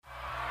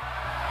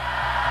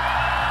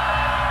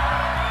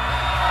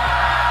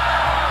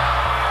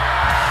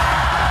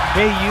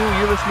Hey,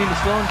 you're listening to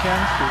Slow and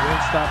Cast, your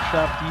one-stop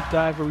shop deep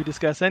dive where we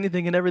discuss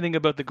anything and everything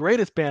about the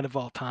greatest band of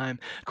all time.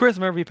 Chris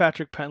Murphy,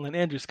 Patrick Pentland,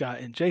 Andrew Scott,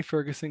 and Jay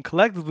Ferguson,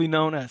 collectively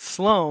known as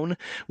Sloan.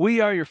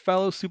 We are your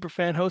fellow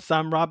superfan hosts.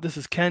 I'm Rob, this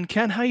is Ken.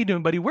 Ken, how you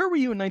doing, buddy? Where were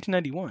you in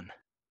 1991?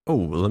 Oh,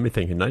 well, let me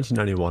think. In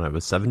 1991, I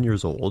was 7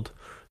 years old,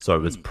 so I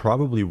was Hmm.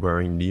 probably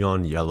wearing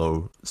neon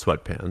yellow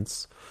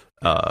sweatpants,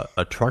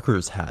 a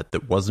trucker's hat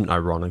that wasn't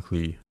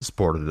ironically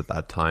sported at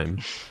that time,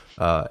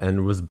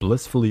 and was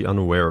blissfully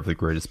unaware of the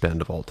greatest band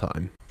of all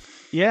time.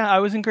 Yeah, I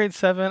was in grade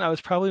 7. I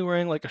was probably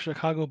wearing like a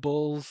Chicago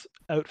Bulls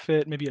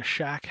outfit, maybe a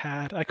Shaq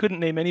hat. I couldn't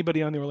name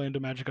anybody on the Orlando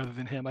Magic other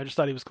than him. I just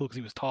thought he was cool because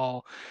he was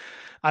tall.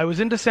 I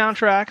was into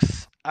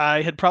soundtracks.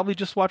 I had probably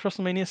just watched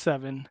WrestleMania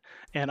 7,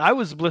 and I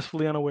was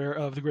blissfully unaware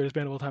of the greatest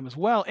band of all time as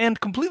well, and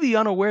completely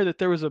unaware that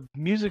there was a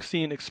music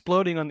scene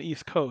exploding on the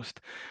East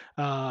Coast.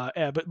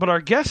 But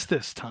our guests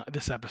this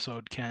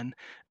episode, Ken,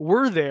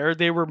 were there.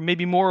 They were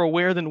maybe more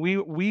aware than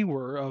we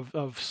were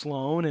of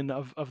Sloan and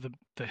of the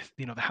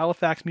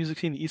Halifax music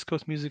scene, the East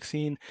Coast music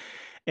scene,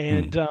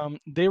 and Hmm.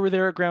 they were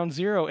there at Ground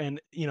Zero.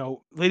 And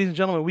ladies and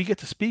gentlemen, we get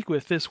to speak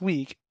with this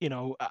week.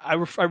 I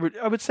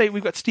would say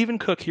we've got Stephen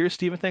Cook here.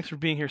 Stephen, thanks for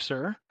being here,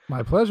 sir.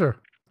 My pleasure.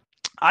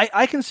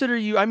 I consider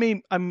you.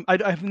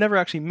 I've never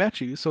actually met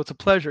you, so it's a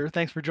pleasure.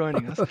 Thanks for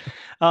joining us.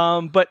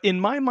 But in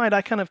my mind,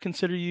 I kind of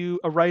consider you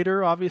a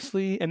writer,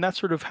 obviously, and that's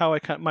sort of how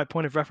my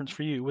point of reference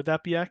for you. Would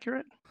that be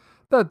accurate?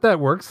 That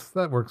works.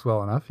 That works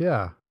well enough.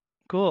 Yeah.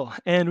 Cool.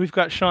 And we've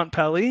got Sean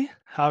Pelly.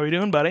 How are you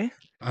doing, buddy?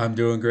 I'm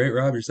doing great,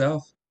 Rob.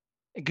 Yourself?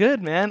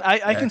 Good, man. I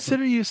Excellent.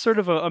 consider you sort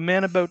of a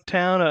man about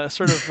town, a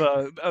sort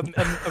of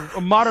a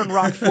modern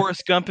rock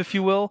Forrest Gump, if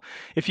you will.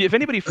 If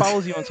anybody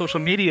follows you on social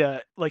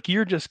media, like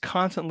you're just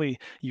constantly,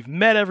 you've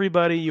met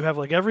everybody, you have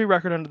like every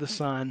record under the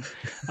sun,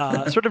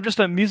 sort of just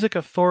a music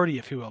authority,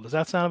 if you will. Does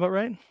that sound about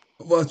right?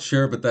 Well,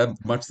 sure, but that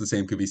much the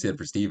same could be said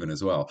for Steven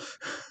as well.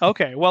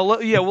 Okay.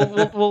 Well, yeah,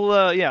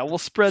 we'll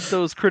spread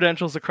those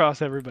credentials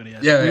across everybody,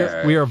 I Yeah, suppose. We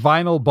yeah, are we yeah. are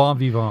vinyl bon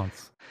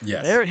vivants.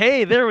 Yes.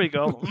 There we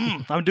go.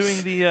 I'm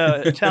doing the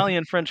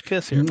Italian French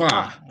kiss here.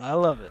 Mwah. I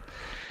love it.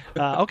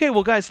 Okay,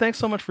 well, guys, thanks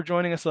so much for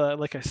joining us.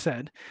 Like I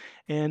said,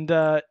 and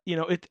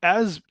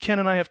as Ken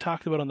and I have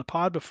talked about on the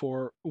pod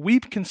before,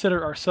 we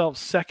consider ourselves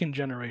second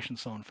generation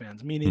Sloan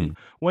fans, meaning Hmm.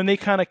 when they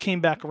kind of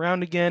came back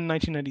around again,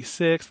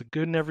 1996, the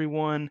Good and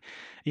Everyone,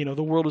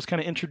 the world was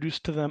kind of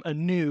introduced to them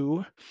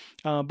anew.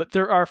 But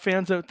there are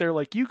fans out there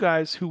like you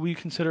guys who we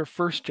consider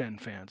first gen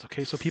fans.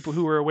 Okay, so people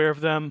who were aware of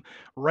them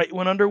right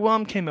when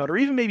Underwhelmed came out, or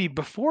even maybe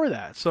before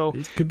that. So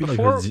It could be like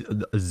before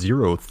a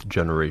zeroth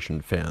generation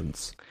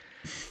fans.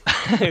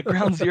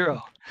 Ground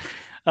Zero.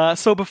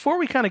 So before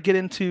we kind of get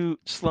into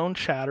Sloan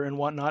chatter and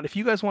whatnot, if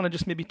you guys want to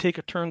just maybe take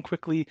a turn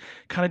quickly,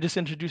 kind of just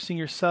introducing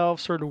yourself,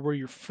 sort of where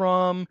you're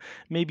from,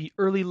 maybe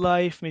early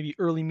life, maybe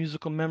early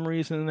musical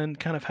memories, and then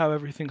kind of how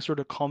everything sort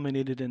of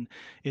culminated in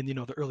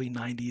the early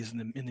 '90s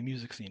in the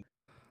music scene.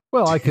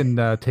 Well, I can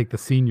take the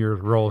senior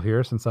role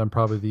here since I'm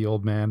probably the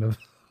old man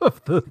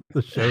of the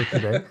show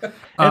today. And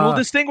Uh, we'll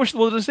distinguish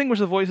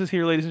the voices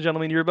here, ladies and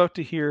gentlemen. You're about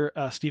to hear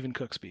Stephen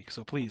Cook speak,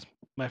 so please,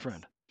 my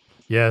friend.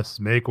 yes,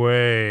 make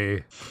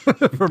way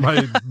for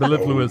my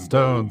mellifluous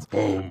tones.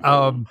 Boom,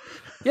 boom.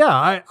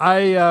 Yeah,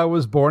 I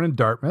was born in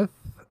Dartmouth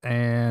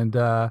and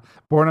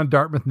born on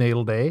Dartmouth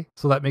Natal Day,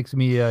 so that makes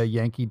me a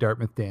Yankee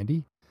Dartmouth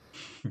dandy,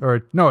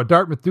 or no, a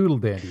Dartmouth Doodle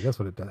dandy. That's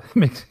what it does. It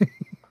makes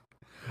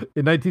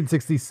in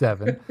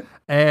 1967,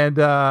 and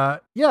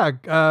apart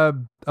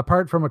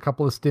from a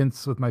couple of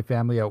stints with my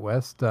family out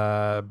west,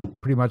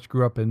 pretty much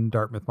grew up in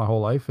Dartmouth my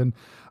whole life, and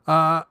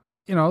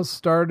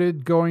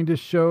started going to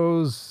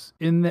shows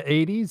in the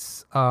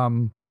 80s.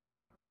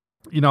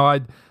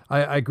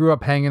 I grew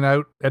up hanging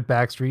out at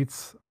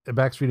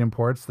Backstreet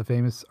Imports, the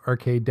famous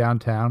arcade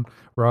downtown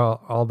where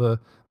all the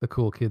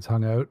cool kids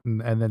hung out,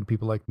 and then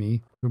people like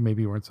me who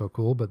maybe weren't so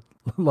cool but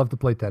loved to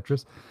play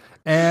Tetris.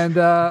 And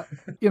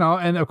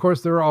and of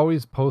course there were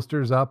always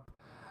posters up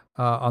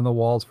on the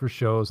walls for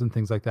shows and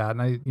things like that.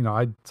 And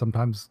I'd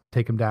sometimes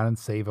take them down and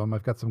save them.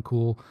 I've got some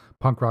cool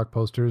punk rock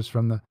posters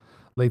from the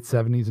late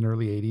 70s and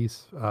early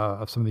 80s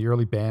of some of the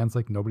early bands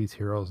like Nobody's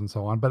Heroes and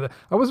so on. But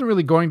I wasn't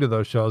really going to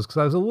those shows because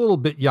I was a little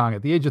bit young.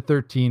 At the age of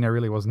 13, I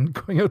really wasn't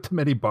going out to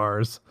many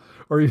bars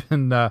or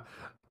even,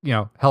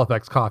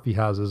 Halifax coffee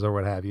houses or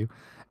what have you.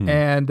 Hmm.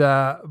 And,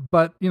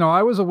 but,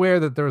 I was aware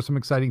that there were some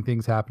exciting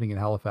things happening in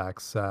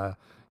Halifax,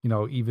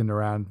 even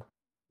around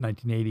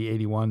 1980,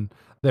 81,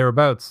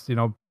 thereabouts.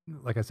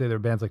 Like I say, there are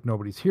bands like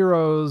Nobody's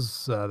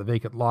Heroes, The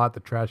Vacant Lot,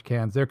 The Trash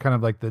Cans. They're kind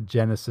of like the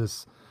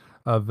genesis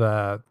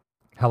of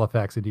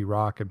Halifax indie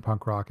rock and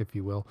punk rock, if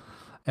you will.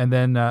 And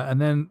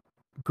then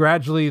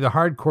gradually the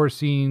hardcore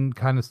scene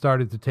kind of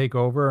started to take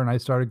over, and I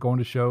started going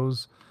to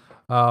shows,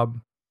 at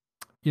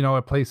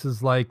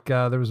places like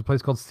there was a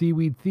place called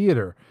Seaweed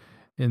Theater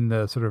in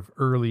the sort of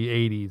early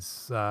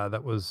 80s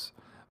that was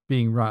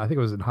being run. I think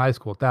it was in high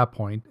school at that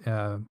point.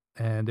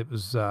 And it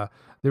was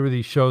there were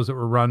these shows that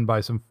were run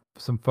by some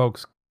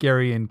folks,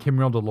 Gary and Kim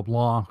de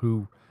LeBlanc,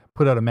 who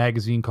put out a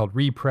magazine called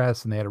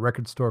Repress, and they had a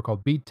record store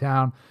called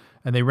Beattown,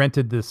 and they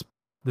rented this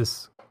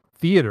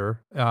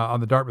theater on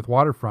the Dartmouth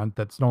waterfront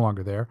that's no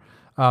longer there.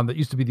 That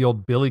used to be the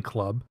old Billy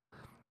Club,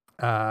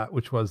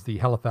 which was the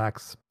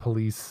Halifax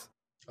Police.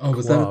 Oh,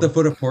 was that at the Club.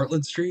 foot of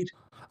Portland Street?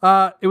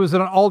 It was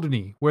in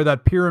Alderney, where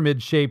that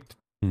pyramid-shaped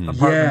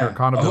apartment or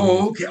condo building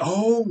Oh, is. okay.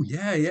 Oh,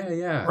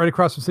 yeah. Right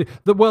across from the city.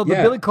 The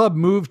Yeah. Billy Club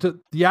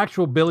the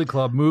actual Billy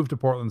Club moved to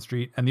Portland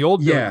Street, and the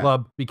old Billy Yeah.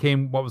 Club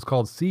became what was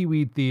called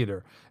Seaweed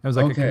Theater. It was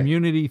like a Okay.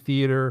 community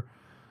theater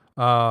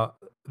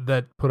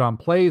that put on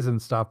plays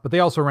and stuff, but they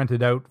also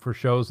rented out for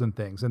shows and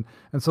things. And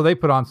so they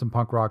put on some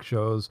punk rock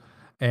shows.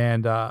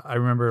 And I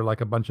remember like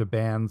a bunch of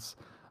bands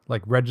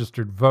like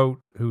Registered Vote,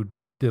 who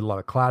did a lot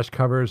of Clash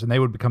covers, and they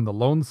would become the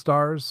Lone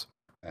Stars,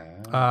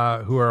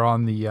 who are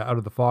on the Out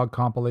of the Fog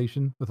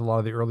compilation with a lot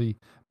of the early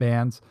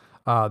bands.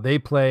 They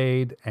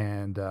played,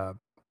 and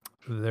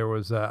there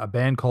was a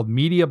band called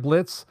Media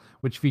Blitz,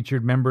 which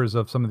featured members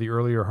of some of the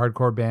earlier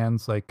hardcore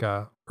bands like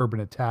Urban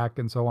Attack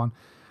and so on.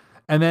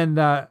 And then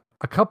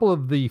a couple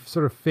of the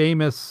sort of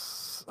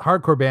famous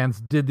hardcore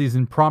bands did these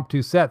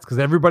impromptu sets because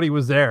everybody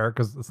was there,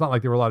 because it's not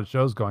like there were a lot of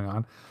shows going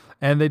on.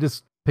 And they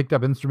just picked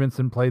up instruments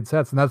and played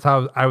sets. And that's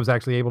how I was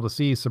actually able to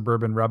see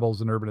Suburban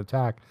Rebels and Urban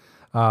Attack,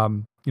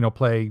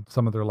 play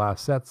some of their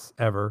last sets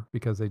ever,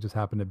 because they just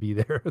happened to be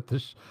there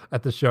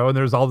at the show. And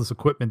there's all this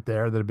equipment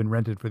there that had been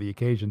rented for the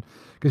occasion,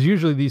 because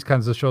usually these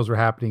kinds of shows were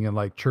happening in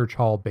like church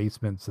hall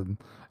basements and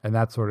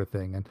that sort of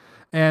thing.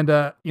 And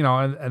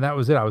that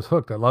was it. I was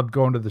hooked. I loved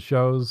going to the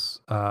shows.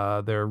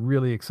 They're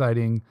really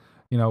exciting,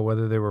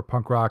 whether they were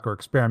punk rock or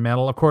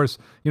experimental. Of course,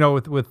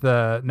 with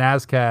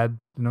NASCAD,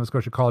 Nova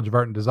Scotia College of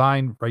Art and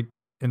Design, right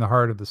in the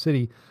heart of the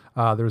city,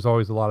 there was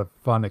always a lot of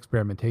fun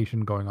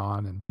experimentation going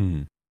on.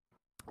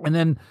 And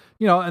then,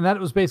 and that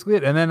was basically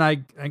it. And then I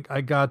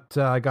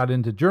got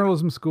into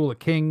journalism school at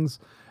King's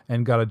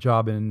and got a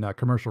job in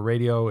commercial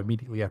radio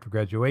immediately after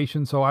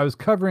graduation. So I was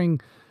covering,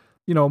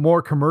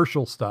 more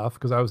commercial stuff,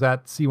 because I was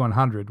at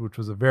C100, which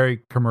was a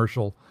very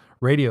commercial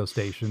radio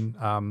station,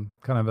 kind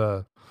of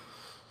a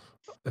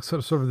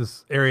sort of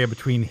this area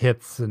between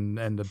hits and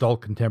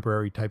adult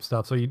contemporary type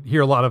stuff. So you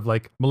hear a lot of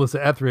like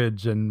Melissa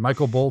Etheridge and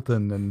Michael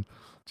Bolton and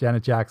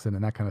Janet Jackson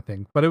and that kind of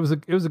thing. But it was a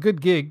good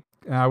gig.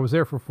 I was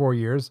there for 4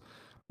 years.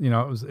 It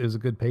was a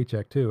good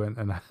paycheck too,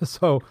 and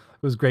so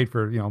it was great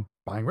for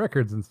buying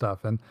records and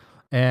stuff, and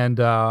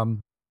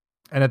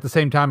at the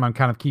same time I'm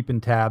kind of keeping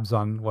tabs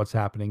on what's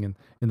happening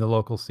in the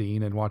local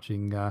scene and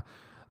watching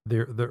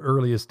the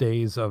earliest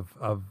days of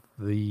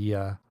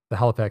the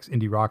Halifax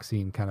indie rock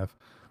scene kind of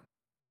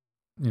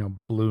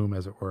bloom,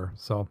 as it were.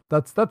 So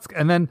that's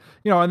and then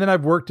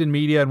I've worked in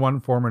media in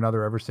one form or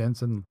another ever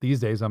since, and these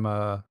days I'm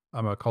a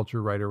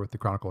culture writer with the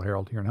Chronicle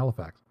Herald here in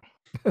Halifax.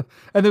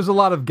 And there's a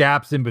lot of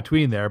gaps in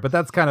between there, but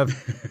that's kind of,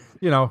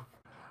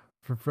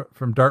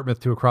 from Dartmouth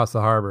to across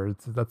the harbor.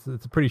 It's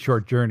a pretty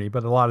short journey,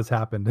 but a lot has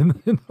happened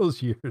in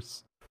those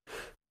years.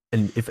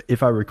 And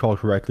if I recall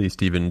correctly,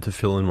 Stephen, to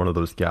fill in one of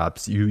those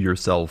gaps, you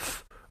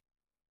yourself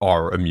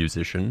are a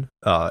musician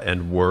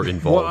and were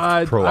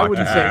involved. Well, I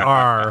wouldn't say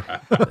are.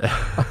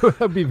 I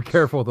would be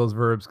careful with those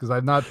verbs, because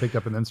I've not picked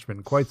up an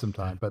instrument in quite some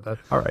time. But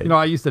all right.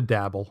 I used to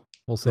dabble.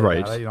 We'll say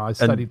right. that. I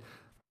studied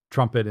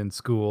trumpet in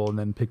school, and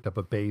then picked up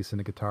a bass and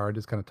a guitar.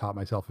 Just kind of taught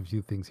myself a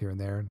few things here and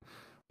there, and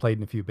played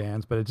in a few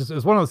bands. But it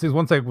was one of those things.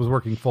 Once I was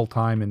working full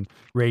time in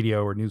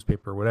radio or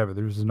newspaper or whatever,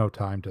 there was no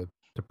time to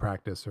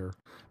practice or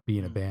be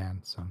in a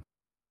band. So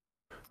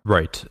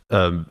right,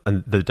 and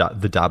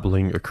the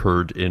dabbling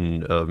occurred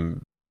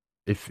in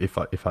if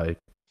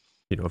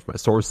my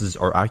sources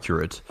are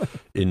accurate,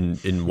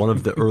 in one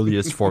of the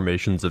earliest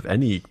formations of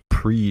any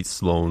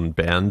pre-Sloan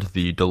band,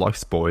 the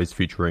Deluxe Boys,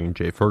 featuring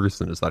Jay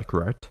Ferguson. Is that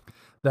correct?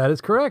 That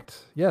is correct.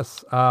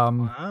 Yes.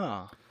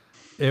 Wow.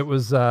 It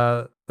was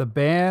the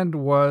band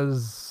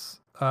was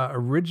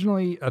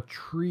originally a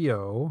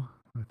trio,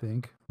 I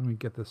think. Let me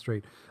get this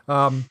straight.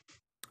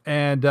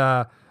 And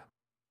I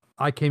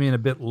came in a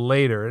bit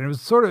later, and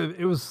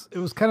it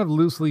was kind of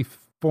loosely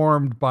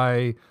formed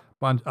by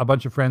a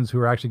bunch of friends who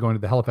were actually going to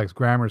the Halifax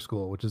Grammar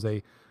School, which is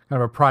a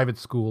kind of a private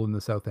school in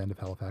the south end of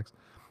Halifax.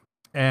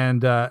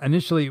 And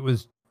initially it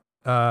was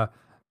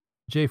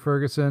Jay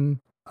Ferguson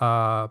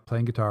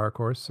playing guitar, of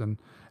course,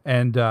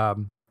 and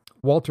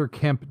Walter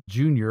Kemp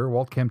Jr.,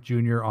 Walt Kemp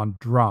Jr. on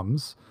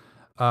drums.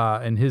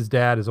 And his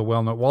dad is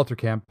Walter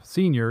Kemp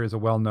Sr. is a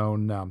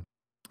well-known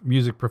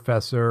music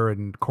professor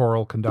and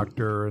choral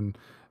conductor and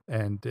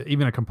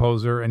even a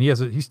composer. And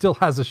he still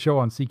has a show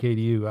on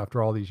CKDU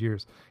after all these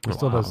years. He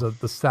still does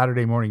the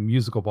Saturday morning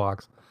musical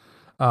box.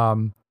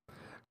 So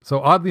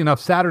oddly enough,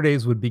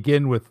 Saturdays would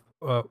begin with,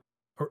 or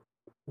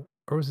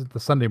was it the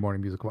Sunday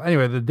morning musical?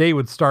 Anyway, the day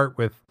would start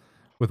with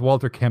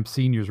Walter Kemp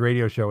Sr.'s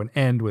radio show and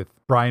end with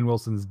Brian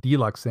Wilson's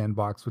Deluxe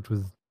Sandbox, which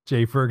was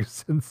Jay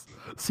Ferguson's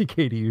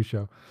CKDU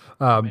show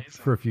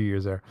for a few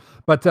years there.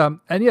 But and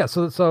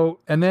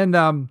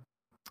then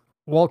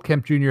Walt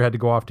Kemp Jr. had to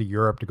go off to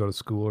Europe to go to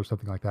school or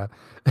something like that,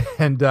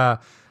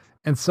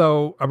 and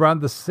so around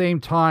the same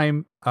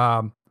time,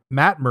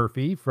 Matt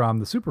Murphy from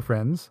the Super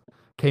Friends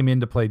came in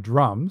to play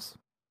drums,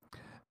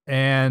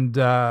 and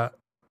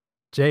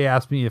Jay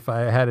asked me if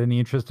I had any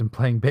interest in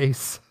playing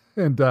bass.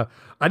 And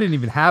I didn't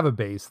even have a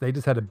bass. They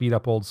just had a beat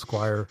up old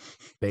Squire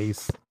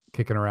bass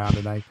kicking around,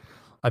 and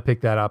I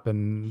picked that up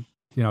and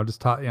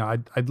just taught.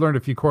 I'd learned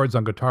a few chords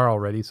on guitar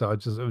already, so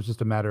it was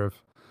just a matter of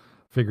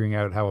figuring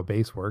out how a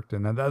bass worked,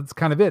 and that's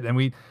kind of it.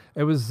 And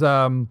it was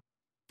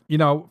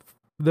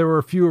there were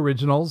a few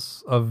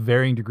originals of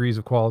varying degrees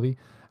of quality,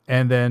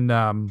 and then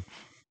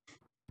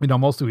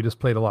mostly we just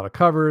played a lot of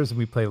covers, and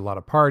we played a lot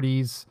of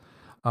parties.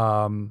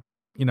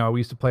 We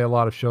used to play a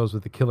lot of shows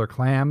with the Killer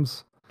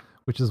Clams,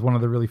 which is one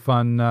of the really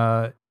fun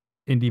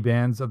indie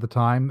bands of the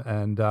time.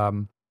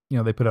 And,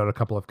 they put out a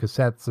couple of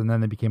cassettes, and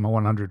then they became a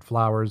 100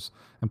 Flowers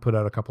and put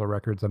out a couple of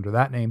records under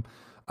that name.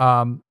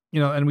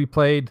 And we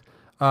played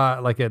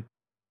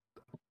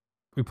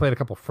we played a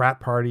couple frat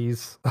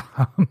parties.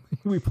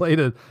 We played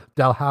a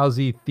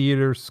Dalhousie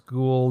Theater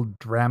School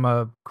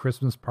drama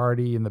Christmas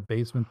party in the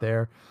basement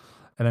there.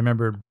 And I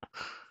remember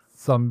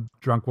some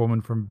drunk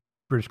woman from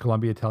British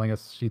Columbia telling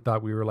us she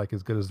thought we were like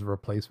as good as the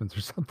Replacements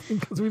or something,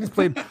 because we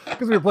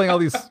were playing all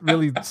these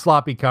really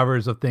sloppy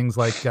covers of things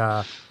like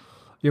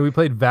we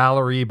played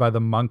Valerie by the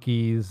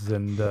Monkees,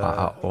 and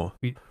Wow.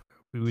 we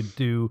would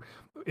do,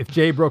 if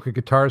Jay broke a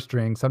guitar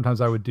string, sometimes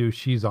I would do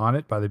She's On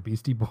It by the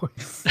Beastie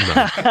Boys.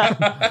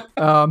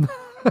 And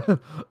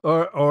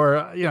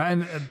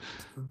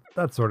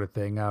that sort of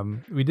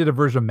thing. We did a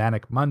version of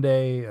Manic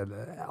Monday, and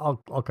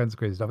all kinds of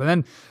crazy stuff.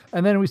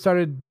 And then we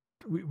started.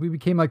 We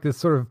became like this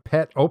sort of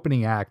pet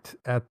opening act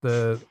at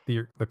the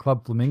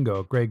Club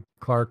Flamingo. Greg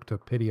Clark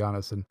took pity on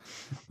us and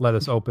let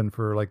us open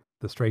for like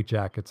the Straight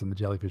Jackets and the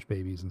Jellyfish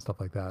Babies and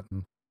stuff like that.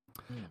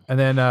 And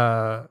then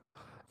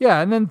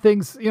and then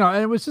things,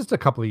 and it was just a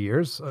couple of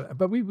years,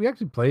 but we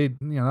actually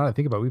played, now that I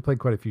think about it, we played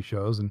quite a few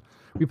shows, and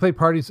we played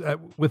parties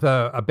with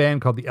a band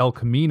called the El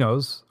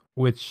Caminos,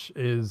 which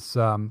is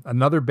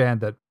another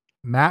band that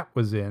Matt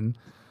was in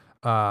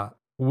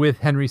with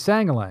Henry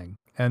Sangalang.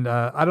 And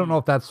I don't know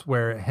if that's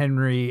where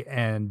Henry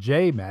and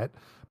Jay met,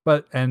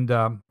 but and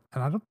I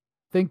don't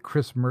think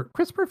Chris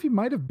Murphy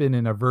might have been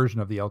in a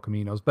version of the El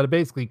Caminos, but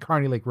basically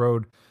Kearney Lake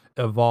Road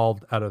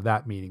evolved out of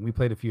that meeting. We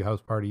played a few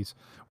house parties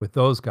with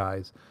those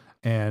guys,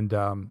 and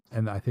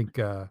I think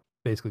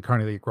basically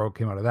Kearney Lake Road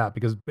came out of that,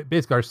 because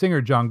basically our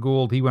singer John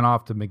Gould, he went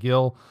off to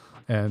McGill,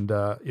 and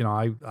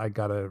I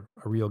got a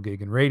real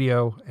gig in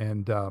radio,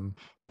 and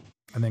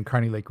then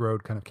Kearney Lake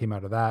Road kind of came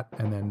out of that,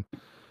 and then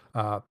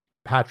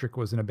Patrick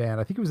was in a band.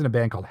 I think he was in a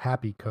band called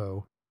Happy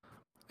Co.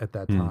 at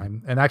that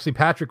time. And actually,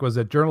 Patrick was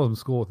at journalism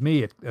school with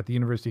me at the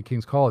University of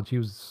King's College. He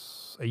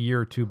was a year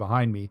or two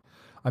behind me.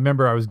 I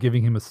remember I was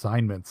giving him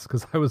assignments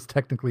because I was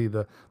technically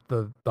the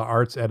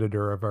arts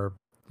editor of our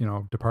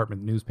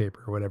department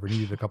newspaper or whatever. He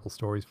needed a couple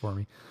stories for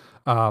me.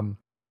 And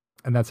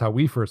that's how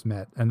we first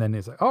met. And then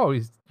he's like, "Oh,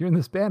 you're in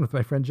this band with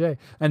my friend Jay."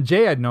 And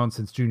Jay I'd known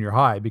since junior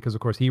high, because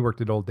of course he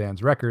worked at Old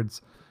Dan's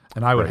Records,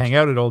 and I would hang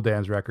out at Old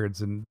Dan's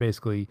Records, and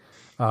basically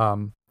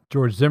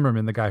George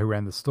Zimmerman, the guy who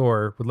ran the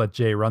store, would let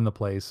Jay run the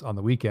place on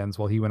the weekends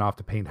while he went off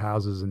to paint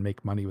houses and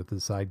make money with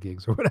his side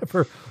gigs or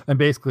whatever. And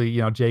basically,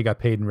 Jay got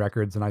paid in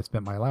records and I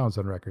spent my allowance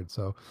on records.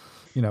 So,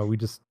 we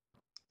just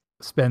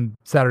spend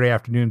Saturday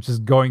afternoons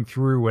just going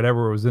through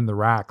whatever was in the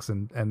racks,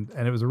 and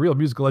it was a real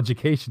musical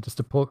education just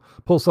to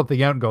pull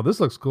something out and go,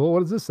 "This looks cool. What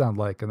does this sound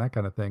like?" and that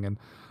kind of thing.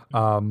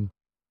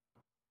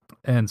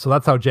 And so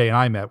that's how Jay and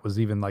I met, was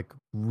even like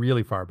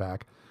really far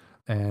back.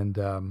 And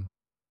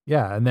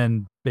and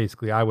then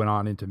basically I went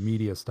on into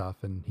media stuff,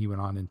 and he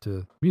went on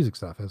into music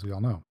stuff, as we all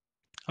know.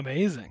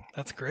 Amazing.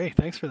 That's great.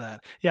 Thanks for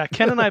that. Yeah,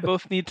 Ken and I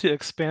both need to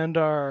expand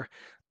our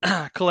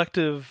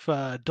collective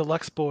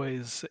Deluxe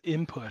Boys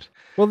input.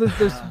 Well,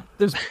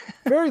 there's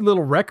very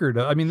little record.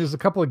 I mean, there's a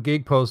couple of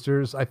gig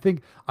posters. I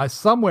think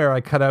somewhere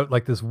I cut out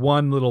like this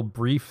one little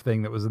brief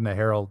thing that was in the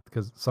Herald,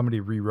 because somebody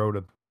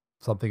rewrote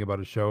something about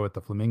a show at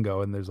the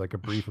Flamingo, and there's like a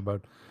brief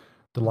about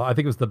I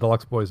think it was the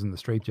Deluxe Boys and the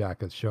Straight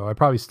Jackets show. I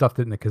probably stuffed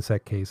it in a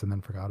cassette case and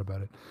then forgot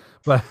about it.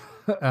 But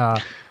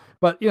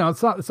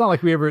it's not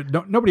like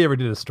nobody ever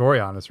did a story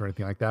on us or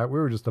anything like that. We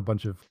were just a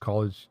bunch of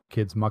college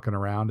kids mucking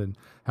around and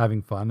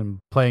having fun and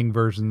playing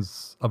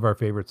versions of our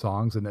favorite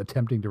songs and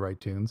attempting to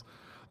write tunes.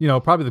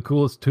 Probably the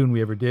coolest tune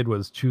we ever did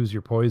was "Choose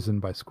Your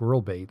Poison" by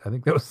Squirrel Bait. I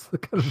think that was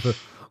kind of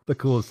the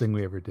coolest thing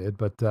we ever did.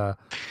 But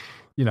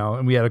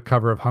and we had a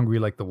cover of "Hungry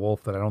Like the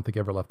Wolf" that I don't think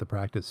ever left the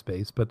practice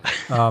space. But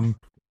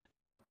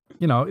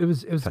it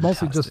was Fantastic.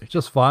 mostly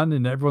just fun,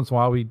 and every once in a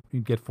while we'd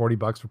get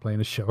 $40 for playing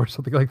a show or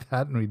something like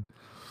that, and we'd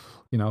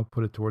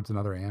put it towards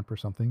another amp or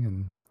something,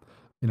 and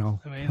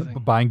Amazing.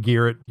 buying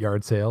gear at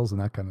yard sales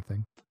and that kind of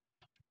thing.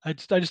 I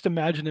just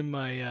imagine in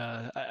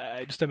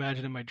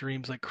my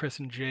dreams like Chris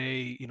and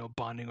Jay,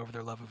 bonding over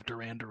their love of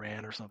Duran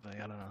Duran or something.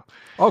 I don't know.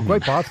 Oh,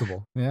 quite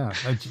possible. Yeah,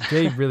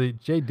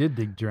 Jay did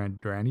dig Duran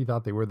Duran. He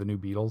thought they were the new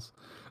Beatles.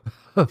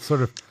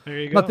 Sort of. There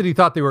you go. Not that he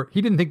thought they were.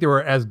 He didn't think they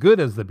were as good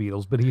as the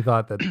Beatles, but he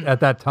thought that at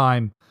that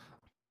time,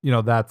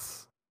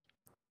 that's,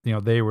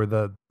 they were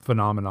the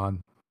phenomenon,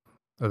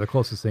 or the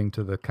closest thing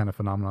to the kind of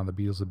phenomenon the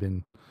Beatles have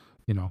been,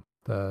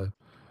 the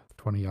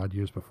 20 odd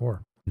years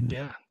before.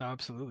 Yeah, no,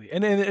 absolutely.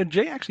 And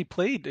Jay actually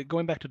played,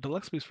 going back to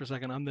Deluxe Boost for a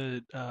second, on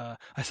the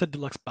I said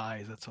Deluxe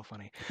Buys, that's so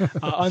funny.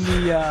 On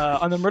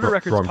the Murder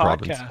Records Wrong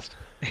province. podcast.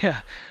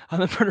 Yeah, on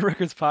the Murder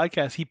Records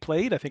podcast, he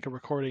played, I think, a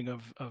recording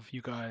of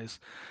you guys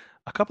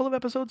a couple of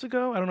episodes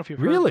ago. I don't know if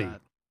you've Really? heard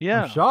that. I'm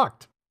Yeah.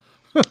 shocked.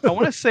 I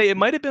want to say it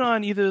might have been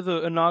on either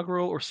the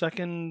inaugural or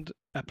second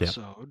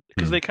episode,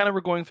 because Mhm. they kind of were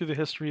going through the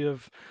history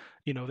of,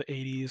 the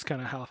 80s kind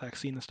of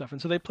Halifax scene and stuff.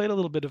 And so they played a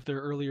little bit of their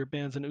earlier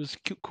bands, and it was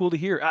cool to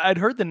hear. I'd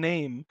heard the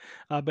name,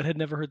 but had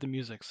never heard the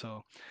music.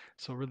 So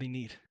really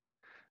neat.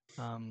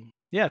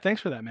 Yeah,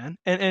 thanks for that, man.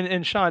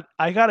 And Sean,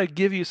 I gotta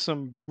give you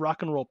some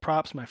rock and roll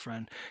props, my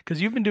friend,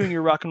 because you've been doing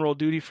your rock and roll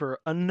duty for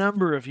a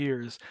number of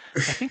years.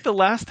 I think the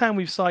last time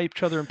we saw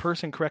each other in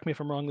person, correct me if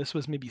I'm wrong, this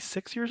was maybe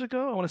 6 years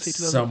ago. I want to say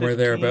Somewhere 2015,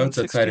 thereabouts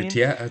outside of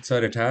 16.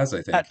 outside of Taz,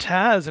 I think. At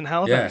Taz in Yeah,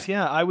 Halifax,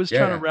 yeah. I was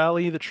trying to yeah,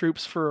 rally the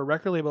troops for a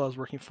record label I was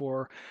working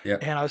for, yeah,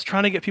 and I was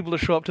trying to get people to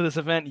show up to this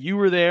event. You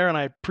were there, and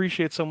I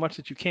appreciate so much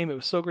that you came. It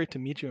was so great to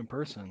meet you in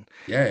person.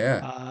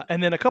 yeah.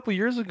 And then a couple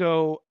years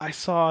ago, I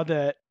saw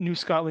that New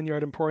Scotland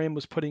Yard Emporium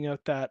was putting out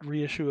that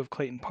reissue of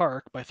Clayton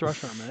Park by Thrush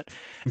Hermit,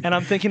 and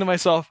I'm thinking to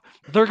myself,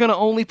 they're gonna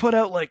only put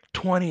out like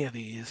 20 of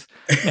these,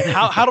 and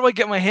how do I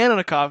get my hand on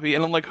a copy?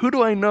 And I'm like, who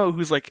do I know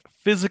who's like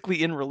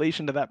physically in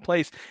relation to that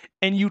place?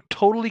 And you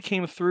totally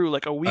came through.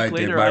 Like a I week did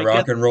later, my I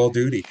rock get, and roll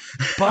duty.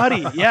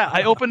 buddy, yeah,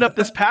 I opened up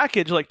this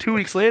package like 2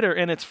 weeks later,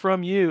 and it's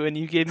from you, and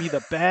you gave me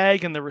the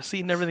bag and the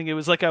receipt and everything. It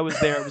was like I was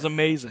there. It was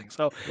amazing.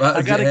 So Well,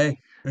 I gotta hey,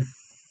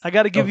 I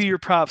gotta give oh, you your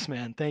props,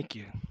 man. Thank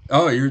you.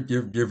 oh,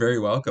 you're very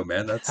welcome,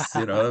 man. That's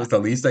that was the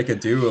least I could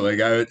do. Like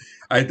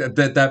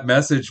that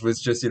message was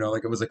just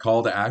like it was a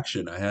call to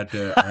action. I had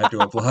to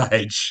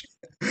oblige.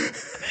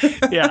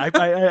 Yeah,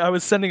 I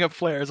was sending up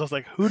flares. I was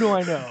like, who do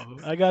I know?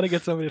 I got to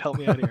get somebody to help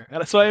me out here.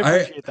 And so I I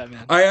appreciate that,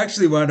 man. I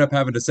actually wound up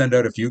having to send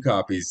out a few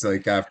copies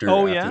like Oh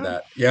after yeah.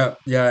 that.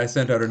 Yeah, I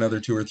sent out another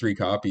 2 or 3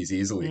 copies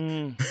easily.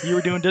 You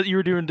were doing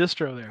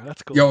distro there.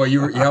 That's Yo,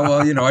 cool.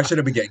 well, I should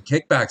have been getting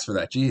kickbacks for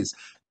that. Jeez,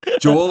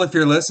 Joel, if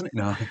you're listening,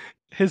 no.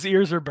 His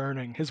ears are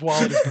burning. His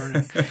wallet is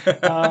burning.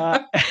 Uh,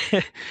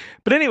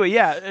 but anyway,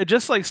 yeah,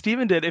 just like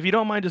Steven did, if you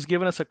don't mind just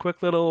giving us a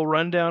quick little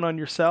rundown on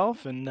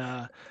yourself and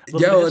a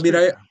little Yeah, bit of well, I mean,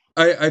 history.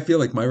 I feel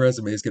like my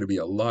resume is going to be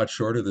a lot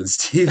shorter than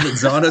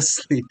Steven's,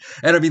 honestly.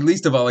 And I mean,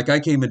 least of all, like I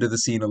came into the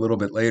scene a little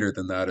bit later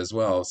than that as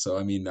well. So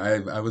I mean, I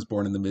was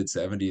born in the mid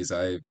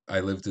 '70s. I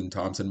lived in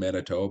Thompson,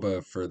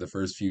 Manitoba for the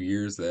first few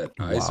years that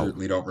I Wow.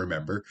 certainly don't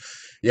remember.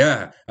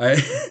 Yeah, I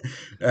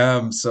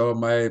so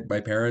my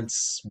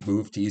parents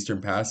moved to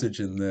Eastern Passage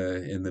in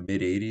the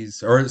mid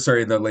 '80s, or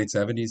sorry, in the late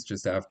 '70s,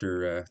 just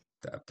after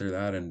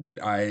that, and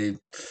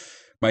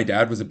my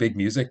dad was a big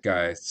music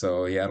guy,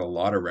 so he had a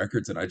lot of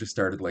records, and I just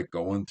started like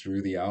going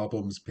through the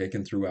albums,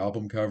 picking through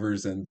album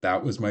covers, and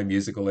that was my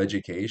musical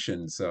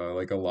education. So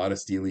like a lot of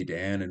Steely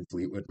Dan and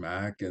Fleetwood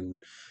Mac, and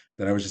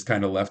then I was just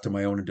kind of left to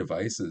my own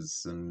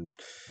devices. And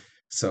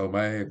so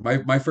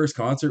my first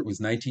concert was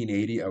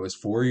 1980. I was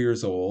 4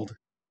 years old,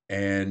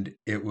 and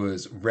it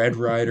was Red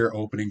Rider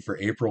opening for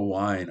April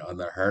Wine on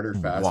the Harder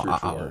Faster tour.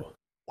 Wow.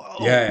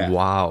 Whoa. Yeah,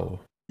 Wow.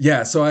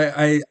 yeah, so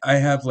I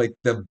have like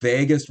the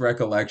vaguest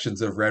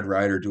recollections of Red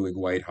Rider doing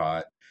White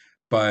Hot,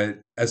 but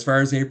as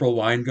far as April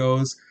Wine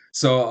goes,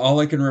 so all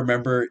I can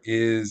remember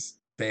is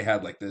they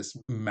had like this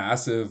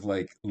massive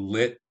like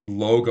lit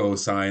logo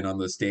sign on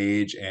the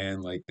stage,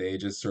 and like they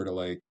just sort of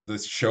like the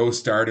show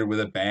started with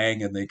a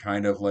bang, and they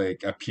kind of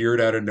like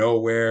appeared out of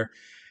nowhere.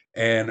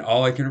 And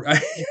all I can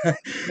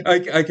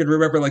I can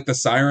remember like the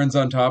sirens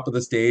on top of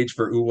the stage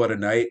for Ooh What a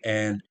Night,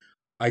 and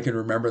I can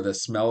remember the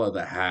smell of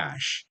the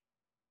hash.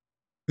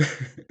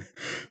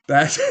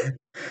 That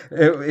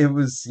it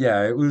was,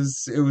 yeah, it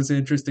was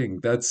interesting.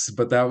 But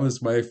that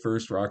was my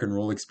first rock and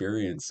roll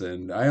experience,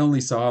 and I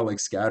only saw like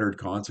scattered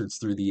concerts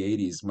through the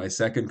 '80s. My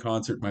second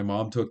concert, my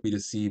mom took me to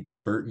see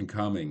Burton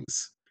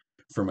Cummings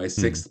for my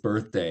Hmm. 6th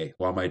birthday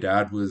while my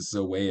dad was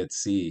away at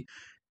sea,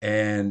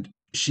 and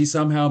she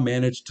somehow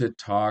managed to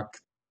talk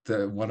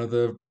the one of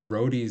the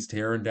roadies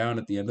tearing down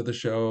at the end of the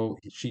show.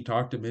 She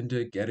talked him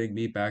into getting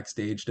me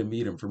backstage to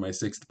meet him for my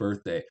 6th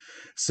birthday.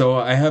 So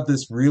I have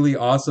this really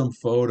awesome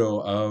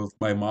photo of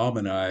my mom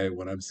and I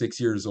when I'm 6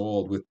 years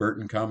old with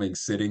Burton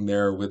Cummings sitting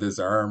there with his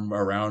arm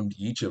around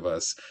each of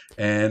us.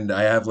 And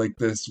I have like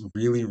this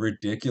really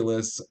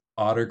ridiculous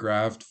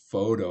autographed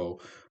photo,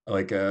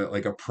 like a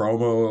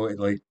promo,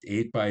 like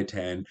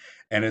 8x10.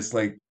 And it's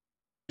like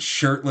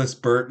shirtless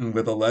Burton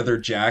with a leather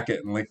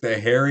jacket and like the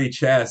hairy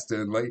chest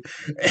and like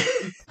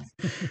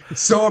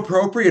so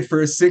appropriate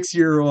for a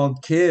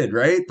 6-year-old kid,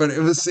 right? But it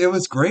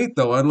was great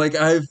though. And like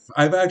I've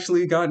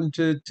actually gotten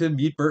to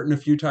meet Burton a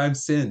few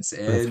times since,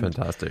 That's and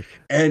fantastic.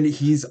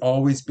 he's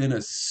always been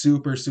a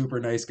super super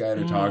nice guy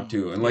to talk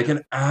to, and like Yeah.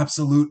 an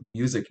absolute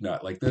music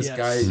nut. Like this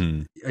guy, Yes.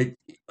 Hmm. like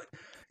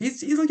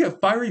he's like a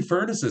Fiery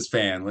Furnaces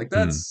fan. Like Hmm.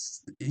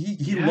 that's he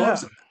Yeah.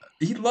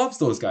 loves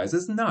those guys.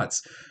 It's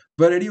nuts.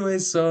 But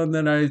anyways, so and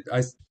then I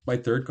my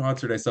third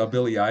concert I saw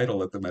Billy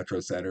Idol at the Metro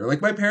Center.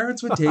 Like my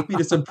parents would take me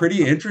to some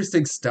pretty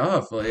interesting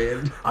stuff. Like,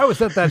 I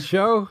was at that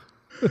show.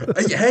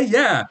 Hey,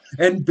 yeah.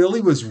 And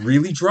Billy was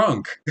really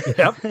drunk.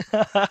 Yep.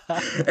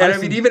 And I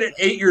mean, even at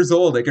 8 years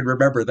old, I can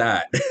remember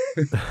that.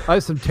 I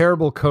have some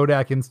terrible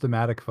Kodak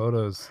Instamatic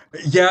photos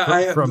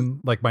Yeah, from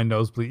like my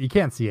nosebleed. You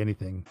can't see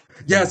anything.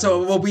 yeah.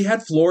 So, well, we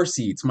had floor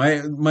seats.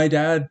 My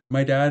dad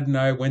and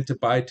I went to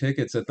buy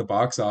tickets at the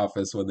box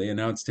office when they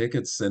announced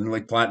tickets, and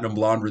like Platinum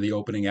Blonde were the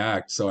opening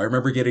act. So I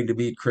remember getting to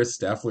meet Chris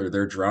Steffler,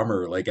 their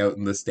drummer, like out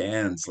in the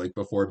stands, like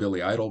before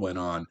Billy Idol went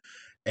on.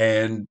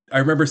 And I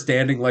remember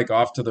standing like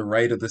off to the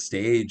right of the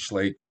stage,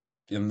 like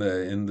in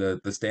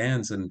the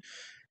stands, and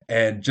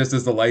just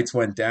as the lights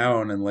went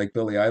down and like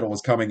Billy Idol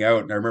was coming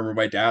out, and I remember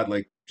my dad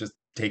like just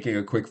taking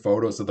a quick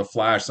photos of the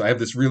flash. So I have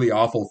this really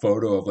awful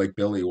photo of like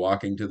Billy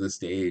walking to the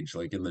stage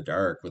like in the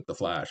dark with the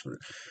flash.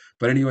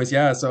 But anyways,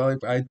 yeah. So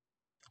I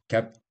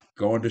kept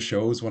going to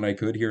shows when I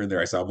could here and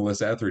there. I saw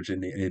Melissa Etheridge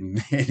in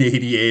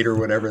 '88 or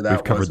whatever that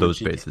We've covered was. those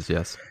bases,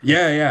 yes.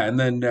 Yeah. And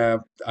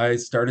then I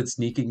started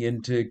sneaking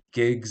into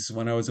gigs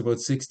when I was about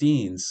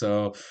 16.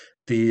 So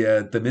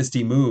the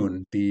Misty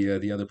Moon,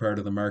 the other part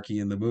of the Marquee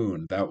and the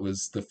Moon, that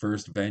was the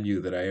first venue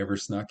that I ever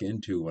snuck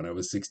into when I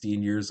was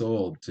 16 years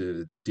old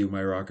to do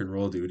my rock and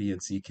roll duty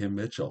and see Kim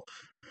Mitchell.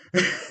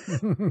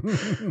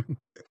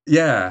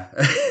 Yeah.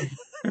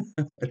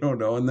 I don't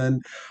know. And then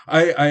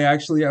I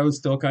was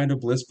still kind of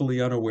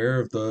blissfully unaware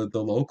of the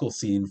local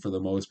scene for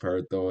the most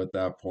part, though, at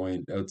that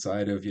point,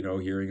 outside of,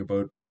 hearing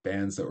about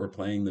bands that were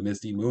playing the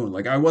Misty Moon.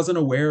 Like I wasn't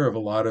aware of a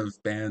lot of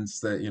bands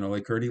that,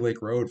 like Kearney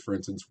Lake Road, for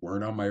instance,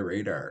 weren't on my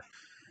radar.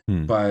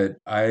 But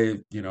I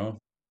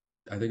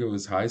think it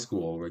was high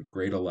school, like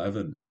grade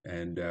 11,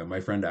 and my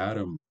friend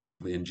Adam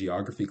in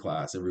geography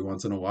class, every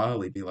once in a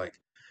while, he'd be like,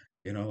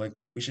 like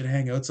we should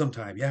hang out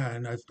sometime. Yeah,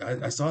 and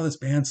I saw this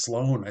band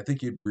Sloan. I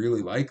think you'd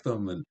really like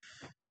them,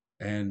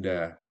 and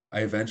I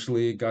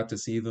eventually got to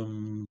see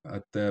them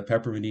at the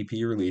Peppermint EP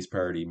release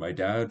party. My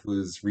dad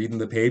was reading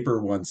the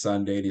paper one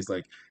Sunday, and he's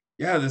like,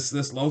 "Yeah,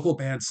 this local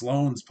band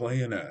Sloan's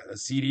playing a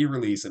CD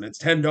release, and it's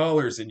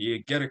 $10, and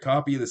you get a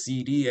copy of the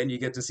CD, and you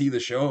get to see the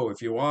show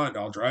if you want.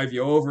 I'll drive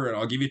you over, and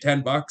I'll give you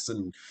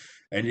 $10,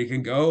 and you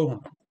can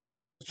go."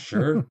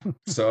 Sure.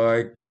 So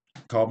I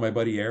called my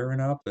buddy Aaron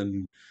up,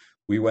 and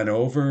we went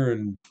over,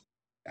 and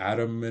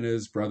Adam and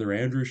his brother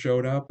Andrew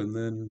showed up, and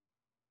then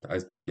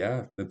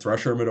the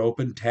Thrush Hermit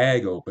opened.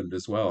 Tag opened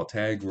as well.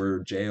 Tag were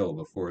jail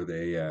before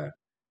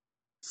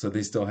so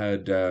they still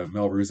had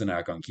Mel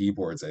Ruzinak on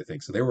keyboards, I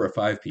think. So they were a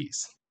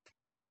 5-piece.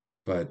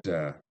 But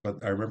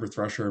I remember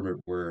Thrush Hermit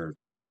were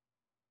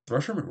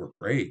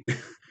great.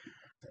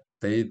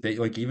 They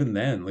like even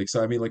then, like,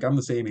 so I mean, like I'm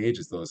the same age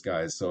as those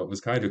guys, so it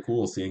was kind of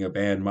cool seeing a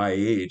band my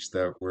age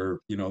that were,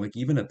 like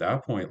even at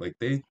that point, like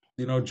they,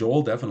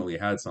 Joel definitely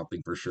had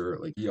something for sure.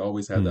 Like he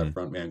always had that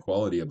frontman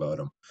quality about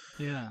him.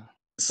 Yeah.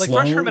 Like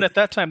Thrush Hermit at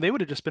that time, they would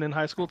have just been in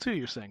high school too,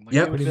 you're saying. Like,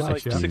 yeah, they would have been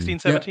like 16,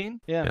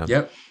 17. Yeah.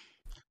 Yep.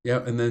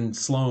 Yeah. And then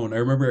Sloan, I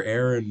remember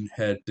Aaron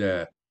had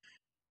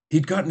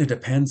he'd gotten a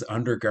Depends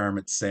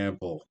undergarment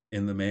sample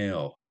in the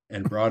mail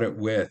and brought it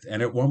with.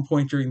 And at one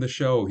point during the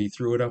show, he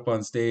threw it up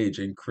on stage,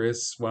 and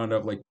Chris wound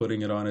up like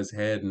putting it on his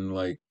head, and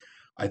like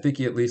I think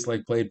he at least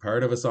like played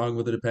part of a song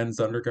with a Depends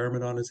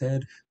undergarment on his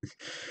head.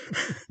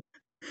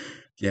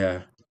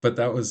 Yeah. But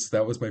that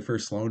was my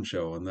first Sloan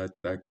show, and that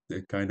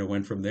it kind of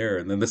went from there.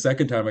 And then the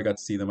second time I got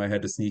to see them, I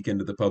had to sneak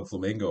into the Pub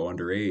Flamingo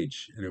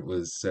underage, and it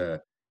was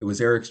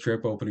Eric's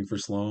Trip opening for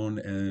Sloan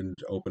and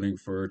opening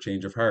for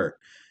Change of Heart.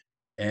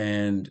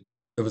 And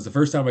it was the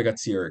first time I got to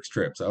see Eric's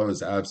Trip, so I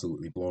was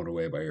absolutely blown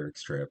away by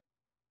Eric's Trip.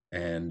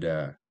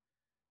 And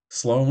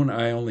Sloan,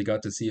 I only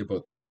got to see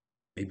about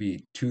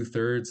maybe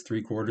 2/3,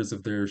 3/4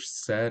 of their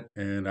set,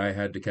 and I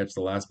had to catch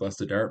the last bus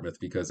to Dartmouth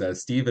because,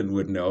 as Stephen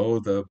would know,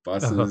 the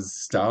buses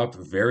stop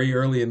very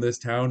early in this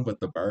town, but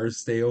the bars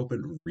stay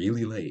open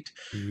really late.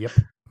 Yep.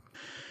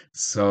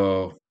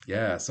 So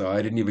yeah, so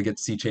I didn't even get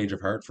to see Change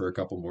of Heart for a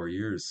couple more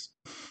years.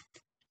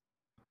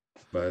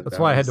 But that's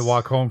why I had to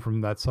walk home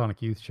from that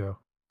Sonic Youth show.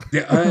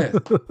 Yeah,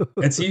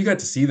 and so you got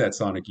to see that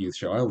Sonic Youth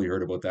show. I only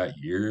heard about that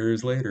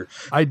years later.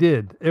 I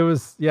did. It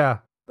was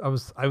I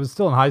was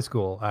still in high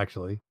school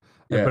actually.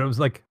 Yeah. But it was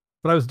like,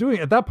 I was doing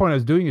at that point. I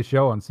was doing a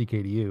show on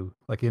CKDU,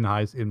 like in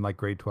like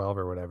grade 12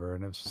 or whatever,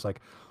 and it was just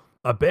like,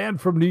 a band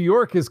from New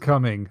York is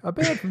coming. A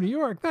band from New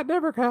York, that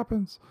never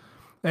happens.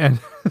 And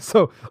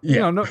so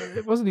no,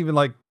 it wasn't even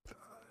like,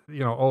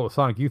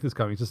 Sonic Youth is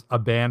coming. It's just a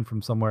band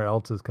from somewhere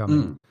else is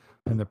coming,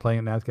 and they're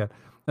playing at NASCAR.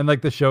 And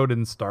like the show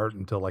didn't start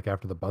until like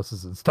after the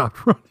buses had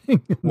stopped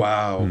running.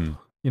 Wow.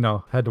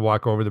 Had to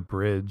walk over the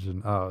bridge, and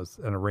it was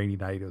on a rainy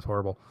night. It was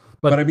horrible.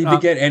 But I mean, to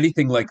get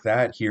anything like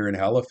that here in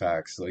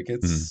Halifax, like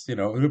it's, it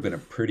would have been a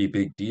pretty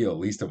big deal.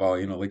 Least of all,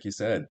 like you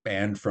said,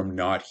 band from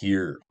not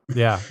here.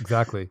 Yeah,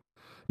 exactly.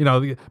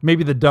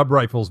 Maybe the Dub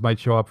Rifles might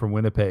show up from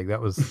Winnipeg.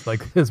 That was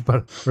like this,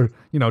 but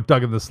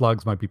Doug and the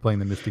Slugs might be playing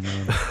the Misty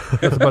Moon.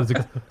 That's about as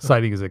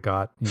exciting as it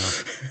got.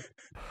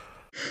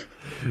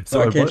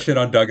 So I can't shit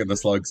on Doug and the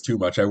Slugs too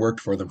much. I worked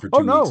for them for 2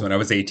 weeks when I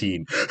was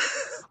 18.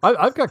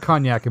 I've got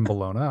cognac in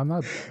Bologna. I'm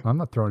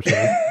not throwing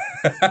shit.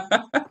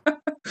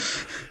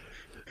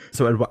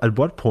 so at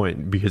what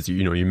point, because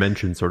you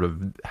mentioned sort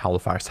of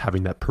Halifax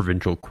having that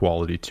provincial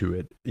quality to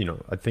it,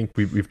 I think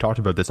we've talked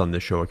about this on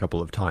this show a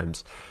couple of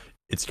times.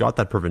 It's got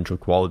that provincial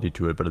quality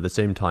to it, but at the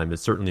same time,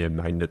 it's certainly a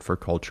magnet for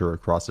culture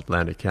across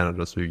Atlantic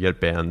Canada. So you get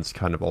bands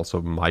kind of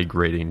also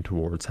migrating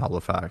towards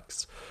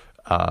Halifax,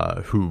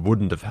 who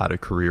wouldn't have had a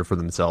career for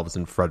themselves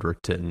in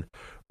Fredericton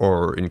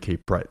or in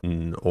Cape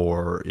Breton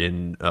or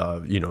in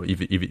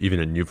even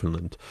in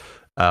Newfoundland.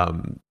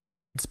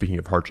 Speaking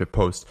of Hardship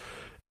Post,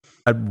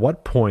 at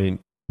what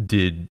point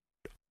did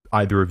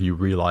either of you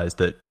realize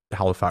that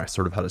Halifax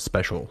sort of had a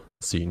special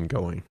scene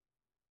going?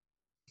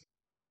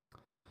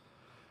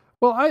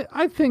 Well,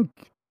 I think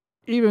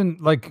even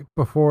like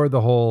before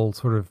the whole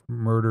sort of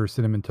murder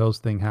cinnamon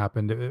toast thing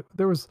happened,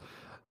 there was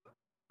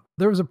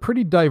a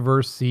pretty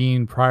diverse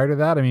scene prior to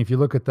that. I mean, if you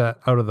look at that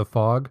Out of the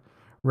Fog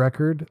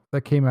record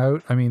that came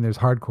out, I mean, there's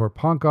hardcore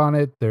punk on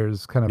it.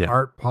 There's kind of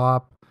art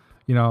pop.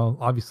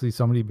 Obviously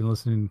somebody had been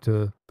listening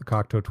to the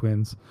Cocteau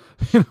Twins,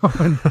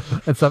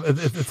 and stuff.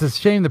 It's a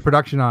shame the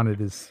production on it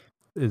is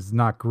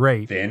not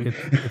great.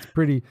 It's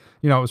pretty,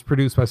 it was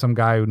produced by some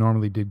guy who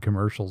normally did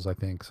commercials, I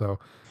think. So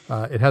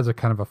it has a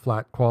kind of a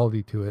flat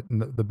quality to it.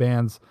 And the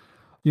bands,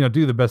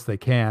 do the best they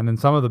can. And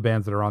some of the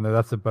bands that are on there,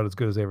 that's about as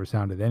good as they ever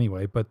sounded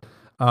anyway. But,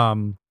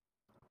 and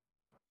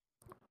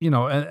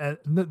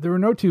there were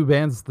no two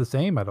bands the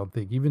same, I don't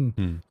think.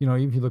 Even,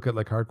 even if you look at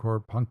like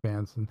hardcore punk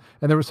bands, and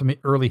there was some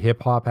early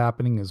hip hop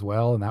happening as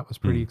well. And that was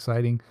pretty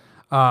exciting.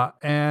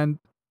 And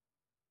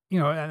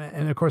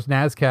of course,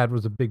 NASCAD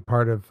was a big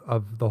part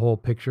of the whole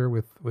picture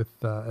with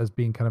as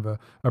being kind of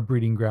a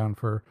breeding ground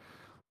for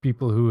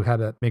people who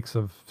had a mix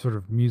of sort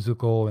of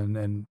musical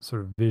and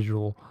sort of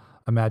visual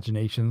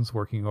imaginations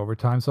working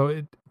overtime. So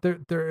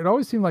it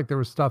always seemed like there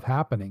was stuff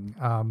happening.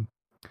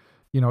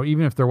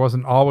 Even if there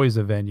wasn't always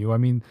a venue. I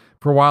mean,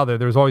 for a while there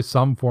was always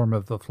some form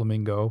of the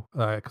Flamingo,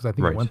 because I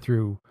think it went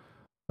through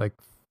like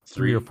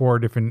 3 or 4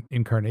 different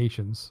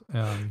incarnations.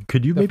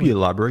 Could you maybe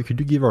elaborate? Could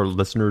you give our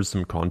listeners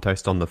some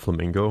context on the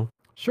Flamingo?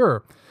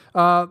 Sure.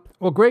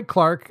 Well, Greg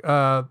Clark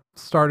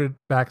started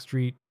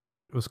Backstreet.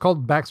 It was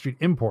called Backstreet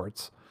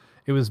Imports.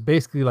 It was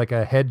basically like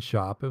a head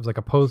shop. It was like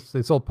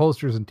they sold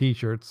posters and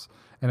T-shirts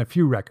and a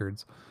few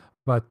records,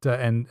 but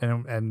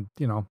and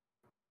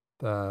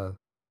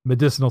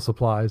medicinal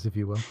supplies, if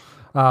you will.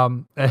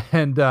 And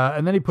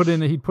then he'd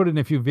put in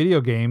a few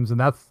video games, and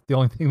that's the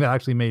only thing that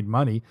actually made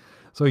money.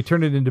 So he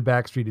turned it into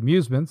Backstreet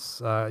Amusements.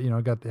 Had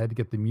to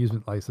get the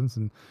amusement license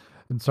and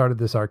started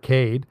this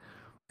arcade.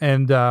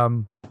 And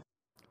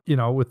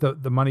with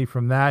the money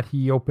from that,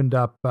 he opened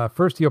up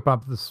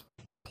this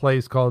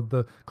place called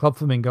the Club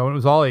Flamingo, and it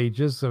was all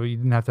ages, so you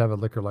didn't have to have a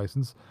liquor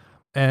license.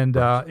 And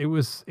it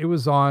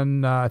was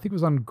on I think it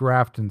was on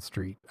Grafton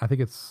Street. I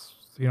think it's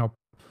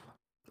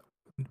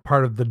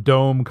part of the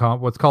Dome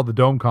what's called the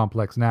Dome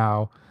Complex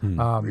now.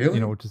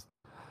 Really? Which is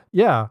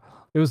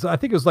it was, I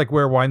think it was like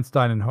where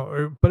Weinstein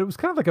but it was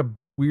kind of like a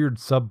weird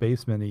sub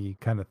basement-y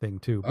kind of thing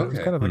too. But it was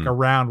kind of like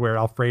around where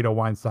Alfredo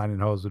Weinstein and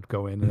Hose would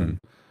go in, and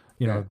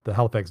the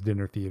Halifax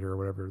Dinner Theater or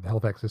whatever, the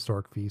Halifax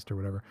Historic Feast or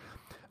whatever.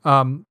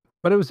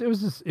 But it was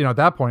just, at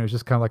that point, it was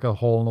just kind of like a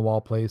hole in the wall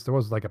place. There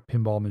was like a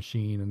pinball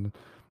machine and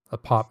a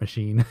pop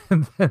machine,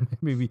 and then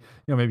maybe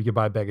you could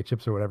buy a bag of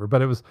chips or whatever.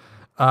 But it was,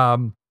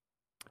 it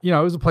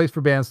was a place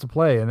for bands to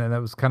play. And then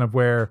that was kind of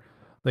where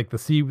like the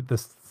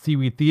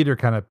Seaweed Theater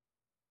kind of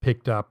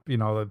picked up,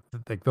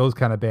 like those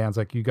kind of bands.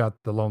 Like you got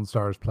the Lone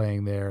Stars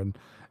playing there, and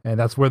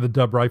that's where the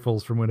Dub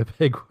Rifles from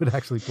Winnipeg would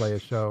actually play a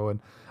show.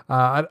 And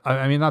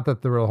I mean, not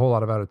that there were a whole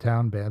lot of out of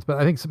town bands, but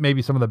I think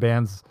maybe some of the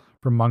bands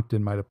from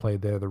Moncton might have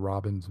played there, the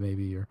Robins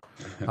maybe, or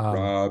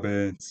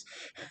Robins.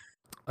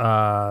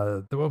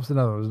 What was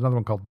another? There was another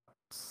one called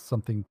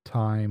something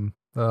Time.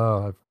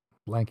 Oh, I'm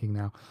blanking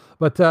now.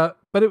 But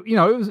it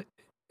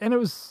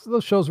was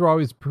those shows were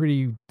always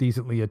pretty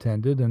decently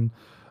attended, and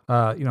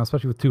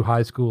especially with 2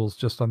 high schools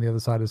just on the other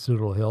side of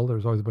Citadel Hill, there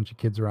was always a bunch of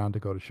kids around to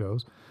go to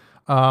shows,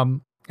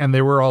 and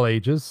they were all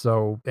ages,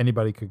 so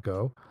anybody could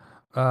go.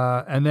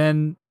 And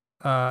then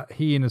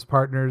he and his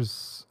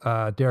partners,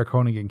 Derek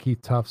Honig and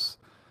Keith Tufts,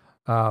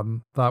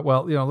 thought,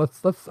 well,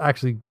 let's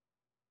actually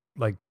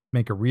like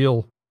make a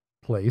real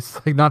place,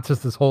 like not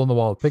just this hole in the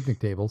wall of picnic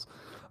tables.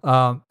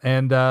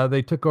 And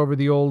they took over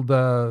the old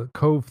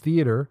Cove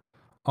Theater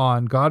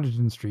on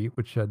Goddington Street,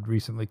 which had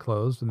recently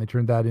closed, and they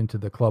turned that into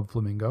the Club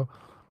Flamingo.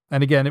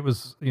 And again, it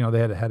was, they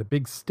had a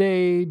big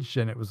stage,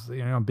 and it was,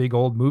 a big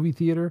old movie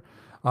theater.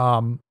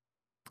 And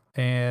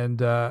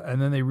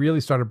then they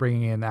really started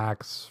bringing in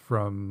acts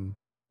from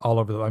all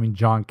over. I mean,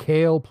 John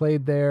Cale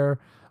played there.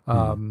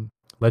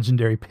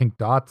 Legendary Pink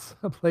Dots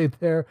played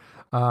there.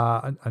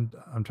 I'm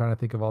trying to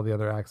think of all the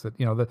other acts that,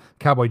 the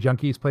Cowboy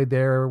Junkies played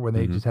there when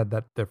they just had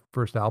their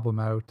first album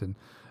out,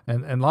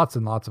 and lots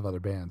of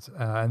other bands.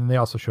 And they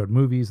also showed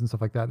movies and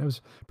stuff like that. And it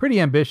was pretty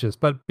ambitious,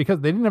 but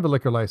because they didn't have a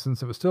liquor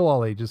license, it was still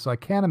all ages. So I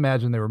can't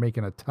imagine they were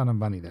making a ton of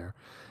money there.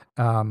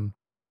 And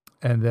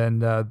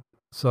then,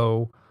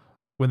 so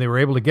when they were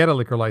able to get a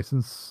liquor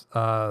license,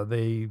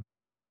 they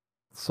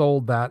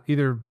sold that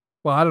either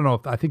well, I don't know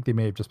if I think they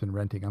may have just been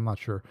renting. I'm not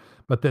sure,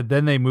 but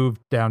then they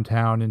moved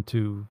downtown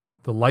into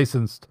the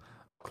licensed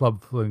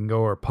Club Flamingo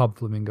or Pub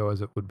Flamingo,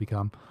 as it would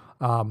become,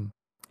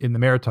 in the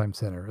Maritime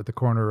Center at the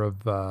corner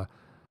of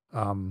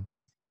um,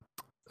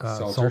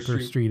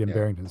 Salter Street and Yeah.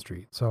 Barrington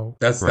Street. So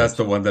That's Right.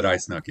 the one that I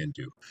snuck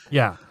into.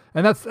 yeah,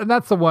 and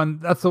that's the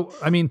one.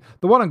 I mean,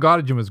 the one on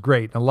Gottingen was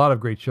great. And a lot of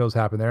great shows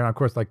happened there. And of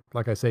course, like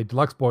I say,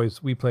 Deluxe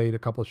Boys, we played a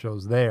couple of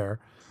shows there.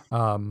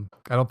 I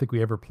don't think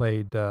we ever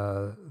played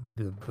the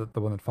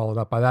one that followed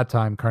up. By that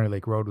time, Kearney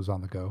Lake Road was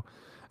on the go,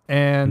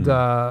 and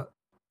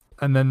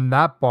then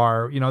that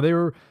bar,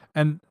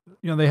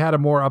 they had a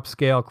more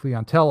upscale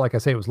clientele. Like I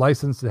say, it was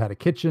licensed. It had a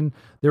kitchen.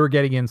 They were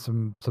getting in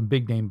some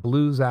big name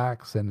blues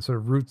acts and sort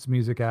of roots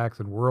music acts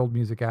and world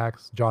music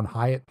acts. John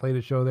Hyatt played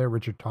a show there.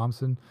 Richard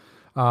Thompson.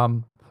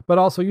 But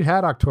also you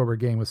had October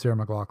Game with Sarah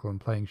McLachlan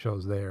playing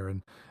shows there,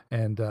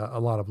 and a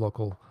lot of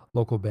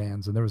local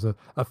bands. And there was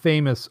a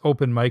famous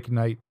open mic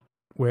night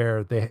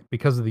where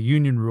because of the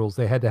union rules,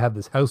 they had to have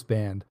this house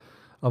band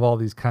of all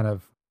these kind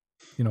of,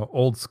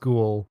 old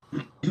school,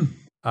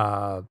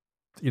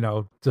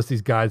 just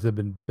these guys that have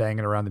been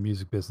banging around the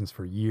music business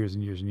for years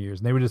and years and years.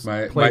 And they would just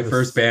My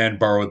first band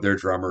borrowed their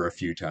drummer a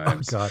few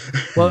times. Oh, God.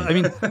 Well, I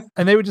mean,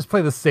 and they would just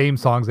play the same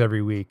songs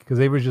every week because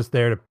they were just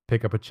there to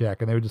pick up a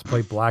check, and they would just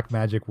play Black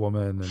Magic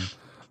Woman and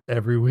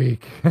every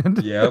week. And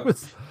Yep.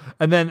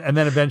 and then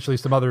eventually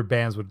some other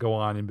bands would go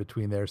on in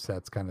between their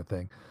sets, kind of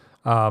thing.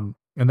 And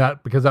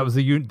because that was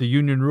the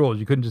union rules.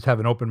 You couldn't just have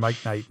an open mic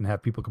night and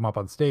have people come up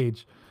on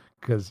stage,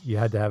 because you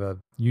had to have a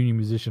union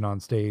musician on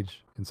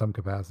stage in some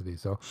capacity.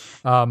 So,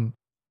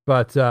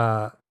 but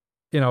a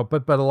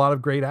lot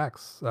of great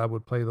acts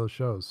would play those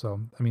shows.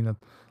 So, I mean,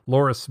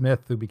 Laura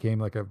Smith, who became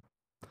like a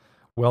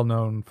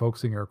well-known folk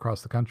singer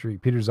across the country,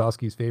 Peter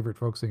Zosky's favorite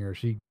folk singer,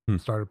 she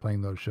started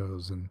playing those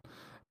shows and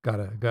got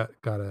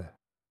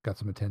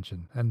some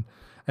attention. And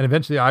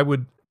eventually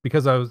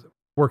because I was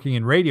working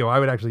in radio, I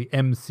would actually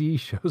MC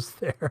shows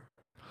there,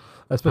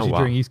 especially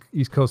during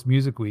East Coast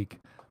Music Week.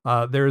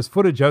 There is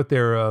footage out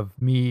there of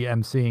me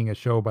emceeing a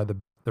show by the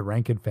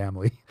Rankin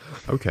Family.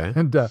 Okay.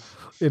 And,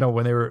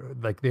 when they were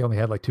they only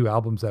had 2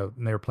 albums out,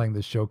 and they were playing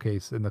this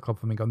showcase in the Club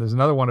Flamingo. And there's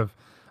another one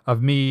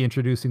of me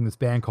introducing this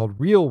band called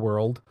Real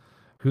World,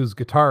 whose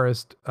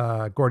guitarist,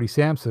 Gordy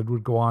Sampson,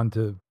 would go on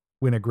to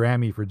win a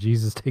Grammy for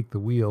Jesus Take the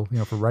Wheel,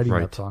 for writing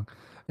that song.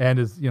 And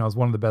is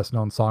one of the best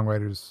known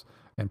songwriters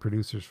and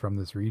producers from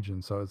this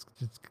region. So it's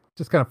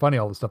just kind of funny,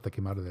 all the stuff that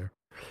came out of there.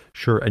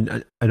 Sure,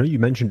 and I know you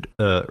mentioned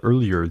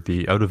earlier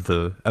the Out of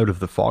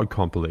the Fog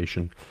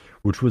compilation,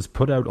 which was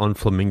put out on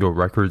Flamingo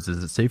Records.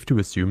 Is it safe to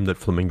assume that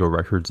Flamingo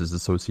Records is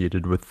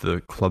associated with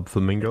the Club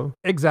Flamingo?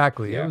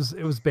 Exactly. Yeah.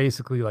 It was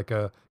basically like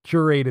a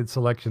curated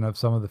selection of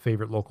some of the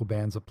favorite local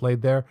bands that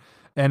played there,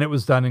 and it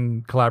was done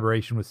in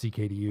collaboration with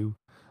CKDU.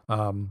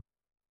 I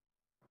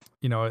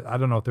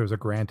don't know if there was a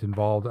grant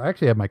involved. I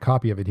actually have my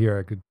copy of it here.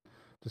 I could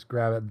just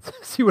grab it and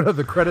see what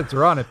other credits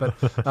are on it. But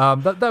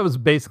that was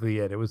basically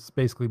it. It was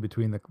basically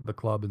between the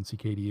club and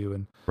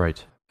CKDU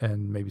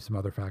and maybe some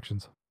other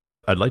factions.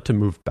 I'd like to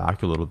move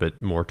back a little bit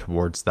more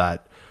towards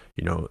that,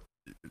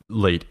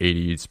 late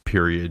 80s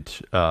period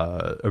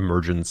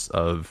emergence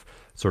of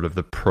sort of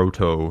the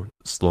proto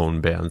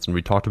Sloan bands. And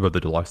we talked about the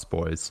Deluxe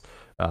Boys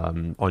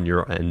on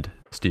your end,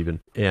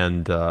 Stephen.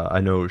 And I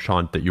know,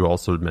 Sean, that you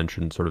also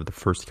mentioned sort of the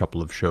first couple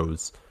of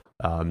shows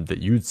that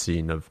you'd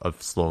seen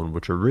of Sloan,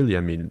 which are really,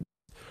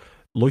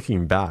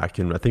 looking back,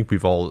 and I think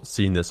we've all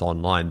seen this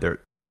online, there,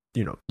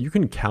 you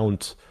can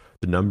count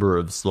the number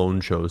of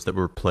Sloan shows that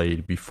were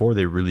played before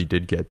they really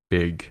did get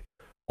big,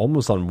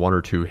 almost on one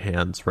or two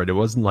hands, right? It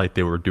wasn't like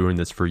they were doing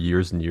this for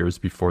years and years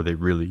before they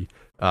really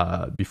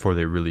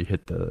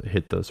hit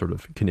the sort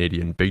of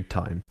Canadian big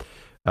time.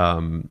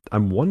 I'm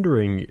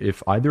wondering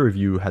if either of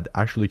you had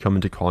actually come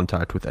into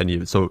contact with any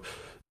of it. So,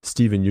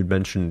 Stephen, you'd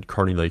mentioned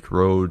Kearney Lake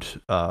Road,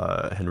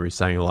 Henry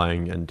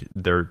Sang-Lang, and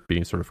there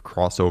being sort of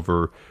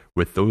crossover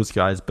with those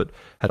guys. But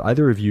had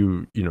either of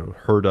you,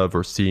 heard of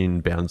or seen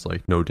bands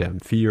like No Damn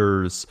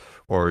Fears,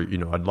 or,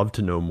 I'd love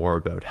to know more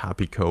about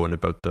Happy Co. and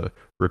about the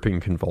Ripping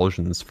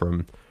Convulsions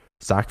from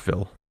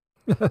Sackville.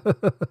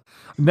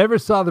 Never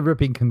saw the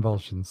Ripping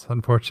Convulsions,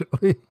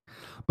 unfortunately,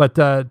 but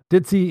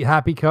did see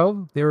Happy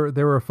Co. They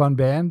were a fun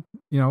band,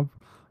 kind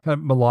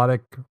of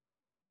melodic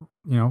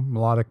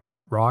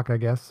rock, I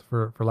guess,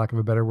 for lack of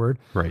a better word.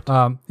 Right.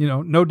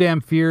 No Damn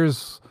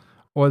Fears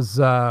was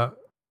that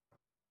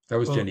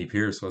was Jenny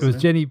Pierce, wasn't it? It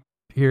was Jenny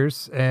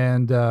Pierce,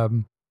 and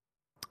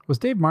was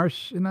Dave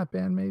Marsh in that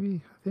band?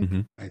 Maybe, I think.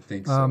 Mm-hmm. I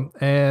think so.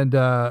 And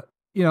that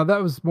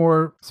was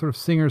more sort of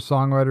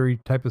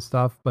singer-songwritery type of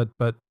stuff, but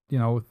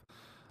with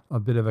a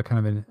bit of a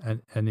kind of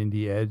an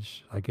indie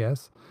edge, I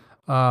guess.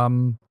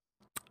 And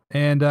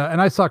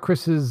I saw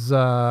Chris's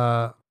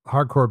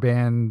hardcore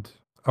band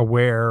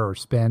Aware or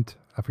Spent.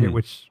 I forget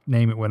which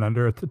name it went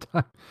under at the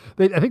time.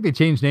 I think they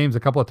changed names a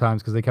couple of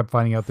times because they kept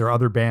finding out there are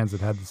other bands that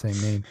had the same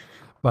name.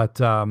 But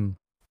and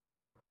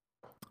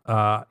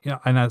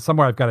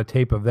somewhere I've got a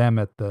tape of them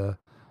at the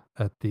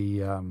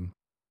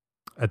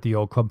at the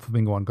old Club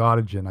Flamingo on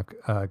Gottingen.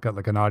 I've got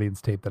like an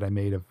audience tape that I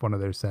made of one of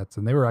their sets,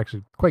 and they were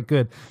actually quite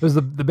good. It was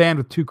the band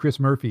with two Chris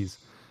Murphys.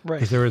 Right.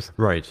 Because there was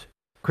Right.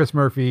 Chris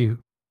Murphy,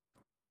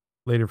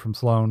 later from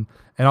Sloan,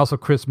 and also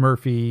Chris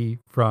Murphy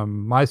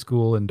from my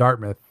school in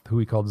Dartmouth, who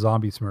we called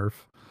Zombie Smurf.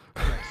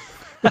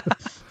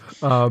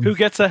 Who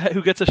gets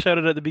a shout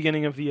out at the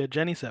beginning of the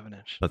Jenny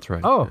 7-inch? That's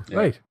right. Oh, Yeah.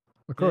 right.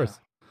 Of course.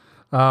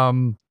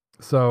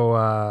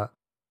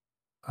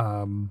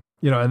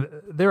 You know, and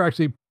they're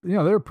actually, you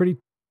know, they're a pretty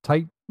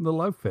tight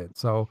little outfit.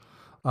 So,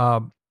 I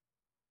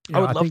would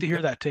love think to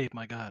hear that tape.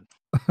 My God.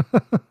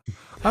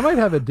 I might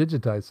have it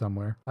digitized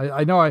somewhere.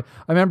 I know I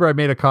remember I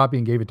made a copy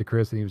and gave it to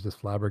Chris, and he was just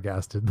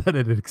flabbergasted that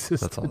it had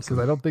existed. That's awesome. Because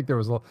I don't think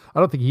I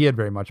don't think he had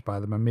very much by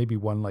them, and maybe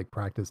one like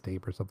practice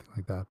tape or something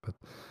like that. But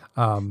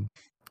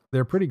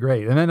they're pretty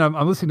great. And then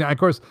I'm listening to, of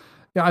course,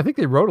 yeah, I think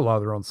they wrote a lot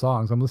of their own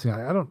songs. I'm listening.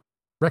 I don't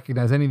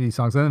recognize any of these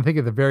songs. And then I think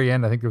at the very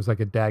end, I think there was like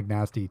a Dag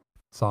Nasty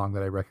song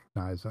that I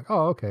recognized. Like,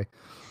 oh, okay.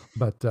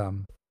 But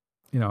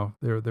you know,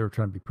 they were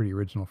trying to be pretty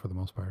original for the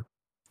most part.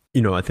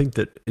 You know, I think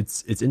that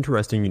it's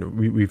interesting. You know,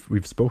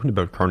 we've spoken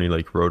about Carney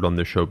Lake Road on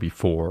the show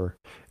before,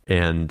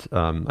 and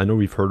I know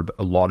we've heard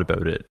a lot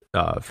about it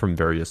from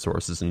various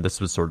sources. And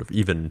this was sort of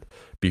even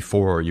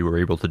before you were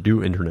able to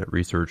do internet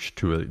research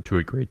to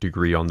a great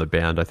degree on the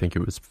band. I think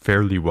it was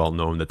fairly well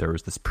known that there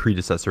was this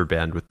predecessor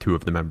band with two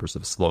of the members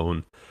of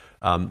Sloan.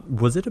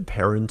 Was it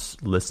apparent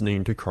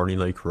listening to Carney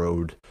Lake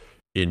Road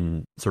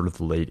in sort of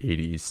the late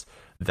 80s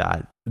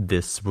that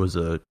this was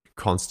a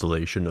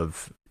constellation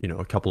of, you know,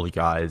 a couple of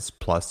guys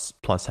plus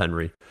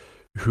Henry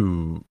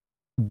who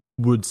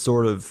would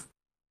sort of,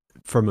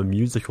 from a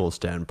musical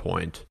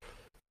standpoint,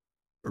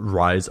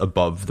 rise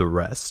above the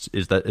rest?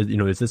 Is that, you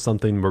know, is this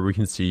something where we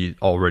can see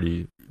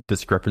already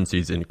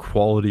discrepancies in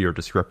quality or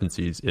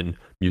discrepancies in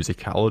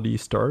musicality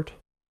start?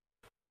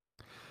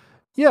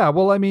 Yeah,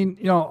 well, I mean,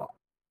 you know,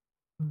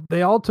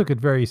 they all took it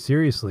very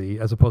seriously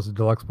as opposed to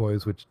Deluxe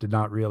Boys, which did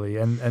not really.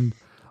 And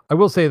I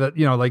will say that,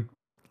 you know,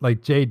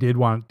 like Jay did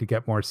want to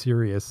get more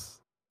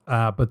serious,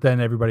 but then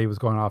everybody was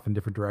going off in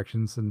different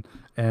directions, and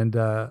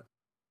that,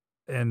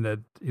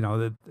 you know,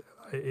 that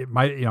it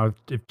might, you know,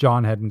 if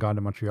John hadn't gone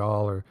to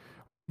Montreal or,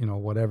 you know,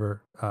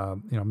 whatever,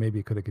 you know, maybe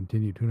it could have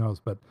continued. Who knows?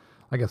 But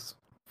I guess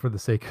for the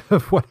sake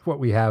of what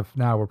we have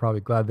now, we're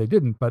probably glad they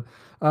didn't. But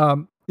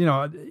you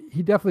know,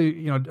 he definitely,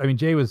 you know, I mean,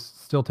 Jay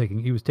was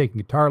taking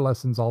guitar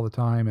lessons all the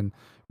time and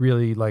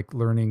really like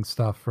learning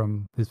stuff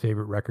from his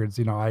favorite records.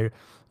 You know, I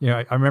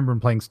remember him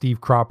playing Steve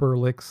Cropper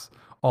licks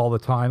all the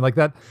time. Like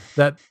that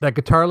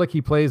guitar lick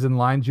he plays in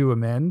Lines You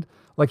Amend,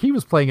 like he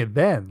was playing it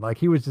then. Like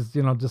he was just,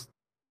 you know, just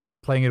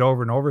playing it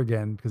over and over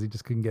again because he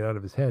just couldn't get out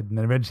of his head. And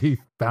then eventually he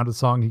found a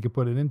song he could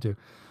put it into.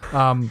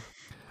 You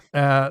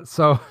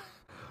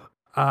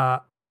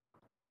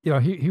know,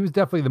 he was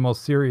definitely the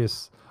most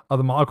serious of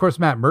them all. Of course,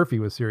 Matt Murphy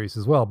was serious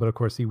as well, but of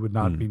course he would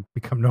not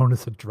become known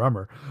as a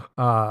drummer.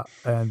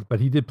 But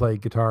he did play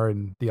guitar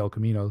in the El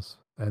Caminos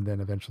and then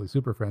eventually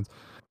Super Friends.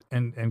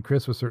 And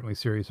Chris was certainly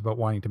serious about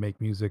wanting to make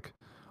music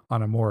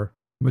on a more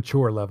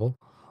mature level.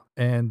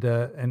 And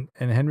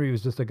Henry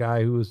was just a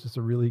guy who was just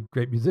a really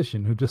great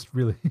musician who just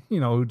really, you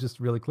know, who just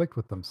really clicked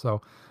with them.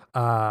 So,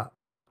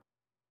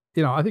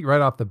 you know, I think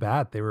right off the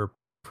bat they were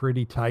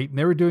pretty tight, and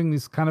they were doing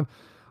these kind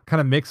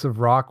of mix of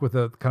rock with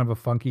a kind of a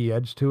funky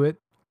edge to it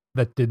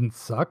that didn't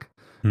suck,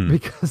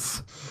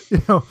 because, you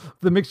know,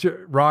 the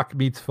mixture rock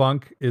meets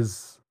funk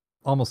is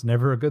almost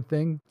never a good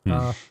thing.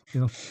 You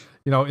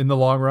know, in the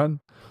long run,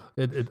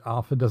 it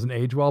often doesn't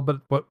age well.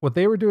 But what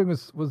they were doing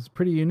was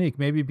pretty unique,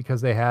 maybe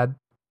because they had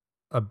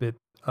a bit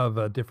of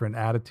a different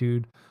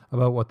attitude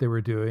about what they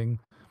were doing,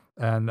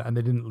 and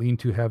they didn't lean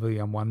too heavily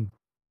on one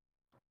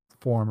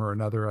form or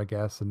another, I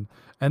guess. And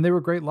they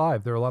were great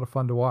live. They were a lot of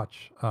fun to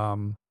watch.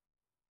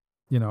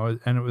 You know,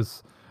 and it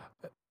was,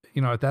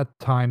 you know, at that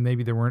time,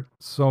 maybe there weren't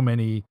so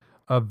many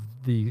of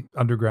the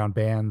underground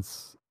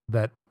bands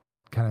that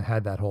kind of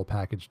had that whole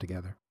package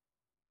together.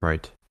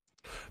 Right.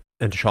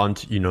 And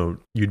Shant, you know,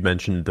 you'd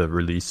mentioned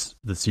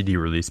the CD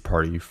release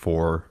party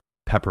for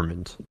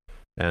Peppermint.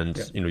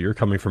 And, you know, you're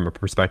coming from a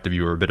perspective,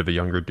 you were a bit of a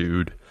younger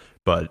dude,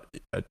 but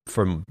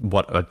from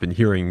what I've been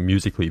hearing,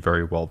 musically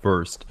very well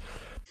versed.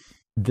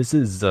 This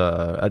is,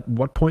 at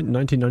what point in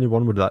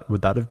 1991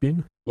 would that have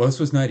been? Well,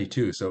 this was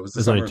 92, so it was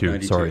the summer of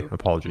 92. Sorry,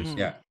 apologies.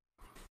 Yeah.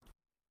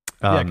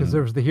 Yeah, because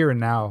there was the Here and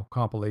Now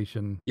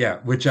compilation. Yeah,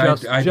 which I'd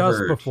just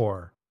heard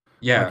before.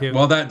 Yeah, like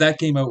well, that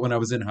came out when I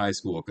was in high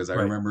school, because I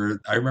remember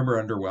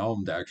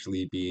Underwhelmed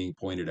actually being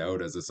pointed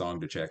out as a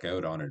song to check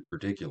out on it in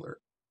particular.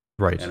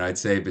 Right. And I'd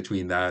say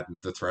between that and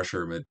the Thrush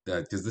Hermit,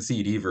 because the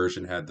CD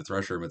version had the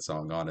Thrush Hermit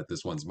song on it,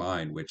 This One's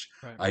Mine, which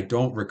I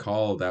don't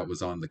recall that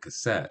was on the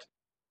cassette.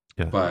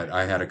 Yeah. But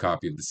I had a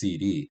copy of the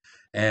CD,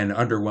 and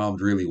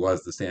Underwhelmed really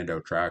was the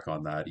standout track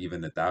on that,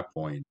 even at that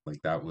point.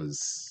 Like that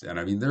was, and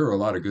I mean, there were a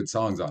lot of good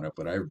songs on it,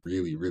 but I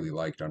really, really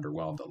liked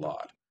Underwhelmed a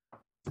lot.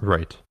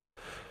 Right.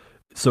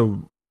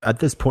 So at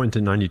this point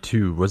in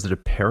 92, was it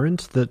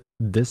apparent that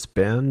this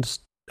band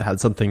had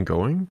something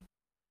going?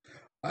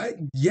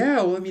 Yeah,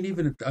 well, I mean,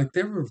 even like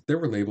there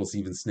were labels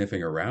even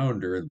sniffing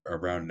around or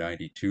around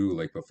 92,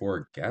 like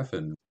before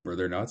Geffen, were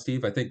there not,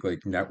 Steve? I think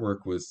like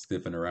Network was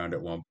sniffing around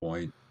at one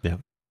point, Yeah.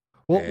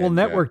 Well, and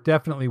Network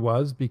definitely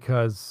was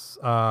because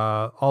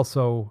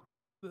also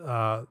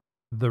uh,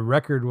 the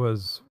record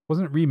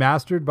wasn't it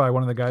remastered by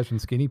one of the guys from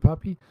Skinny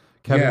Puppy,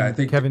 yeah, I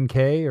think Kevin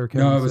K or no,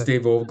 Kevin it was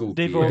Dave Dave Ogilvy, I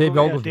Dave Ogilvy, think.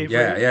 yeah, Ogilvy. Dave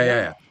Yeah, Ray, yeah,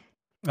 yeah.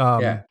 yeah,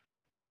 yeah, Um,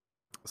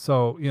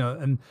 so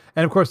and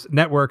of course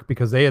Network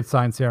because they had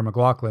signed Sarah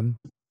McLaughlin.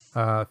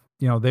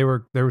 They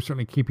were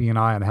certainly keeping an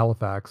eye on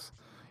Halifax,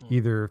 Mm.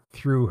 either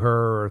through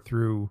her or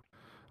through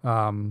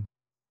um,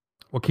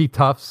 Keith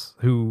Tufts,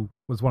 who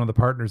was one of the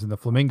partners in the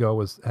Flamingo,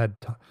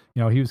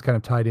 he was kind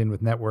of tied in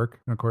with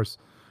Network, and of course,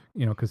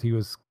 because he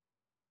was,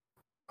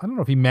 I don't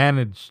know if he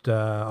managed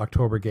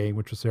October Game,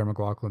 which was Sarah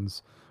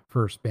McLaughlin's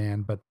first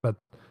band, but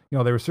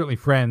they were certainly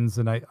friends,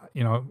 and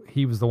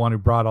he was the one who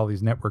brought all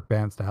these Network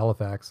bands to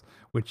Halifax,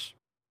 which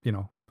you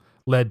know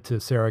led to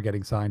Sarah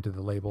getting signed to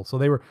the label. So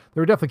they were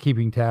definitely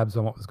keeping tabs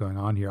on what was going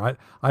on here.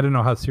 I don't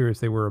know how serious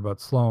they were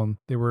about Sloan.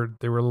 They were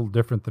a little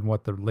different than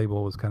what the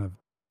label was kind of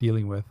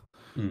dealing with.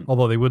 mm,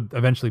 Although they would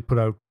eventually put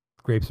out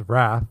Grapes of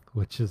Wrath,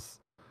 which is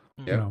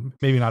Mm. yeah,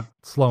 maybe not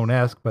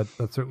Sloan-esque, but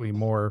certainly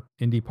more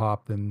indie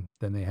pop than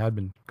they had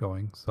been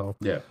going. So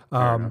yeah, fair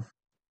um, enough.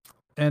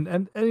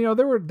 and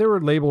there were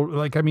label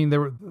like I mean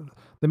there were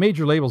the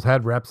major labels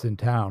had reps in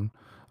town,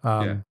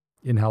 Yeah,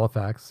 in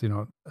Halifax,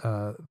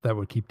 that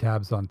would keep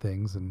tabs on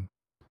things and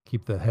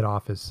keep the head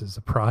office as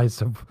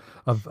apprised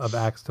of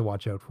acts to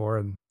watch out for.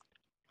 And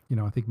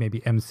I think maybe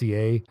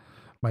MCA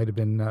might have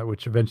been,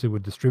 which eventually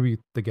would distribute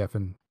the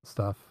Geffen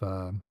stuff.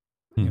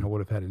 Would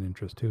have had an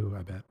interest too,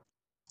 I bet.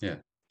 yeah.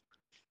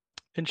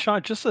 And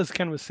Sean, just as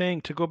Ken was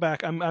saying, to go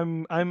back,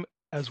 I'm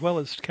as well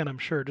as Ken, I'm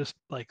sure, just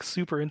like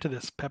super into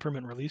this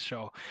Peppermint release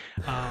show.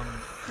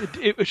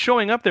 It was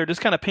showing up there.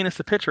 Just kind of paint us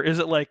the picture. Is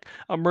it like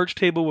a merch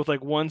table with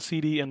like one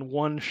CD and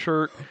one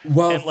shirt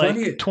Well, and like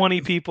funny.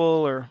 20 people,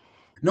 or?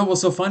 No, well,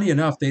 so funny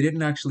enough, they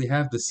didn't actually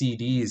have the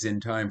CDs in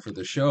time for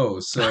the show.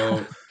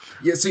 So,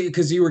 yeah, so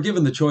because you were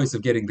given the choice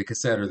of getting the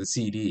cassette or the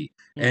CD,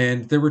 Mm,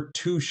 and there were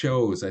two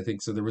shows, I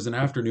think. So there was an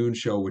afternoon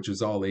show, which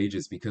was all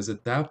ages, because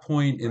at that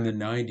point in the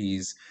right.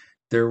 90s,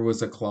 there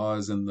was a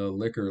clause in the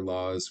liquor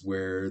laws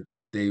where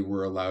they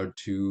were allowed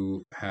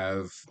to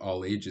have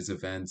all ages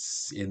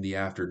events in the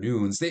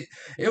afternoons.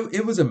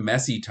 It was a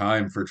messy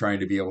time for trying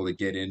to be able to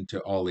get into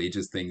all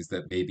ages things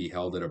that may be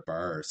held at a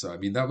bar. So I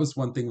mean that was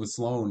one thing with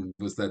Sloan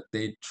was that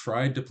they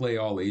tried to play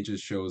all ages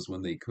shows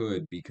when they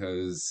could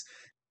because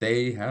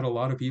they had a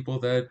lot of people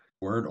that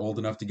weren't old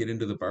enough to get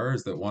into the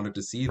bars that wanted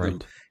to see them.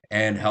 Right.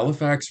 And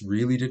Halifax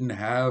really didn't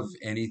have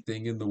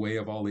anything in the way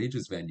of all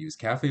ages venues.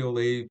 Cafe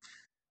Olay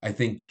I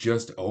think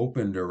just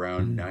opened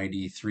around Mm.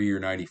 93 or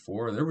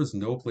 94. There was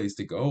no place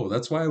to go.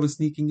 That's why I was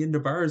sneaking into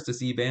bars to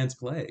see bands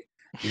play.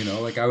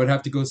 Like I would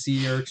have to go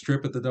see Eric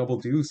Strip at the Double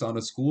Deuce on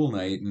a school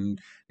night and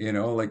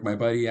like my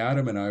buddy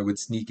Adam and I would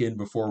sneak in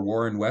before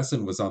Warren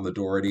Wesson was on the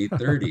door at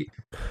 8:30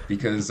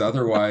 because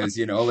otherwise,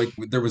 like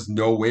there was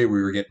no way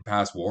we were getting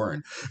past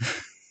Warren.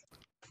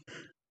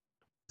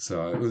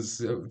 So it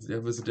was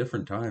a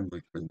different time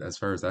like as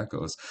far as that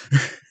goes.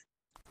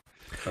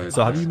 But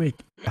So how do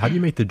you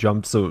make the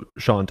jump? So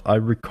Shant, I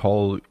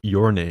recall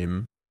your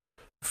name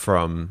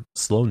from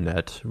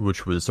SloanNet,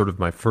 which was sort of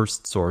my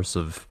first source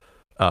of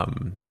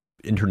um,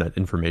 internet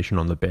information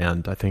on the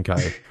band. I think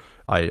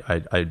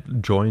I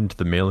joined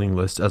the mailing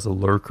list as a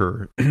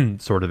lurker,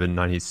 sort of in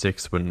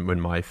 '96 when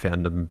my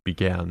fandom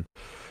began.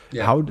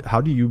 yeah.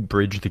 How do you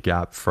bridge the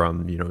gap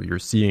from you're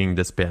seeing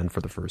this band for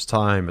the first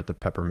time at the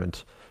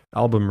Peppermint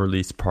album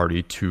release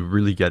party to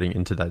really getting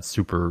into that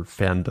super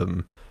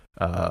fandom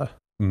uh,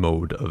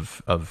 mode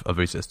of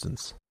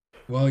existence?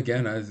 Well,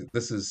 again,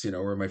 this is,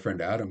 where my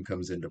friend Adam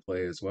comes into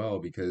play as well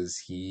because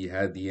he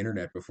had the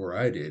internet before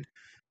I did.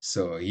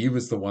 So he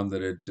was the one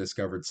that had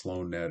discovered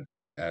SloanNet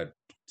at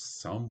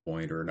some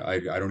point, or I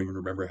don't even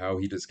remember how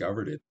he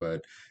discovered it,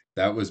 but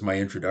that was my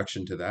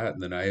introduction to that.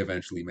 And then I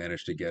eventually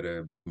managed to get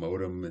a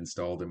modem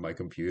installed in my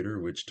computer,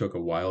 which took a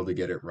while to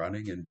get it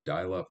running, and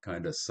dial-up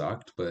kind of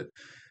sucked, but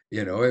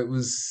it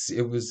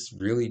was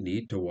really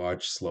neat to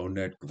watch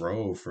SloanNet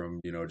grow from,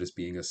 just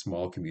being a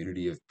small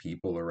community of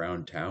people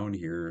around town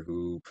here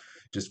who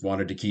just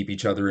wanted to keep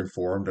each other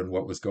informed on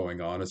what was going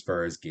on as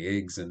far as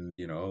gigs and,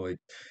 like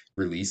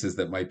releases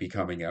that might be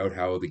coming out,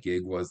 how the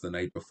gig was the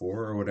night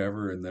before or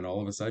whatever. And then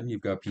all of a sudden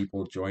you've got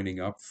people joining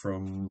up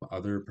from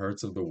other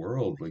parts of the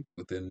world, like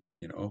within,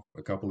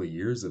 a couple of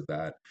years of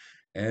that.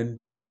 And,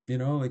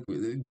 like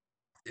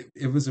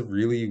it was a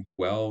really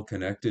well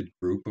connected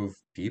group of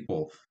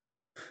people.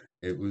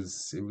 It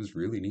was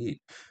really neat.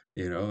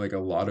 Like a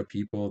lot of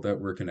people that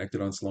were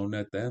connected on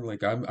SloanNet then,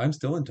 like I'm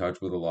still in touch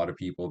with a lot of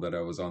people that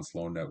I was on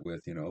SloanNet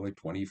with, like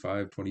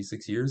 25,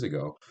 26 years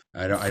ago.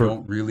 I For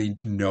don't really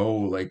know,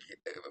 like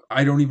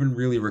I don't even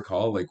really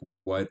recall like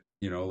what,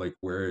 like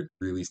where it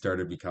really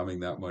started becoming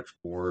that much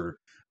more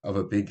of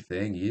a big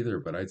thing either.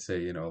 But I'd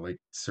say, like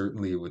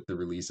certainly with the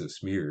release of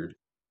Smeared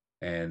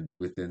and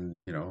within,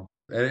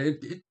 And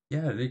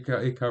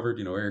it covered,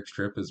 Eric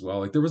Tripp as well.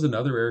 Like there was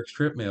another Eric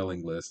Tripp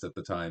mailing list at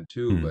the time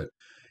too, Hmm. but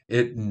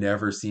it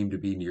never seemed to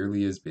be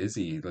nearly as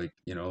busy. Like,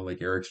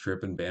 like Eric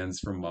Tripp and bands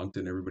from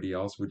Moncton, everybody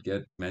else would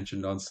get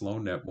mentioned on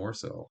SloanNet more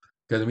so.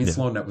 Because I mean, Yeah.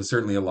 SloanNet was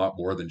certainly a lot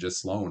more than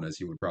just Sloan, as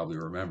you would probably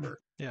remember.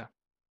 Yeah.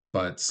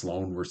 But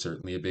Sloan were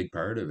certainly a big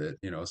part of it,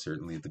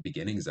 certainly at the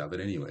beginnings of it,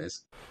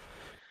 anyways.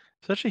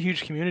 Such a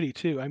huge community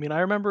too. I mean,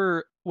 I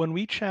remember when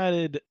we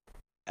chatted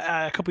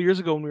a couple years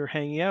ago when we were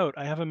hanging out.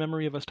 I have a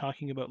memory of us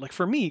talking about, like,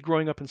 for me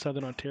growing up in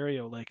Southern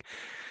Ontario, like,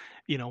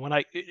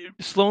 when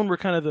Sloan were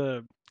kind of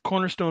the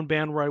cornerstone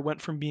band where I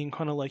went from being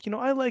kind of like,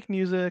 I like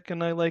music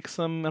and I like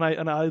some, and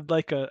I'd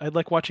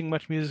like watching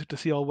much music to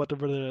see all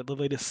whatever the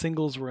latest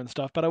singles were and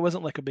stuff, but I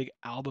wasn't like a big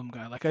album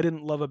guy. Like I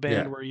didn't love a band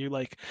Yeah, where you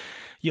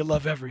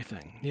love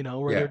everything,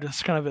 where they're yeah,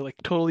 just kind of like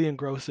totally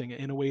engrossing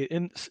in a way,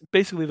 in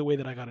basically the way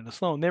that I got into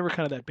Sloan. They were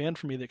kind of that band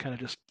for me that kind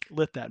of just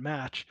lit that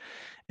match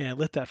and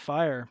lit that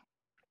fire.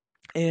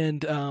 And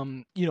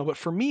but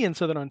for me in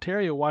Southern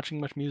Ontario, watching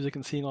much music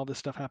and seeing all this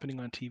stuff happening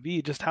on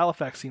TV, just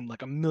Halifax seemed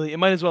like a million. It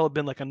might as well have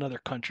been like another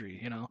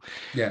country.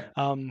 yeah.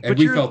 And But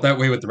we you're, felt that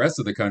way with the rest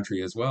of the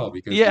country as well,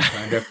 because yeah. we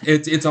kind of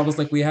it's almost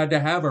like we had to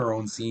have our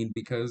own scene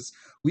because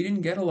we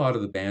didn't get a lot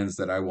of the bands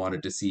that I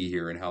wanted to see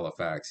here in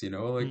Halifax. Like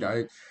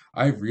Mm,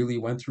 I really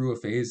went through a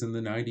phase in the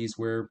 90s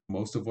where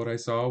most of what I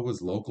saw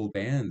was local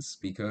bands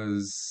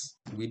because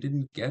we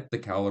didn't get the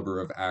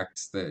caliber of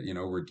acts that,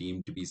 were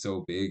deemed to be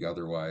so big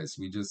otherwise.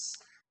 We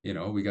just,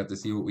 we got to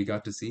see what we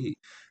got to see.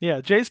 yeah,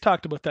 Jay's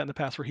talked about that in the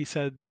past, where he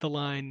said the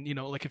line,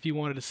 like if you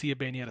wanted to see a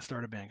band, you had to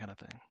start a band, kind of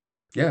thing.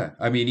 Yeah,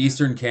 I mean, Yeah.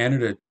 Eastern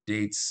Canada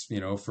dates,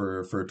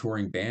 for a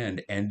touring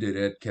band ended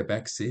at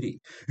Quebec City.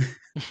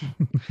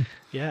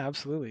 Yeah,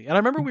 absolutely. And I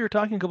remember we were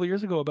talking a couple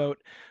years ago about,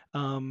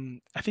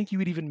 I think you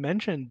had even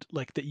mentioned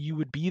like that you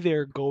would be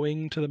there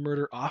going to the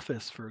Murder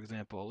Office, for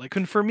example. Like,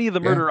 and for me, the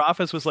Yeah. Murder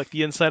Office was like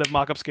the inside of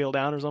Mock Up Scale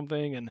Down or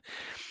something. And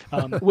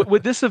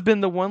would this have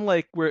been the one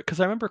like where? Because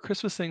I remember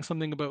Chris was saying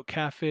something about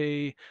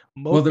Cafe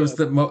Well, there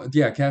Mocha.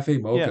 was Cafe Yeah.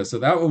 Mocha. So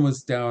that one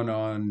was down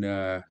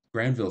on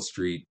Granville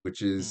Street, which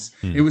Mm. is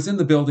Hmm. it was in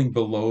the building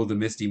below the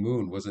Misty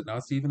Moon, was it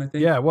not, Stephen? I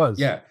think. Yeah, it was.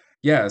 Yeah,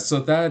 yeah. So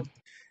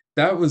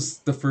that was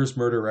the first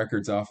Murder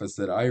Records office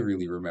that I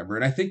really remember,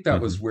 and I think that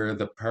Hmm. was where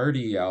the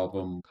Party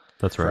album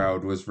That's right.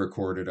 crowd was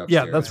recorded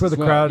Yeah, that's upstairs where as the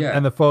well. crowd Yeah.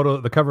 and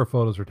the cover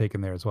photos were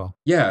taken there as well.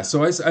 Yeah,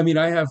 so I mean,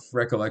 I have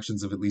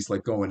recollections of at least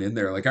like going in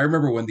there. Like I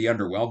remember when the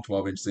Underwhelmed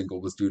 12-inch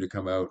single was due to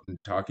come out and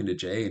talking to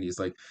Jay, and he's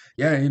like,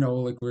 "Yeah,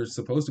 like we're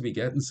supposed to be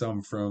getting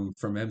some from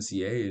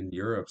MCA in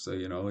Europe, so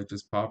like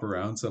just pop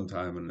around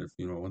sometime, and if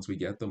once we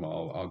get them,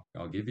 I'll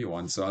give you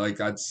one." So like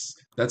that's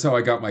how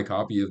I got my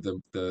copy of the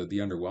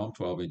Underwhelmed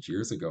 12-inch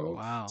years ago.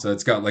 Wow. So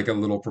it's got like a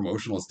little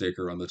promotional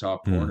sticker on the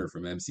top Hmm. corner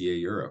from MCA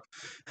Europe.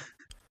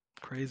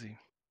 Crazy.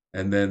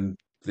 And then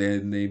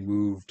they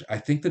moved. I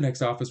think the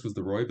next office was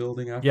the Roy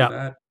Building after Yeah.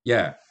 that.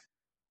 Yeah.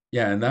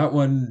 Yeah, and that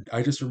one,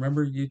 I just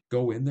remember you'd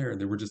go in there and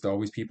there were just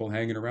always people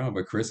hanging around.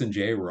 But Chris and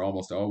Jay were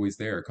almost always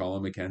there.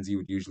 Colin McKenzie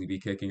would usually be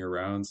kicking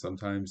around.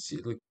 Sometimes,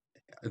 like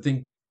I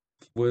think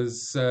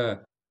was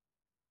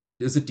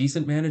is it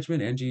Decent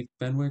Management? Angie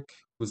Fenwick,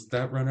 was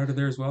that run out of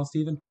there as well,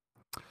 Stephen?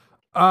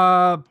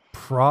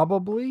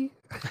 Probably.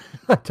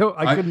 I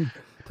I couldn't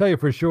tell you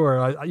for sure.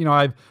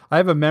 I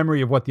have a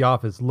memory of what the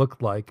office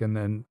looked like, and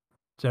then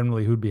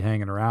generally who'd be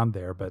hanging around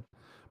there. But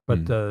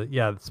Hmm.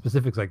 yeah,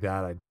 specifics like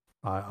that,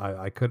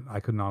 I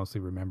couldn't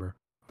honestly remember.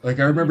 like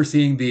I But remember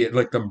seeing the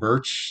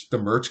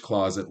merch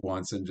closet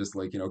once, and just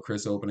like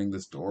Chris opening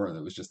this door, and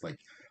it was just like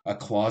a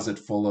closet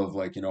full of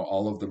like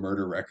all of the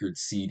Murder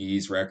Records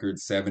CDs,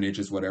 records, 7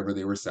 inches, whatever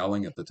they were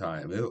selling at the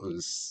time. It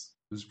was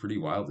pretty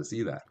wild to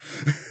see that.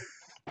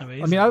 I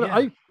mean, Amazing.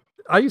 Yeah.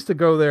 I used to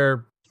go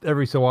there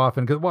every so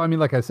often because, well, I mean,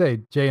 like I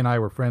say, Jay and I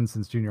were friends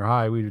since junior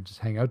high. We would just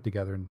hang out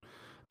together and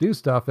do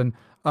stuff, and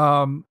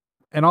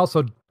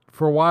also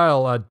for a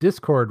while,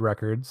 Discord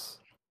Records,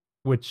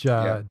 which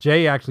Yeah,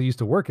 Jay actually used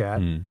to work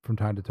at Hmm. from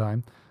time to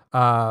time,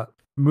 uh,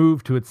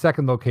 moved to its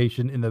second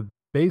location in the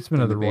basement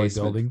in of the the Roy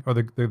basement, building, or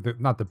the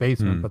not the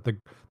basement, Hmm. but the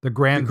the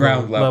ground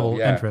Granville level. level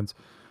Yeah, entrance.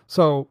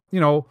 So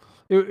it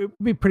would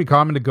be pretty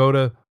common to go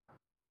to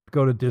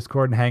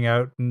Discord and hang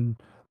out, and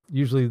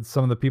usually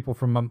some of the people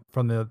from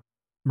the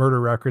Murder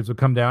Records would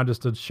come down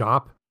just to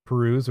shop,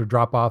 peruse, or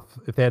drop off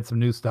if they had some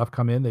new stuff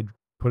come in. They'd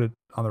put it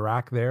on the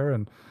rack there,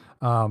 and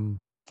um,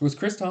 was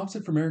Chris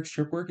Thompson from Eric's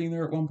Trip working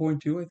there at one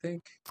point too? I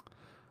think.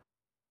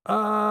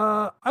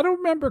 I don't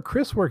remember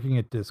Chris working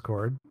at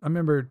Discord. I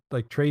remember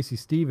like Tracy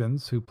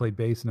Stevens, who played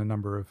bass in a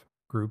number of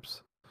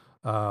groups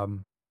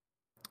um,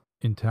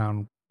 in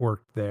town,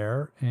 worked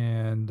there,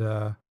 and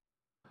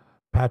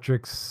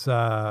Patrick's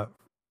well,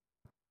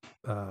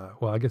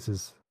 I guess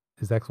his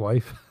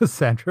ex-wife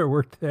Sandra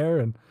worked there,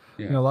 and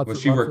Yeah. lots Well,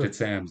 of she lots worked of at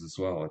Sam's as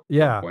well at one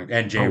yeah, point,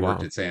 and Oh Jay worked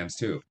wow. at Sam's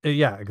too.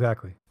 yeah,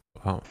 exactly.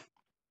 Wow.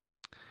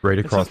 Right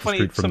And some across the funny,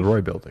 street from the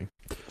Roy building.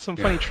 some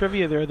Yeah. funny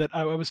trivia there that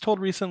I was told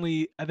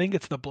recently. I think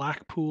it's the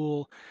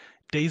Blackpool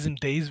Days and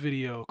Days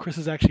video. Chris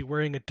is actually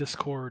wearing a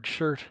Discord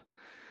shirt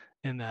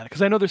in that,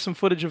 because I know there's some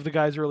footage of the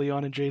guys early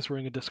on, and Jay's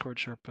wearing a Discord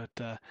shirt.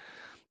 But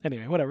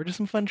anyway, whatever. Just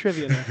some fun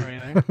trivia there for you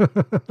there.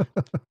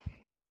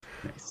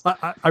 Nice.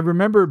 I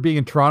remember being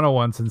in Toronto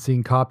once and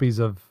seeing copies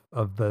of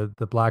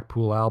the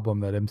Blackpool album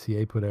that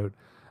MCA put out,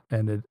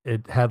 and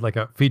it had like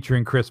a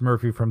featuring Chris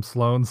Murphy from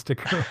Sloan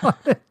sticker on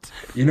it.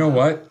 You know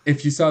what?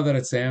 If you saw that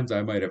at Sam's,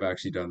 I might have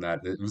actually done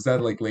that. Was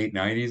that like late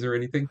 90s or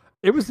anything?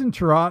 It was in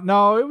Toronto.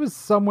 No, it was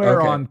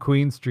somewhere Okay. on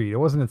Queen Street. It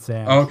wasn't at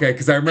Sam's. Okay,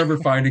 because I remember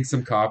finding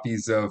some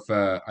copies of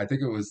I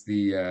think it was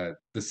the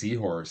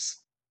Seahorse.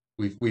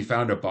 We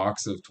found a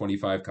box of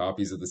 25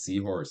 copies of the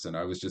Seahorse, and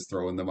I was just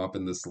throwing them up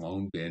in the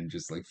Sloan bin,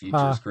 just like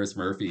features Chris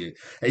Murphy.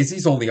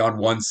 He's only on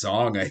one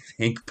song, I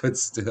think, but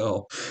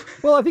still.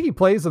 Well, I think he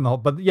plays in the whole,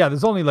 but yeah,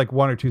 there's only like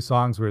one or two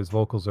songs where his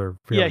vocals are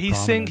fairly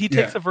prominent. He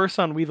takes a verse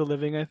on "We the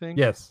Living," I think.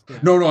 Yes. Yeah.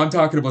 No, I'm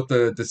talking about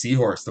the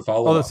Seahorse, the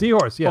follow-up. Oh, the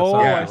Seahorse. Yes.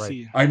 Oh, Yeah, I right.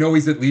 see. I know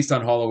he's at least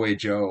on Holloway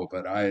Joe,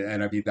 but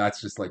I mean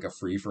that's just like a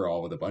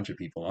free-for-all with a bunch of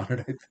people on it,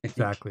 I think.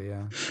 Exactly,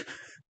 yeah.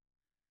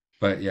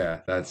 But yeah,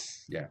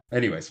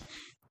 anyways.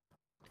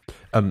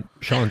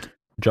 Sean,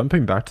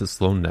 jumping back to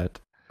SloanNet,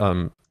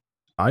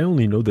 I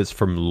only know this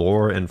from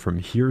lore and from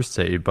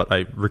hearsay, but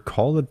I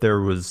recall that there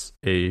was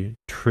a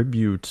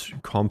tribute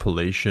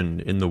compilation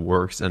in the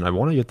works, and I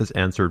want to get this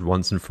answered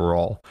once and for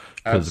all,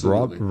 because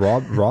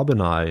Rob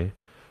and I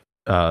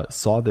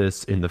saw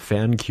this in the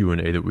fan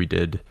Q&A that we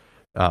did,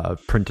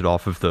 printed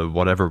off of the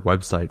whatever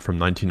website from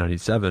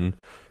 1997.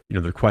 You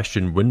know, the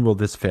question, when will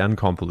this fan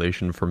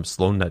compilation from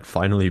SloanNet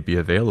finally be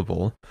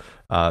available?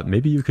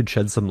 Maybe you could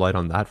shed some light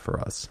on that for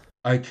us.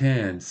 I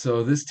can.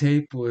 So this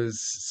tape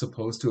was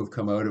supposed to have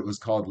come out. It was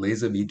called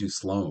Les Amis du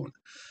Sloan.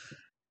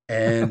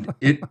 And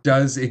it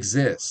does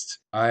exist.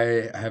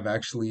 I have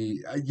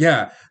actually,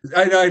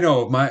 I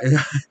know.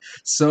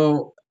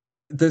 So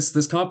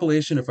this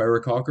compilation, if I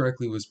recall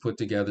correctly, was put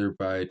together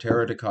by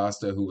Tara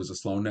DaCosta, who was a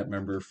SloanNet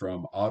member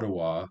from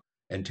Ottawa,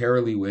 and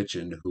Tara Lee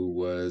Witchen, who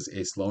was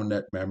a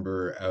SloanNet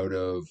member out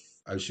of,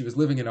 she was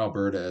living in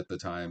Alberta at the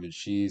time, and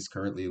she's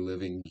currently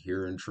living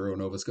here in Truro,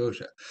 Nova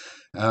Scotia.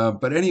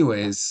 But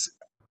anyways,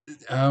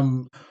 I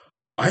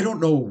don't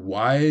know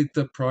why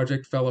the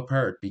project fell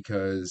apart,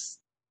 because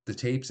the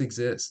tapes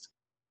exist.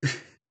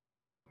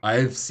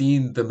 I've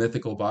seen the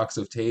mythical box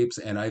of tapes,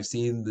 and I've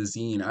seen the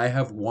zine. I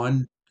have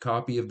one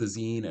copy of the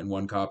zine and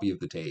one copy of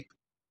the tape.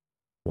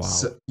 Wow.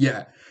 So,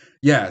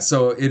 yeah.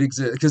 So it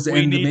exists because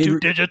we need to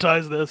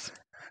digitize this.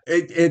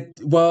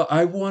 Well,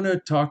 I want to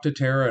talk to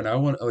Tara, and I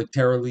want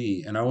Tara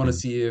Lee, and I want to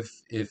see if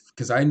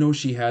because I know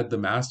she had the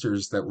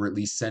masters that were at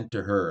least sent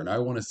to her, and I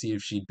want to see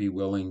if she'd be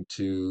willing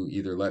to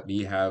either let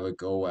me have a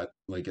go at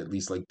at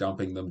least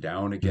dumping them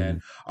down again.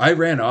 I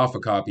ran off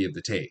a copy of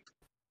the tape,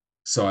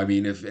 so I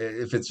mean, if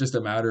it's just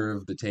a matter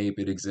of the tape,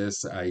 it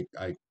exists.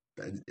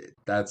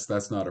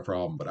 That's not a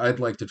problem, but I'd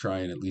like to try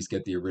and at least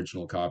get the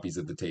original copies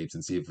of the tapes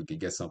and see if we could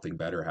get something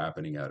better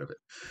happening out of it.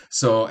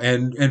 So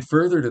and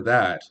further to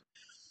that.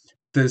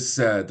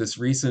 This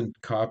recent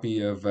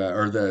copy of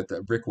or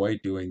the Rick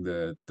White doing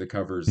the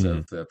covers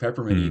of the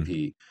Peppermint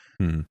EP.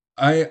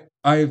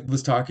 I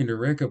was talking to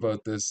Rick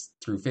about this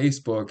through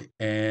Facebook,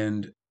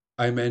 and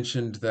I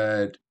mentioned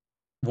that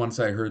once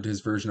I heard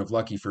his version of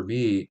Lucky for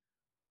Me,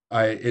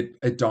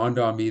 it dawned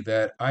on me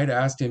that I'd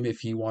asked him if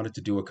he wanted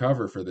to do a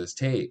cover for this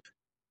tape.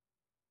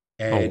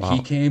 And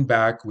he came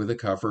back with a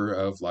cover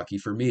of Lucky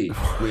for Me,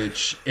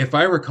 which, if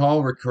I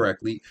recall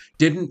correctly,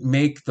 didn't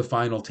make the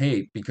final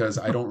tape, because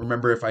I don't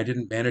remember if I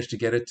didn't manage to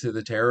get it to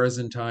the Terras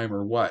in time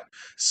or what.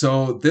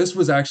 So this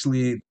was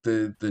actually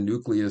the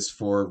nucleus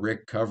for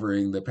Rick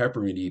covering the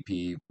Peppermint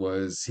EP,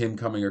 was him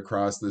coming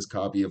across this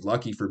copy of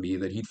Lucky for Me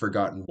that he'd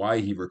forgotten why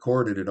he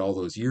recorded it all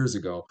those years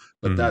ago,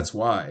 but that's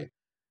why.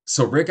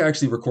 So Rick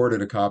actually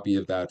recorded a copy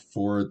of that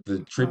for the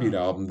tribute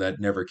album that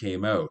never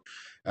came out.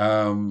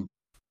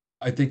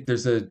 I think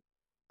there's a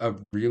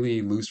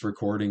really loose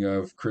recording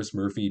of Chris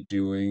Murphy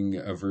doing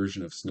a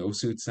version of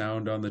Snowsuit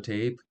Sound on the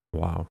tape.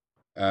 Wow.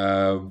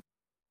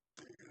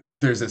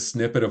 There's a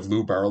snippet of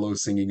Lou Barlow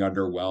singing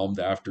Underwhelmed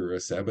after a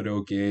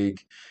Sebadoh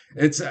gig.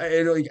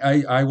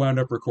 I wound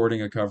up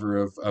recording a cover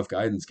of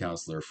Guidance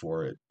Counselor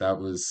for it. That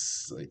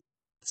was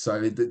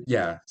so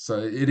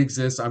it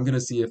exists. I'm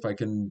gonna see if I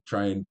can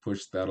try and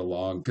push that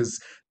along,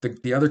 because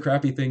the other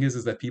crappy thing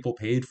is that people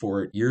paid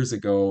for it years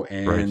ago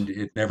and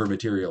it never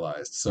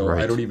materialized. So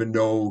I don't even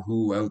know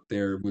who out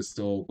there was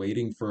still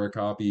waiting for a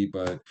copy,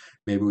 but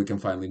maybe we can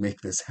finally make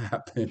this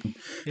happen.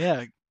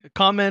 Yeah.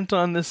 Comment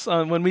on this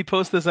when we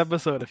post this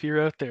episode. If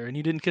you're out there and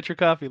you didn't get your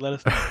copy, let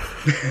us know.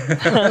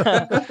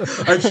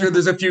 I'm sure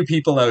there's a few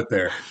people out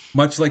there,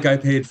 much like I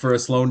paid for a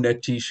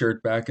SloanNet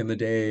t-shirt back in the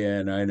day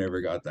and I never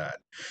got that.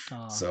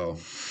 So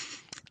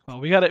well,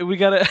 we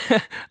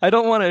gotta I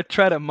don't want to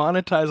try to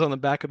monetize on the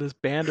back of this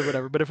band or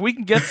whatever, but if we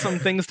can get some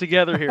things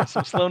together here,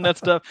 some SloanNet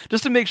stuff,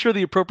 just to make sure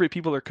the appropriate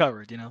people are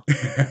covered,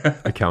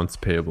 Accounts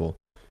payable.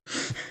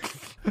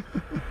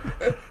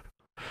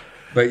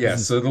 But yeah,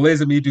 so the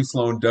Les Amis du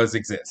Sloan does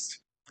exist.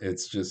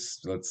 It's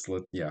just we'll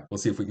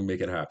see if we can make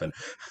it happen.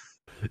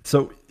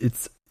 So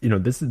it's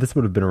this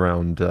would have been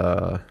around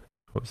what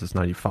was this,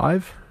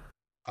 95?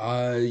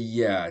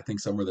 Yeah, I think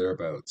somewhere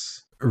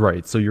thereabouts.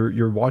 Right. So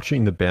you're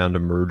watching the band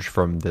emerge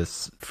from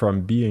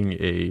being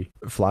a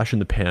flash in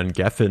the pan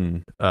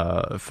Geffen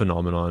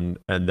phenomenon,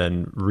 and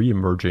then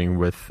re-emerging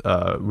with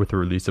the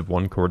release of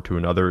One Chord to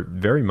Another,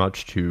 very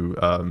much to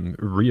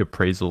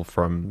reappraisal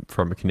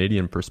from a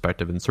Canadian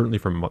perspective, and certainly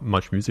from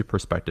Much Music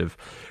perspective.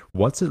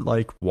 What's it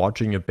like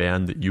watching a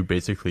band that you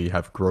basically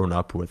have grown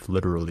up with,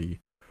 literally,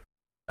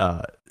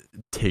 uh,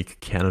 take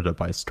Canada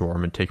by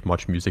storm and take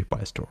Much Music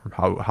by storm?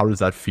 How does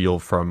that feel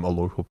from a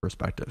local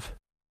perspective?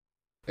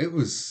 It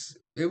was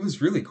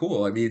really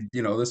cool. I mean,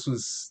 this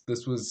was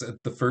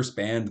the first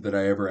band that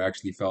I ever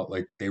actually felt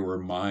like they were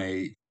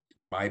my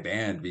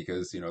band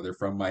because, they're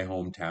from my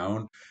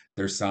hometown.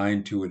 They're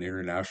signed to an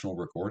international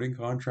recording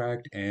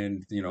contract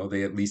and,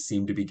 they at least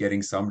seem to be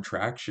getting some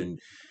traction.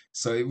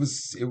 So it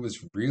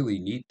was really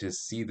neat to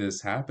see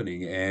this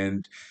happening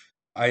and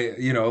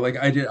like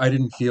I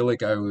didn't feel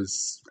like I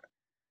was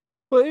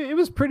Well, it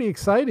was pretty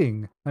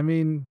exciting.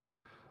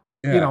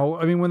 yeah.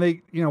 When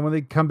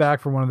they come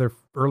back from one of their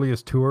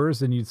earliest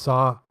tours, and you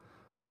saw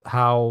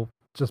how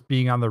just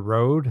being on the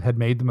road had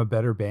made them a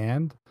better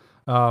band.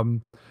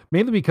 Um,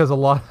 Mainly because a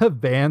lot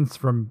of bands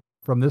from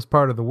this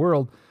part of the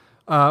world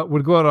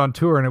would go out on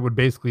tour and it would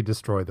basically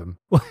destroy them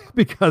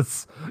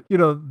because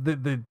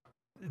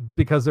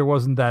because there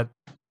wasn't that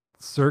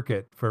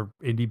circuit for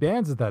indie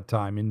bands at that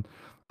time, and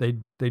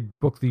they'd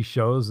book these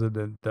shows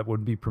that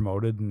wouldn't be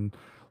promoted, and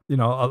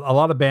a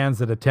lot of bands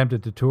that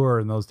attempted to tour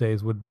in those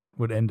days would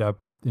end up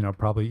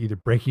probably either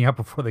breaking up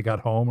before they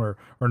got home or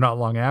not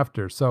long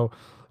after. So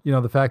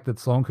the fact that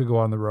Sloan could go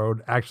on the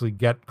road, actually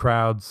get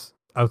crowds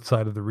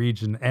outside of the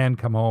region, and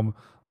come home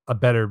a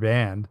better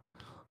band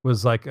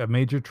was like a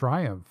major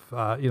triumph.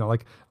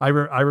 Like I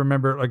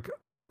remember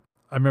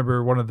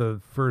one of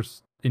the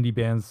first indie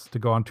bands to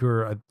go on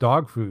tour at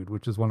Dog Food,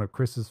 which is one of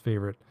Chris's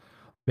favorite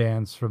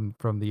bands from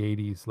the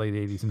 80s, late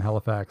 80s in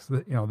Halifax.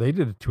 They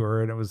did a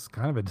tour and it was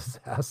kind of a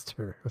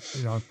disaster,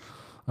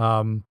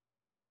 um,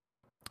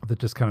 that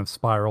just kind of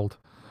spiraled,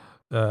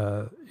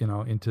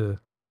 into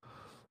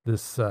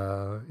this,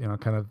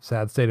 kind of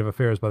sad state of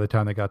affairs by the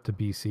time they got to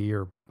BC,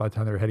 or by the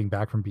time they were heading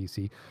back from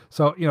BC.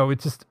 So,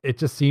 it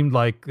just seemed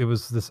like it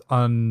was this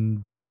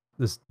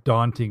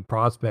daunting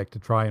prospect to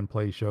try and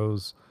play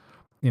shows,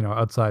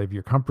 outside of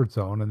your comfort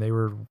zone. And they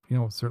were,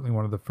 certainly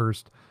one of the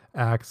first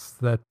acts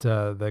that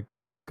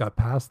got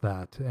past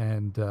that.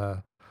 And,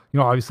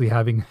 obviously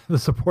having the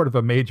support of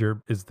a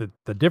major is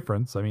the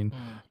difference. I mean,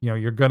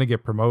 you're going to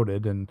get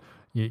promoted, and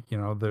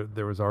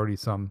there was already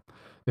some,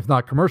 if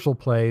not commercial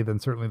play, then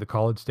certainly the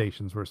college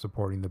stations were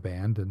supporting the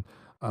band,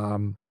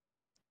 um,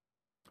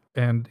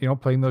 and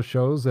playing those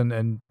shows,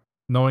 and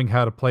knowing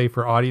how to play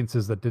for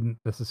audiences that didn't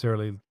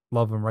necessarily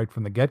love them right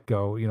from the get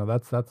go.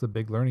 That's a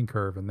big learning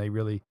curve, and they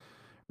really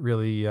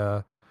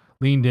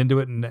leaned into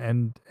it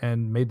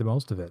and made the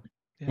most of it.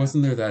 Yeah.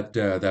 Wasn't there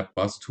that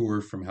bus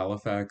tour from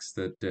Halifax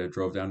that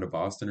drove down to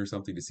Boston or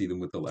something to see them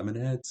with the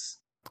Lemonheads?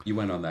 You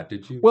went on that,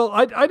 did you? Well,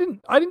 I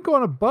didn't go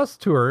on a bus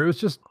tour. It was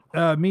just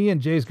me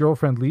and Jay's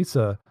girlfriend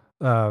Lisa.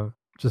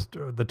 Just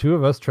the two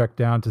of us trekked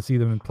down to see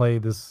them and play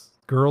this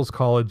girls'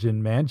 college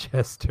in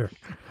Manchester,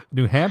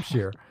 New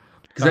Hampshire.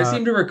 Because I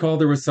seem to recall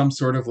there was some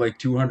sort of like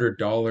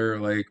 $200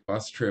 like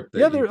bus trip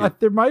Yeah, that you could.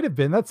 there might have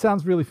been. That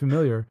sounds really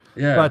familiar.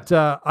 Yeah. But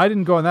I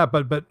didn't go on that.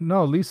 But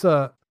no,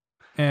 Lisa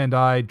and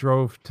I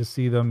drove to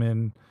see them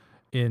in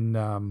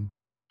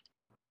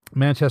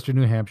Manchester,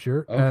 New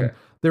Hampshire, and Okay.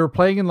 they were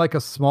playing in like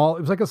it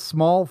was like a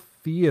small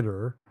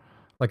theater,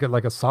 like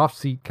a soft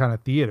seat kind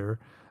of theater,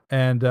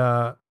 and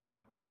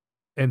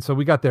and so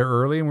we got there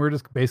early, and we were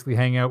just basically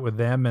hanging out with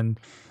them and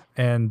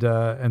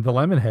the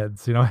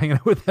Lemonheads, hanging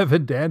out with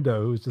Evan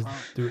Dando, who was just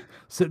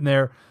sitting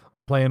there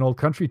playing old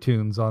country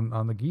tunes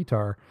on the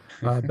guitar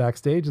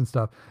backstage and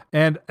stuff.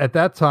 And at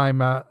that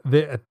time,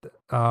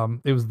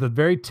 it was the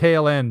very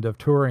tail end of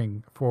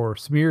touring for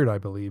Smeared, I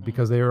believe,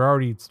 because they were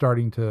already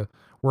starting to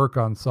work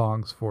on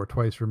songs for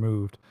Twice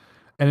Removed.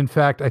 And in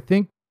fact, I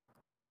think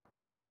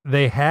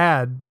they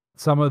had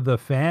some of the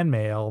fan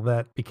mail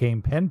that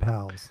became Pen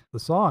Pals, the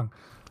song.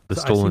 The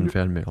So stolen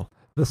fan mail.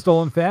 the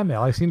stolen fan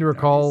mail. I seem to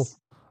recall, Nice.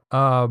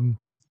 um,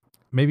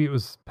 maybe it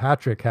was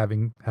Patrick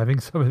having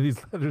some of these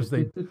letters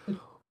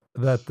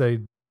that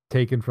they'd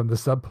taken from the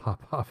Sub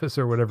Pop office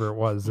or whatever it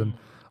was. And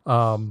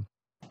um,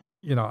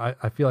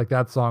 I feel like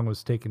that song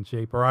was taking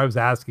shape, or I was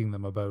asking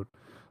them about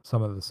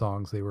some of the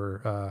songs they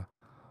were,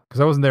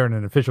 because I wasn't there in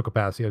an official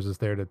capacity. I was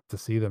just there to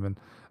see them, and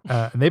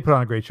they put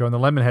on a great show. And the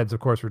Lemonheads, of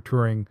course, were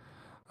touring.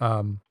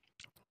 Um,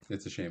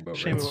 It's a shame about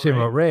Shame it's Ray. a shame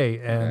about Ray,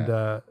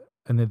 Yeah.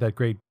 and they had that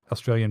great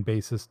Australian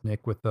bassist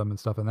Nick with them and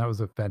stuff, and that was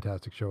a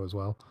fantastic show as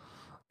well.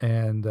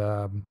 And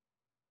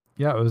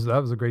yeah,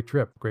 that was a great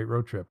trip, great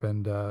road trip.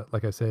 And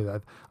like I say,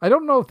 that I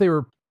don't know if they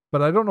were,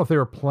 but I don't know if they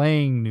were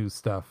playing new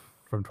stuff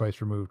from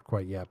Twice Removed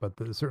quite yet. But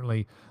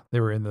certainly they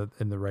were in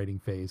the writing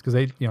phase, because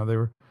they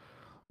were,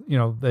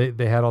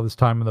 they had all this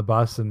time on the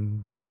bus,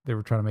 and they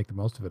were trying to make the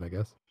most of it, I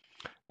guess.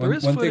 There One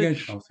is one thing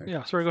footage. oh, sorry.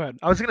 Yeah, sorry, go ahead.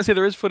 I was gonna say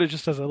there is footage,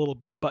 just as a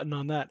little button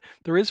on that.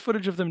 There is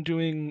footage of them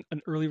doing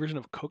an early version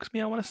of Coax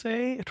Me, I want to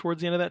say,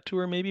 towards the end of that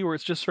tour, maybe, where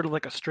it's just sort of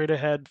like a straight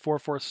ahead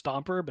 4/4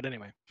 stomper. But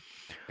anyway.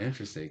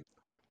 Interesting.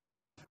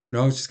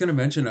 No, I was just going to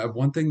mention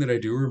one thing that I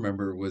do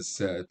remember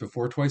was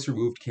before Twice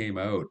Removed came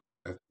out.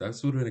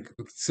 That's what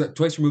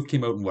Twice Removed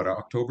came out in what,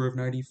 October of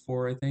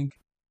 '94, I think,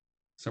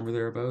 somewhere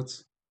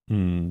thereabouts.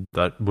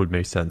 That would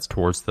make sense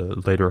towards the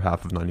later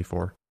half of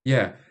 '94.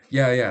 Yeah,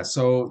 yeah.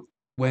 So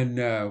when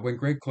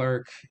Greg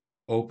Clark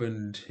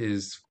opened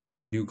his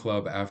new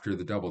club after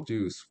the Double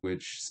Deuce,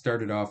 which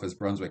started off as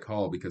Brunswick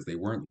Hall because they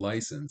weren't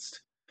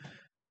licensed,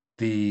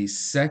 the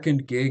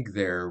second gig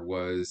there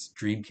was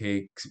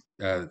Dreamcake's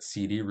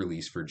CD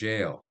release for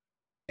Jail,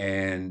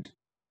 and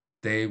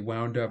they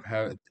wound up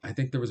having, I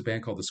think there was a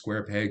band called the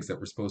Square Pegs that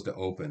were supposed to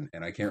open,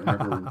 and I can't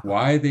remember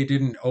why they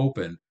didn't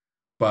open,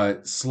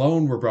 but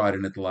Sloan were brought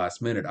in at the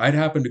last minute. I'd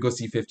happened to go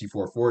see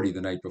 5440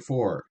 the night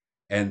before,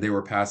 and they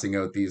were passing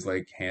out these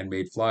like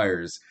handmade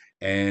flyers,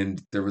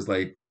 and there was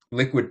like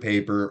liquid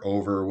paper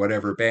over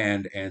whatever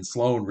band and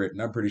Sloan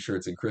written. I'm pretty sure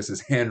it's in Chris's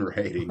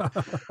handwriting.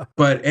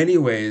 But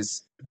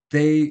anyways,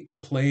 they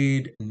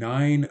played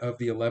 9 of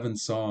the 11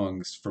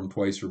 songs from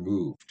Twice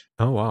Removed.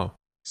 Oh wow.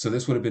 So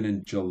this would have been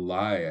in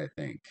July, I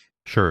think.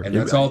 Sure. And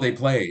that's all they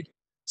played.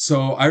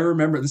 So I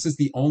remember this is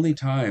the only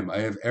time I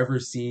have ever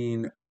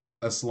seen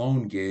a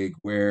Sloan gig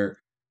where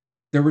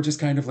there were just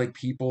kind of like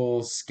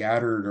people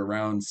scattered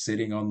around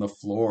sitting on the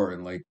floor,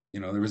 and like,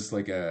 there was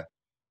like a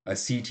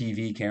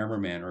CTV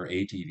cameraman, or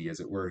ATV as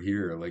it were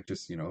here, like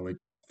just, like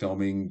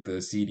filming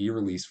the CD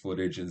release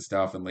footage and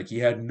stuff, and like he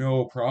had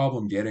no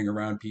problem getting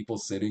around people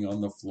sitting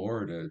on the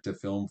floor to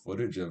film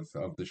footage of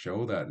the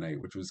show that night,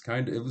 which was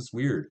it was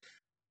weird.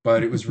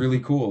 But it was really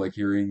cool, like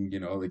hearing,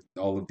 like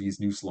all of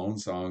these new Sloan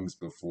songs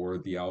before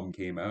the album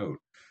came out.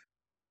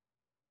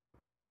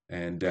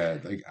 And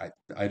like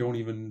I don't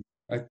even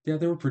yeah,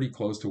 they were pretty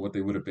close to what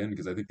they would have been,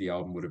 because I think the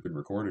album would have been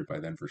recorded by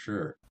then for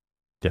sure.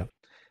 Yeah.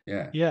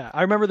 Yeah. Yeah,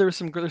 I remember there's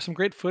some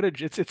great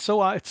footage.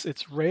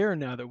 It's rare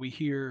now that we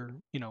hear,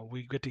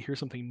 we get to hear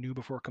something new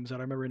before it comes out.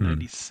 I remember in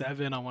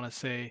 '97, I want to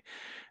say,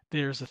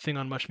 there's a thing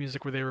on Much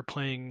Music where they were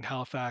playing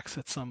Halifax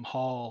at some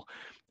hall,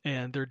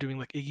 and they're doing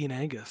like Iggy and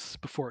Angus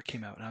before it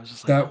came out, and I was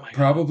just like, oh That my god.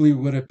 probably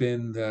would have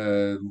been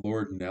the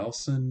Lord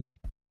Nelson,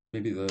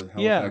 maybe the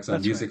Yeah, Halifax on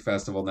that's Music right.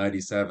 Festival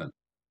 '97.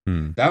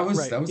 Hmm. That was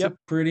Right. a Yep.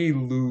 pretty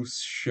loose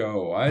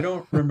show. I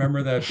don't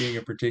remember that being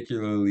a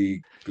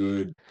particularly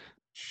good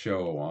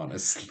show,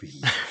 honestly.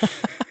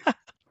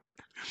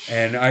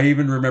 And I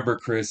even remember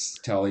Chris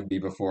telling me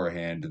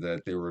beforehand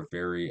that they were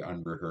very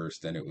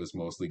unrehearsed, and it was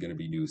mostly going to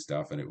be new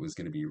stuff, and it was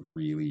going to be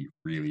really,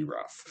 really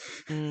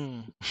rough.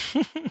 Mm.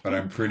 But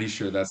I'm pretty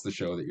sure that's the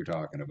show that you're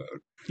talking about.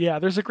 Yeah,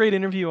 there's a great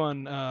interview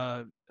on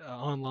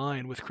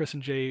online with Chris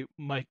and Jay.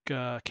 Mike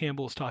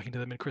Campbell's talking to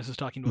them, and Chris is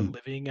talking about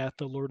living at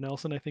the Lord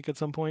Nelson, I think, at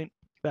some point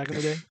back in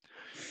the day.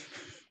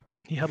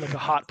 He had like a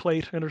hot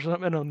plate or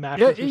something, and a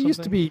mattress. Yeah, or it something.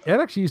 used to be. It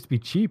actually used to be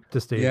cheap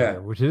to stay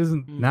there, which it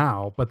isn't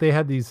now. But they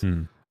had these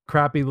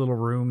crappy little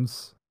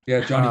rooms. Yeah,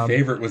 Johnny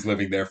Favorite was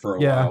living there for a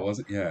while,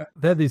 wasn't it? Yeah.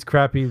 They had these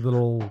crappy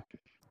little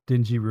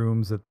dingy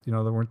rooms that they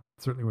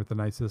certainly weren't the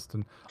nicest,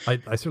 and I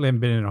certainly haven't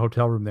been in a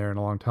hotel room there in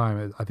a long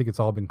time. I think it's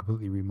all been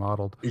completely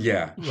remodeled.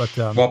 Yeah, but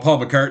well, Paul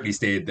McCartney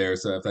stayed there,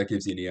 so if that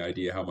gives you any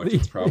idea how much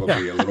it's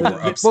probably a little more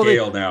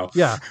upscale now.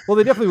 Yeah, well,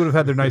 they definitely would have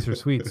had their nicer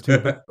suites too.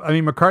 But I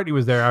mean, McCartney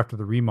was there after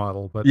the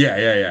remodel. But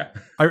yeah.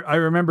 I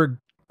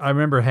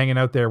remember hanging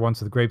out there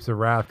once with Grapes of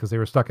Wrath because they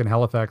were stuck in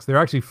Halifax. They were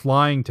actually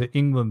flying to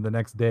England the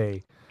next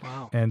day.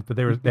 Wow. But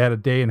they had a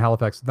day in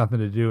Halifax, nothing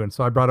to do, and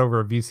so I brought over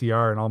a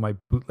VCR and all my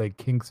bootleg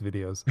Kinks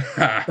videos.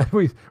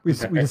 we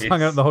just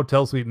hung out in the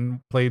hotel suite and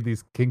played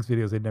these Kinks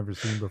videos they'd never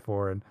seen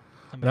before, and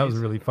that was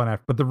really fun.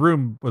 But the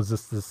room was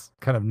just this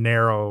kind of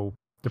narrow,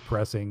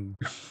 depressing,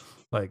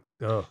 like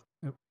I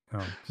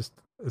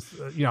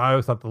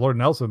always thought the Lord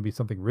Nelson would be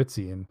something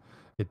ritzy, and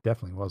it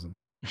definitely wasn't.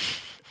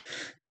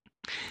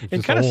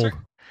 And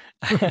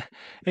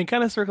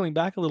kind of circling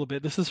back a little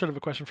bit, this is sort of a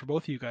question for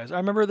both of you guys. I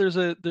remember there's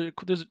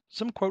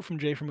some quote from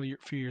Jay from a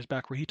few years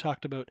back where he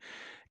talked about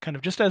kind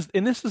of just as,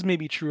 and this is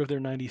maybe true of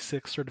their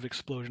 96 sort of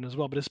explosion as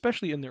well, but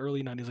especially in the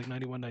early 90s, like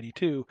 91,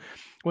 92,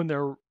 when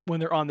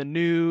they're on the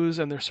news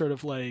and they're sort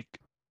of like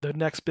the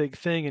next big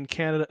thing in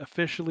Canada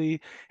officially.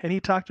 And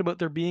he talked about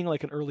there being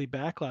like an early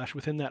backlash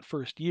within that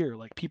first year,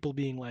 like people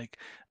being like,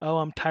 oh,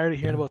 I'm tired of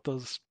hearing about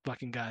those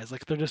fucking guys.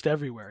 Like they're just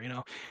everywhere,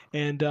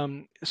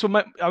 And so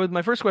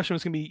my first question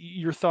was going to be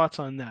your thoughts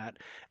on that.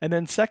 And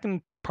then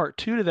second part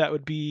two to that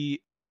would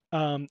be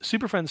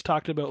Super Friends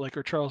talked about, like,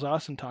 or Charles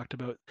Austin talked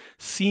about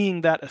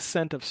seeing that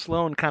ascent of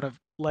Sloan kind of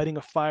lighting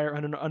a fire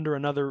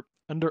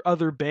under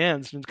other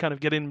bands and kind of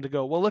getting them to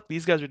go, well, look,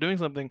 these guys are doing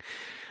something.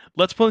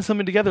 Let's put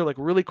something together like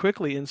really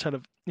quickly and sort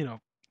of,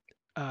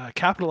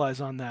 capitalize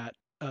on that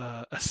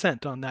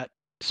ascent, on that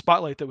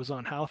spotlight that was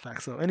on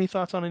Halifax. So any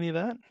thoughts on any of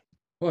that?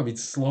 Well, I mean,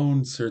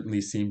 Sloan certainly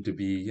seemed to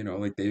be,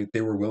 like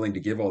they were willing to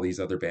give all these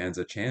other bands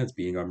a chance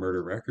being on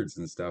Murder Records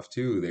and stuff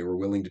too. They were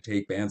willing to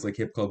take bands like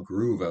Hip Club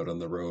Groove out on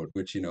the road,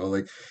 which,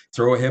 like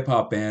throw a hip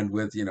hop band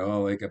with,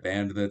 like a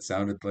band that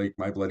sounded like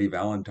My Bloody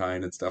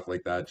Valentine and stuff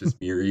like that just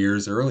mere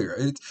years earlier.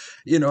 It's,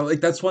 like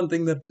that's one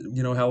thing that,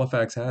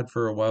 Halifax had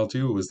for a while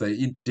too, was that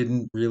it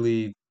didn't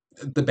really,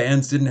 the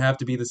bands didn't have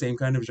to be the same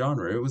kind of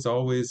genre. It was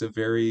always a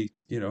very,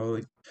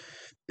 like,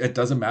 it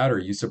doesn't matter.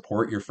 You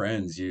support your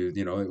friends. It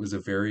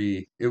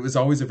was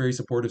always a very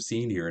supportive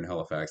scene here in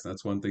Halifax. And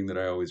that's one thing that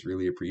I always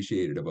really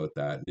appreciated about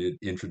that. It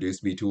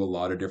introduced me to a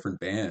lot of different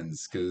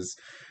bands because,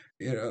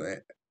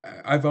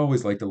 I've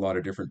always liked a lot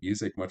of different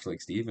music, much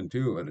like Steven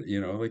too. And,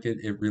 like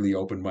it really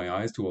opened my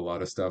eyes to a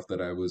lot of stuff that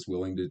I was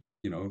willing to,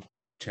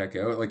 check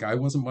out. Like I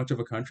wasn't much of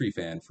a country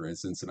fan, for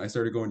instance, and I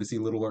started going to see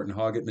Little Orton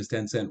Hogget and his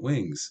 10 Cent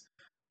Wings,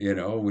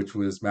 which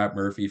was Matt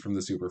Murphy from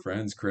the Super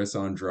Friends, Chris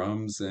on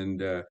drums,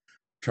 and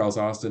Charles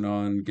Austin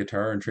on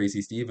guitar and Tracy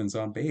Stevens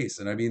on bass.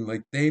 And I mean,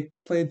 like they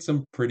played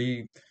some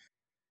pretty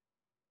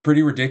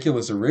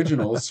ridiculous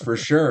originals for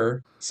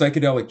sure.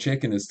 Psychedelic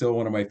Chicken is still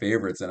one of my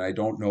favorites, and I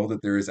don't know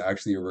that there is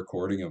actually a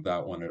recording of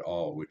that one at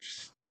all,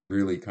 which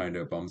really kind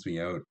of bums me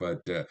out.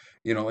 But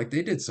like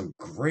they did some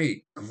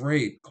great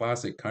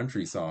classic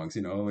country songs,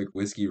 like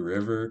Whiskey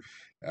River,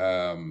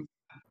 um,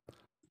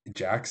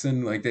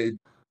 Jackson, like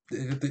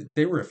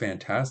they were a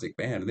fantastic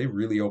band. They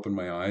really opened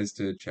my eyes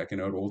to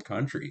checking out old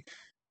country.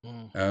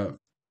 Mm. Uh,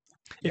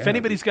 If yeah,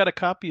 anybody's got a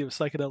copy of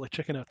Psychedelic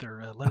Chicken out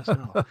there, let us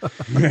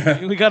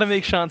know. We got to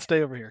make Sean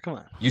stay over here. Come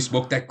on. You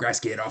smoke that grass,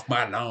 get off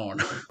my lawn.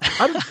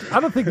 I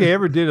don't think they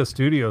ever did a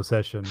studio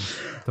session.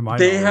 To my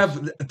They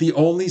knowledge. have the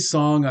only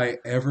song I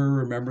ever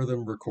remember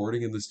them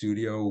recording in the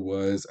studio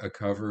was a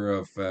cover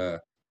of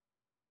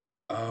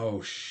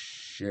oh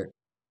shit.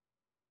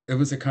 It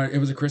was a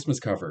Christmas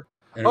cover,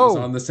 and it was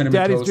on the Cinnamon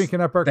Daddy's Toast.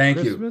 Drinking Up Our Thank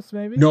Christmas, you.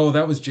 maybe? No,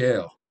 that was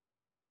Jail.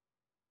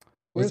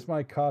 Where's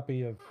my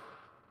copy of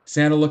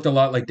Santa Looked a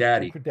Lot Like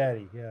Daddy. for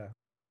Daddy? Yeah.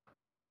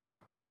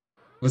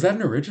 Was that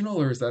an original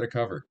or is that a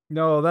cover?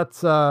 No,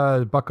 that's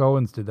Buck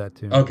Owens did that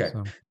too. Okay.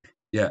 So.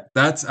 Yeah,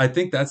 I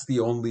think that's the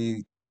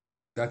only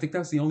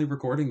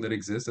recording that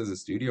exists as a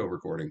studio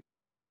recording.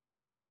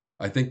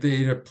 I think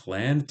they had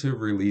planned to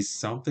release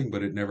something,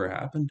 but it never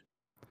happened.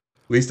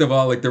 Least of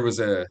all, like there was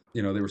they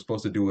were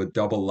supposed to do a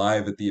double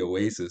live at the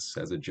Oasis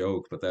as a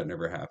joke, but that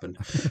never happened.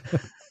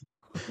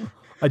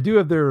 I do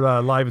have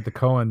their live at the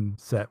Cohen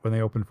set when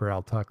they opened for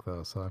Al Tuck,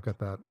 though, so I've got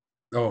that.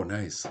 Oh,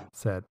 nice.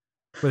 Set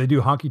where they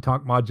do honky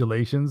tonk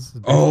modulations.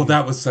 Oh,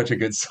 that was such a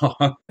good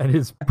song. And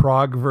his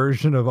prog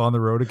version of On the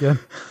Road Again.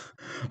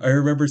 I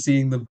remember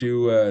seeing them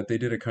do. They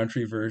did a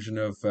country version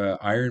of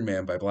Iron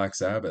Man by Black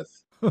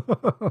Sabbath,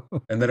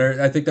 and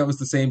then I think that was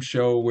the same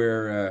show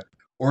where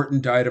Orton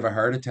died of a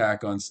heart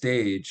attack on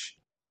stage,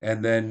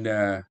 and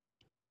then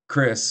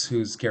Chris,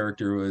 whose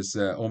character was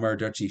Omar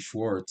Dutchy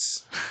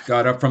Schwartz,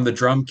 got up from the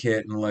drum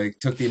kit and like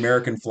took the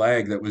American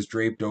flag that was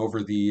draped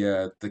over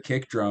the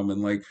kick drum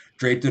and like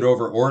draped it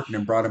over Orton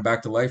and brought him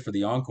back to life for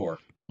the encore.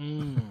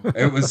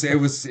 It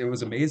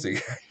was amazing.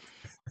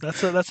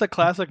 That's a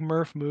classic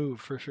Murph move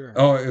for sure.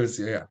 Oh, it was,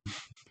 yeah.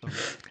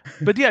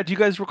 But yeah, do you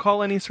guys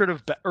recall any sort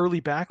of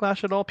early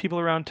backlash at all? People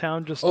around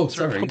town just sort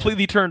of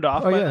completely turned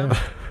off by them?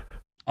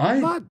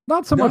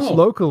 Not so much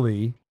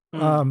locally,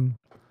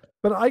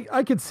 but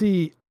I could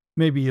see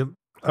maybe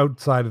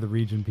outside of the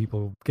region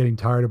people getting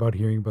tired about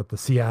hearing about the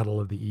Seattle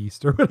of the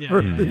East or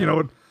whatever,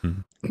 whatever.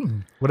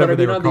 But I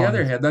mean, on the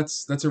other hand,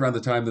 that's around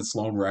the time that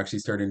Sloan were actually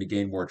starting to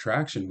gain more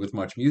traction with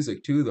Much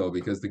Music too, though,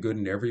 because The Good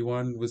in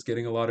Everyone was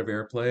getting a lot of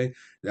airplay.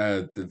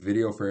 The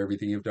video for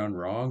Everything You've Done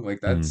Wrong,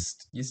 like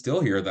that's you still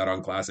hear that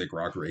on classic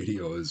rock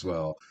radio as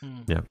well.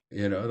 Yeah,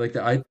 like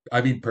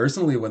I mean,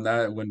 personally,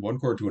 when One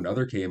Chord to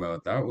Another came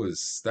out, that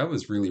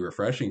was really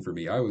refreshing for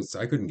me. I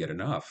couldn't get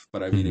enough.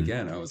 But I mean,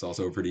 again, I was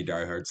also a pretty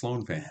diehard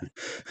Sloan fan.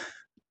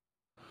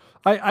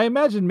 I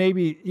imagine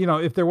maybe,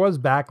 if there was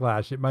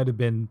backlash, it might have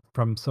been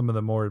from some of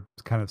the more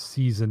kind of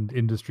seasoned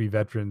industry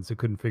veterans who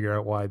couldn't figure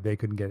out why they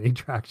couldn't get any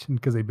traction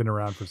because they've been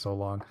around for so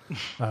long.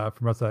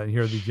 From us, and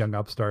here are these young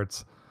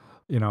upstarts,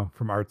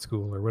 from art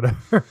school or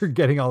whatever,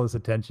 getting all this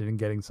attention and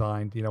getting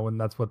signed, when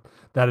that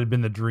had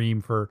been the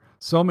dream for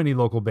so many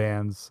local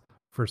bands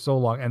for so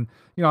long. And,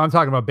 I'm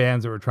talking about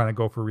bands that were trying to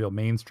go for real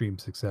mainstream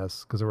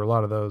success because there were a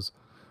lot of those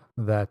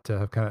that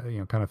have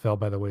kind of fell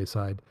by the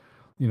wayside.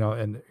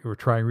 And were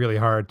trying really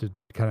hard to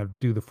kind of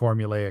do the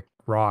formulaic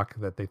rock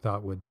that they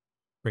thought would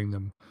bring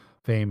them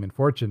fame and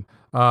fortune.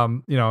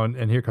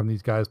 And here come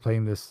these guys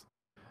playing this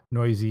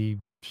noisy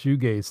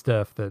shoegaze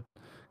stuff that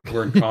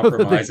weren't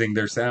compromising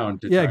their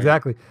sound. Yeah,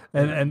 exactly.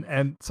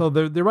 And so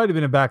there might have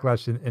been a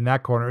backlash in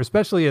that corner,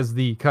 especially as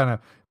the kind of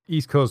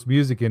East Coast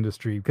music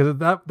industry, because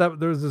that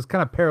there's this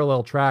kind of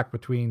parallel track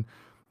between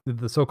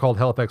the so-called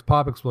Halifax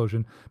pop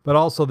explosion, but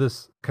also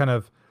this kind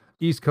of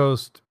East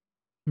Coast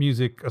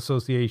music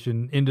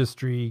association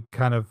industry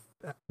kind of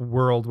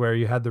world where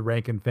you had the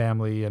Rankin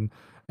family and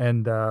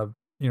Rita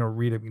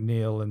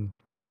McNeil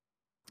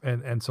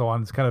and so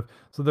on. It's kind of,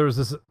 so there was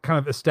this kind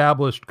of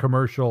established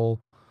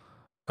commercial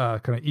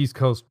kind of East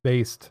Coast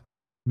based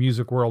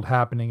music world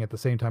happening at the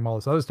same time all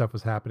this other stuff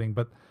was happening.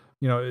 But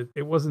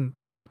it wasn't.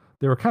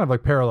 They were kind of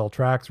like parallel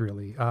tracks,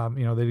 really.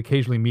 They'd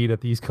occasionally meet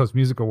at the East Coast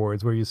Music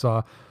Awards, where you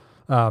saw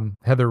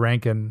Heather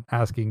Rankin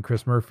asking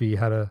Chris Murphy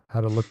how to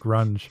look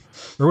grunge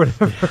or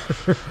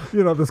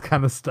whatever, this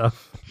kind of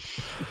stuff.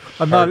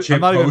 I'm not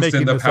even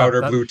making the this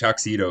powder up. blue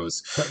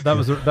tuxedos. That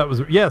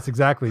was yes,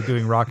 exactly.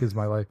 Doing Rock Is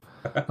My Life.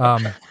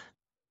 I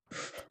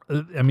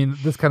mean,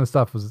 this kind of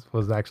stuff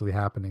was actually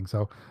happening.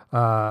 So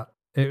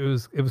it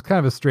was kind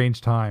of a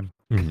strange time.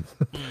 Mm.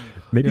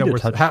 Maybe to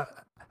touch...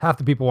 half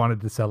the people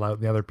wanted to sell out,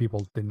 and the other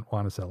people didn't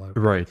want to sell out.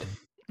 Right.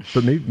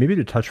 But maybe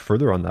to touch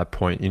further on that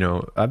point,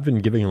 I've been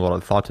giving a lot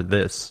of thought to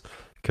this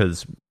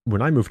because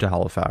when I moved to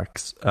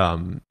Halifax,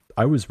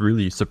 I was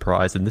really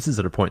surprised, and this is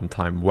at a point in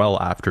time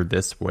well after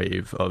this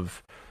wave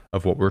of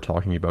what we're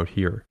talking about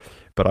here.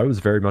 But I was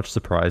very much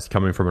surprised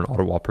coming from an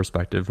Ottawa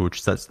perspective,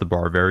 which sets the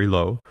bar very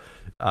low,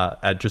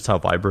 at just how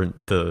vibrant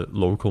the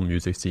local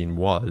music scene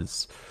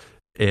was.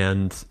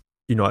 And,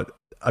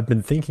 I've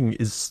been thinking,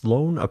 is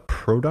Sloan a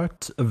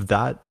product of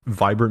that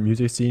vibrant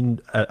music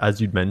scene,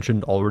 as you'd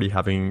mentioned, already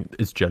having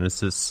its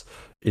genesis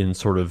in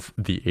sort of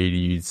the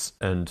 80s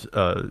and,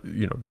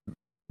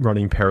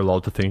 running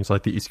parallel to things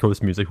like the East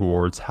Coast Music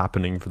Awards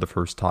happening for the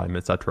first time,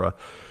 etc.?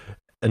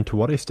 And to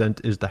what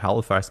extent is the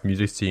Halifax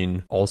music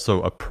scene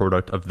also a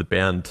product of the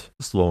band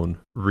Sloan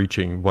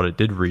reaching what it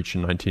did reach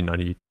in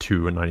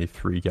 1992 and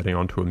 93, getting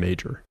onto a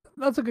major?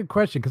 That's a good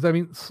question, because, I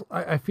mean,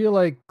 I feel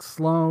like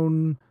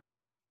Sloan...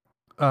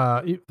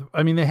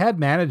 they had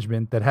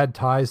management that had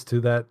ties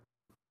to that,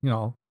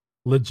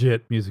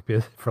 legit music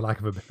business, for lack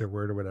of a better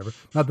word or whatever.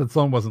 Not that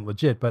Sloan wasn't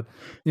legit, but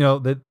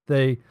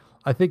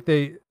I think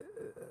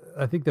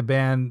the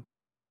band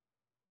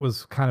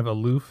was kind of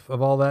aloof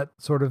of all that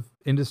sort of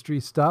industry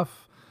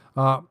stuff,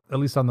 at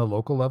least on the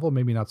local level.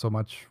 Maybe not so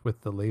much with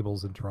the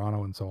labels in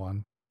Toronto and so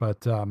on,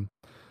 but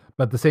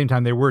at the same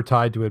time they were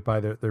tied to it by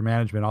their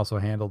management. Also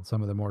handled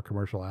some of the more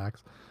commercial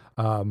acts.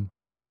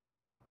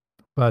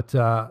 But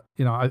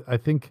I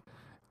think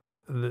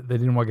they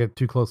didn't want to get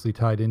too closely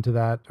tied into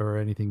that or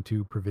anything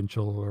too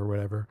provincial or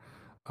whatever.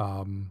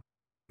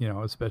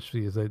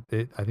 Especially as I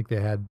think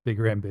they had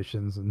bigger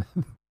ambitions and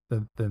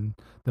than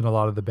a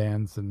lot of the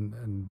bands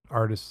and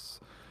artists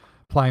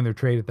plying their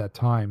trade at that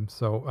time.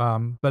 So,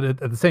 but at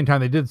the same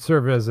time, they did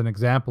serve as an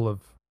example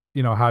of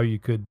how you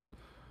could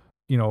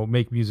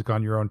make music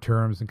on your own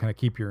terms and kind of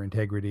keep your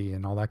integrity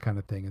and all that kind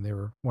of thing. And they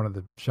were one of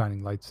the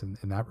shining lights in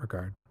that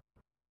regard.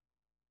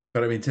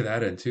 But I mean, to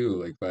that end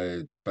too, like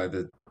by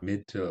the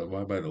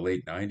by the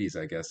late '90s,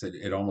 I guess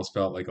it almost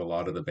felt like a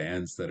lot of the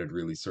bands that had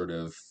really sort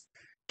of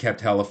kept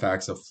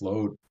Halifax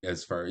afloat,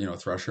 as far,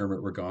 Thrush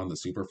Hermit were gone, the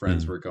Super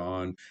Friends were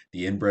gone,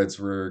 the Inbreds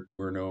were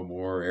no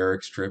more,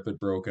 Eric's Trip had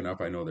broken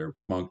up. I know they're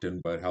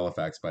Moncton, but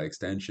Halifax by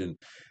extension.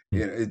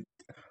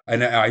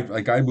 And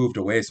I moved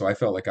away, so I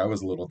felt like I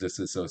was a little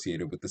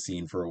disassociated with the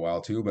scene for a while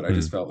too. But I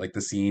just felt like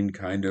the scene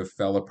kind of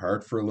fell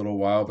apart for a little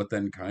while. But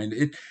then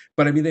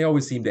but I mean, they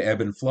always seem to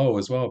ebb and flow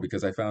as well,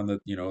 because I found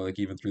that like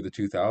even through the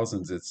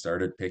 2000s, it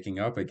started picking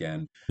up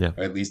again. Yeah,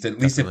 at least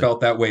it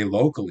felt that way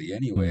locally,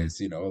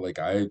 anyways. Like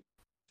I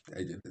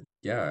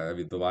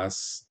mean, the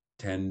last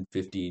 10,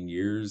 15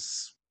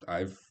 years,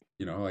 I've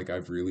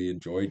I've really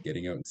enjoyed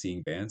getting out and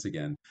seeing bands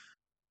again.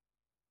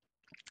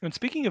 And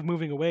speaking of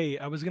moving away,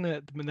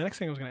 the next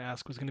thing I was gonna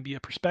ask was gonna be a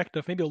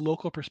perspective, maybe a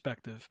local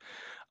perspective,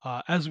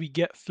 as we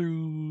get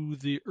through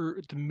the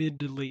mid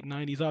to late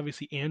 '90s.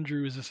 Obviously,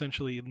 Andrew is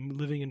essentially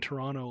living in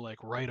Toronto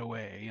like right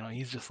away.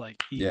 He's just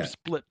like he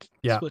split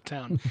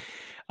town.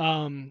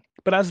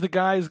 But as the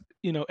guys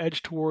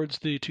edge towards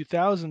the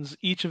 2000s,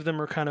 each of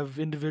them are kind of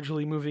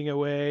individually moving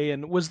away.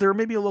 And was there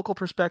maybe a local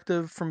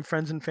perspective from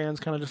friends and fans,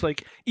 kind of just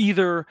like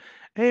either,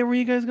 hey, where are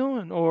you guys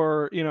going,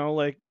 or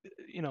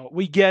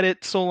we get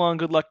it, so long,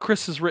 good luck.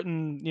 Chris has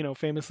written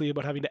famously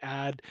about having to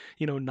add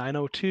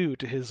 902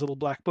 to his little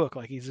black book,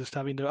 like he's just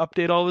having to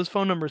update all his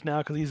phone numbers now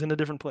because he's in a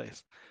different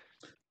place.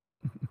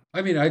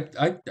 I mean, I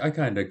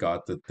kind of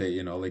got that they,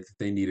 like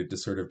they needed to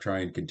sort of try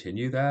and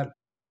continue that.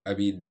 I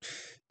mean,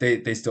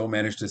 they still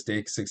managed to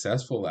stay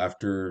successful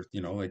after,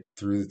 like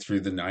through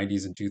the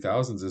 '90s and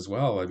 2000s as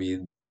well. I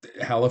mean,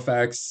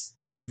 Halifax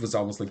was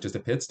almost like just a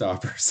pit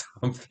stop or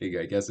something,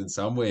 I guess, in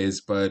some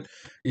ways. But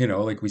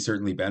like we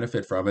certainly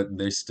benefit from it, and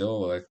they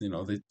still,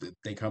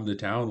 they come to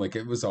town. Like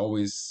it was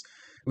always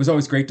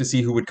great to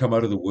see who would come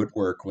out of the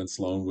woodwork when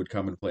Sloan would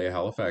come and play a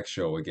Halifax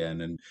show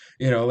again. And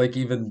like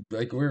even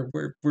like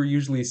we're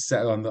usually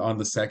set on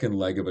the second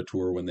leg of a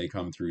tour when they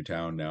come through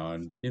town now,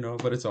 and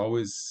but it's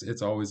always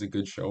a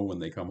good show when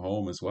they come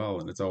home as well,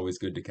 and it's always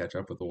good to catch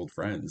up with old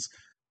friends.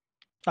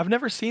 I've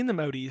never seen them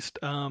out east.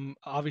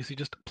 Obviously,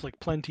 just like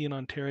plenty in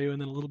Ontario and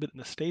then a little bit in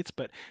the States.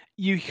 But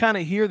you kind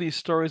of hear these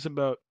stories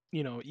about,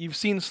 you've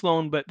seen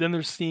Sloan, but then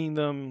they're seeing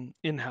them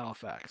in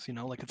Halifax.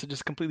 Like it's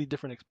just a completely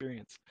different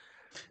experience.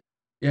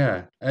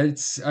 Yeah, I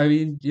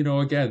mean,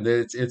 again,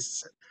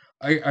 it's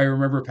I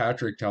remember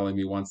Patrick telling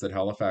me once that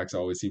Halifax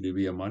always seemed to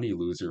be a money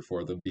loser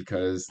for them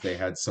because they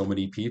had so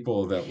many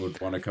people that would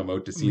want to come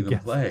out to see them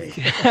Yes. play.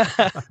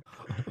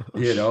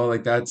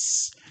 Like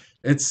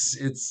it's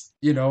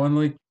and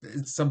like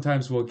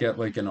sometimes we'll get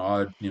like an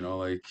odd,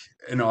 like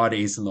an odd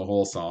ace in the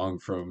whole song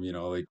from,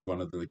 like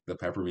one of the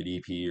Peppermint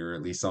EP or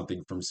at least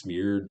something from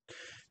Smeared.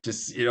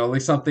 Just,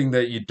 like something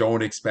that you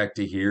don't expect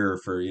to hear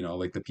for,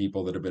 like the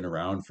people that have been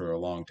around for a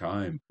long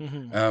time.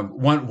 Mhm.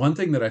 One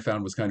thing that I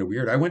found was kind of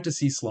weird. I went to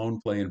see Sloan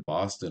play in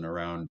Boston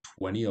around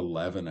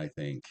 2011, I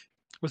think.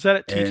 Was that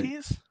at And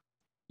TT's?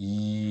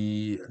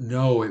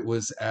 no, it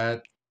was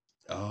at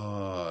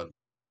uh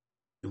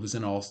it was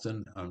in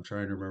Alston. I'm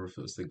trying to remember if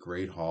it was the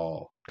Great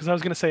Hall. Because I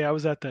was gonna say I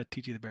was at the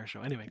TT the Bear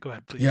show. Anyway, go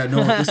ahead, please. Yeah,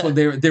 no, this one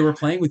they were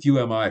playing with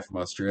UMI from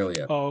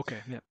Australia. Oh, okay,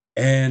 yeah.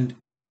 And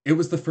it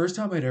was the first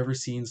time I'd ever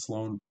seen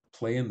Sloan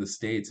play in the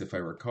States, if I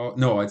recall.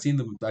 No, I'd seen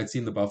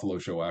the Buffalo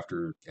show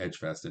after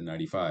Edgefest in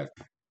 '95.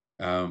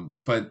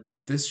 But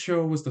this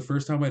show was the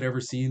first time I'd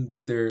ever seen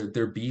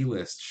their B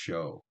list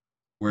show,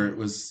 where it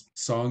was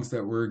songs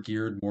that were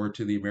geared more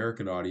to the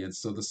American audience.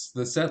 So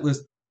the set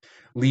list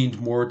leaned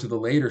more to the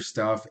later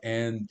stuff,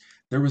 and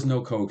there was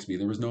no Cokesby,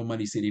 there was no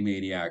Money City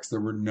Maniacs, there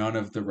were none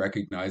of the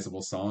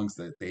recognizable songs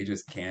that they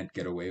just can't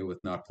get away with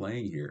not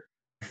playing here.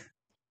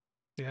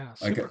 Yeah,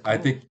 Like super I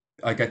cool. think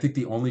I think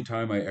the only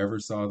time I ever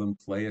saw them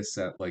play a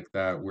set like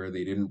that where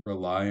they didn't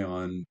rely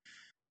on,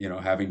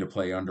 having to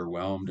play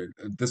Underwhelmed,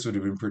 this would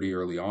have been pretty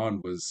early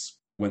on, was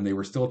when they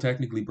were still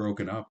technically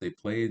broken up. They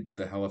played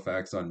the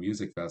Halifax on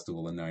Music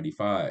Festival in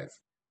 '95,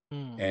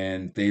 Mm.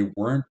 and they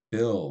weren't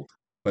billed,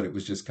 but it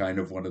was just kind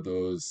of one of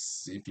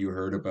those, if you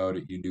heard about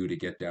it, you knew to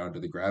get down to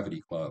the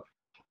Gravity Club.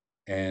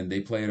 And they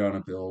played on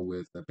a bill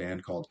with a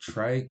band called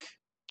Trike,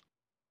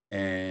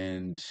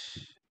 and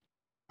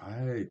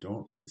I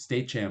don't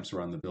State Champs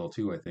were on the bill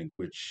too, I think,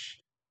 which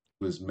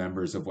was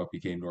members of what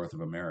became North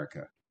of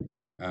America.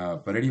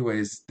 But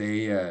anyways,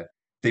 they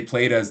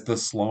played as the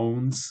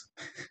Sloans,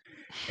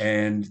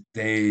 and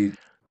I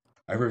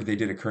remember they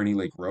did a Kearney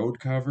Lake Road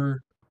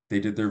cover. They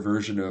did their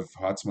version of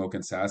Hot Smoke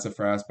and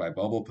Sassafras by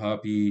Bubble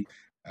Puppy.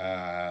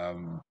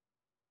 Um,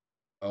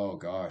 oh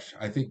gosh,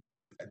 I think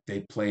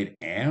they played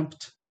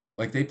Amped.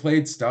 Like they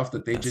played stuff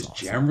that they That's just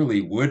awesome.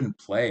 generally wouldn't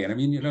play. And I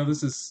mean,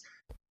 this is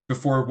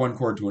before One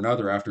Chord to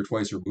Another, after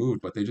Twice Removed,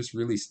 but they just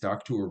really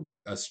stuck to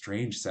a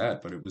strange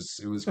set. But it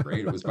was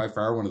great. It was by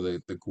far one of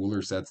the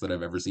cooler sets that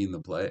I've ever seen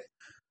them play.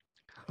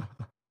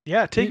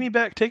 Yeah, take You- me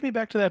back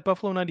to that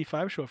Buffalo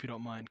 '95 show if you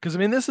don't mind. Because I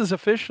mean, this is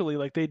officially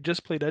like they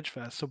just played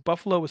Edgefest, so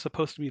Buffalo was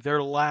supposed to be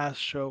their last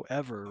show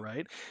ever,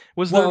 right?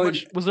 Well,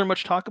 Was there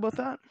much talk about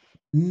that?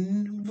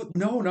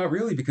 no, not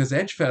really, because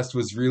Edgefest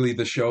was really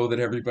the show that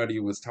everybody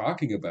was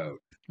talking about.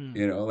 Hmm.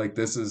 Like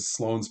this is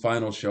Sloan's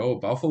final show.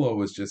 Buffalo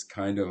was just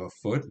kind of a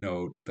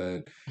footnote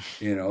that,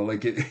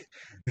 like it,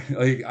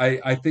 like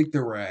I think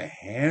there were a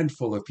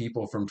handful of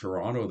people from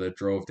Toronto that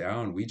drove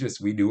down. We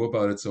knew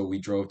about it, so we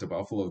drove to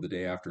Buffalo the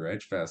day after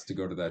Edgefest to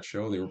go to that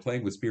show. They were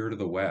playing with Spirit of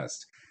the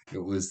West.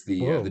 It was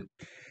Whoa.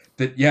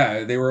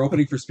 yeah, they were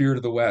opening for Spirit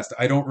of the West.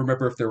 I don't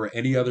remember if there were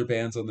any other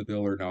bands on the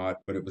bill or not,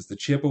 but it was the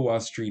Chippewa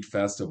Street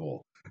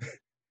Festival.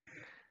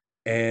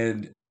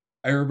 And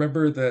I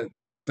remember that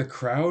the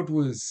crowd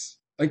was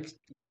like,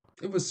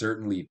 it was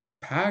certainly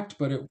packed,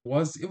 but it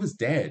was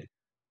dead.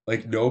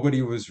 Like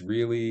nobody was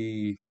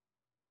really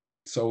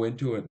so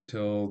into it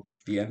till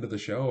the end of the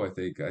show. I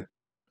think if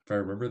I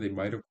remember, they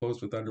might have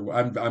closed with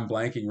Underwhelmed. I'm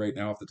blanking right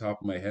now off the top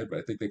of my head, but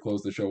I think they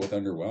closed the show with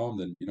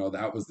Underwhelmed, and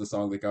that was the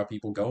song that got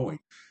people going.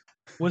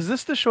 Was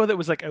this the show that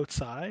was like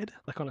outside,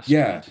 like on a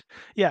Yeah, street?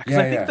 Yeah, because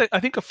yeah, yeah. I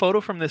think a photo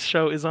from this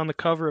show is on the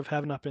cover of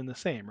Have Not Been the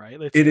Same, right?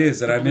 It's It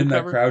is, and the I'm blue in that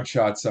cover. crowd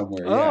shot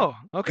somewhere. Yeah, Oh,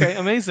 okay,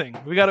 amazing.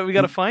 We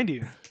gotta find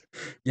you.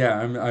 yeah,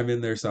 I'm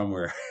in there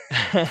somewhere.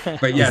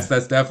 But yes,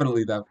 that's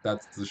definitely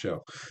that's the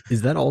show.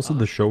 Is that also the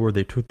Awesome. show where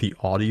they took the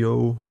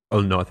audio?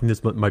 Oh no, I think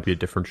this might be a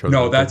different show.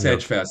 No, I'm that's thinking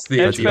of. Edgefest. Edgefest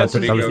The is That opening was the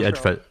the of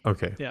intro. Edgefest.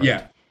 Okay, Yeah. right,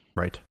 yeah,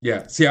 right.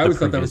 yeah. See, I The always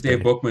thought that was previous Dave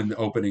day. Bookman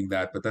opening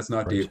that, but that's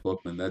not Right. Dave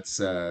Bookman. That's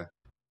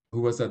who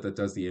was that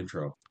does the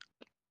intro?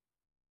 Oh,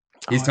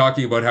 He's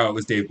talking about how it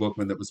was Dave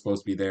Bookman that was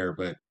supposed to be there,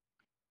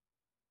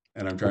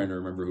 and I'm trying to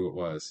remember who it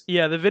was.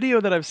 yeah, the video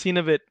that I've seen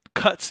of it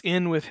cuts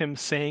in with him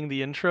saying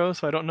the intro,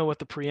 so I don't know what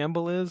the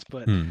preamble is,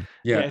 but Hmm.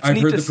 yeah, Yeah, it's I've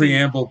neat heard to the see.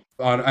 preamble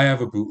on. I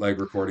have a bootleg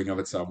recording of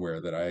it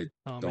somewhere that I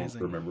Oh, don't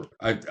amazing. remember.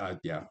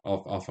 Yeah,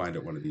 I'll find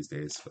it one of these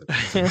days.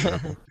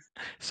 But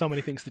So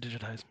many things to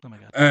digitize. Oh my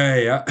god.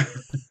 yeah.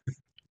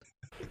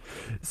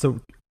 So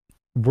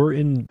we're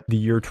in the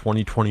year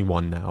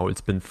 2021 now.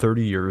 It's been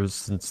 30 years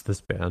since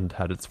this band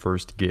had its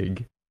first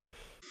gig.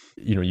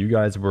 You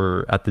guys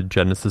were at the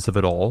genesis of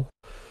it all.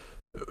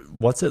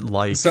 What's it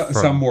like?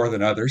 Some more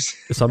than others.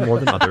 Some more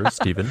than others,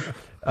 Stephen.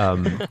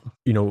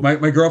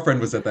 My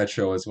girlfriend was at that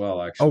show as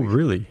well, actually. Oh,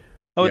 really?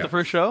 Oh, at Yeah. the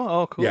first show?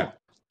 Oh, cool. Yeah,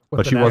 What, But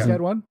the she NASCAD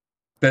wasn't- one?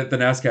 the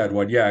NASCAD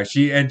one. Yeah,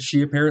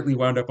 she apparently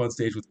wound up on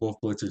stage with Wolf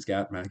Blitzer's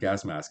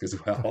gas mask as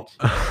well.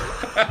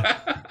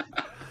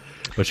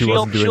 But she She'll-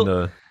 wasn't doing she'll-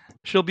 the.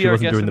 She'll be She our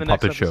wasn't guest doing in the the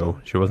next puppet show.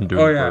 episode. She wasn't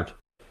doing Oh, the yeah.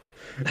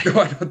 Bert.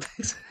 No, I don't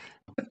think so.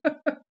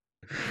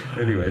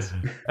 Anyways.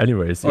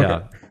 Anyways,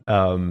 Okay.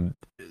 yeah.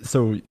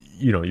 So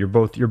you're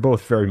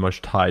both very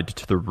much tied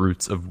to the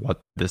roots of what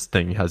this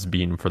thing has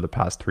been for the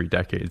past 3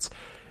 decades.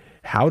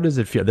 How does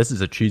it feel? This is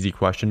a cheesy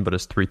question, but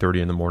it's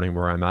 3:30 in the morning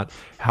where I'm at.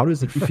 How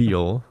does it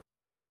feel,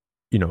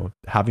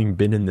 having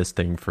been in this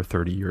thing for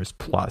 30 years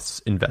plus,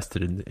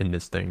 invested in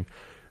this thing,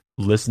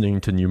 listening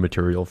to new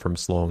material from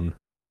Sloan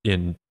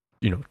in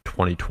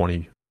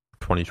 2020,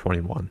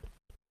 2021?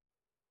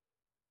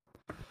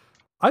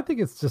 I think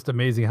it's just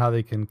amazing how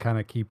they can kind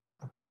of keep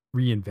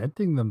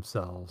reinventing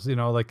themselves.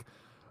 The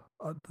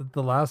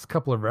last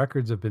couple of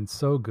records have been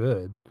so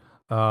good.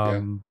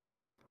 Yeah.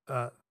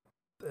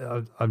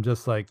 I'm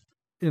just like,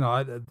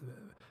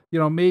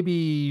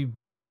 maybe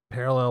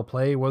Parallel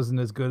Play wasn't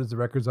as good as the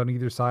records on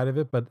either side of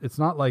it, but it's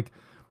not like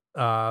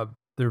there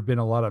have been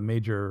a lot of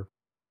major,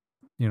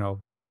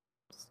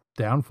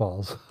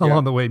 downfalls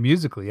along the way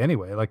musically.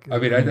 Anyway, I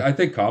mean, I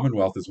think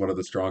Commonwealth is one of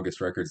the strongest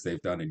records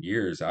they've done in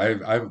years.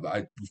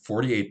 I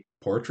 48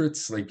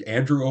 Portraits, like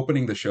Andrew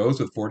opening the shows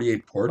with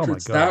 48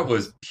 Portraits, God, that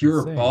was pure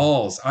insane.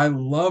 balls. I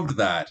loved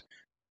that.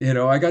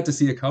 I got to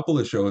see a couple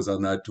of shows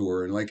on that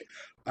tour, and like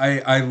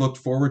I looked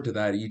forward to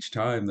that each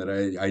time that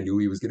I knew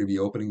he was going to be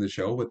opening the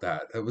show with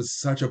that. It was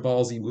such a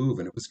ballsy move,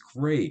 and it was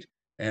great.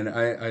 And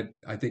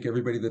I think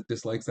everybody that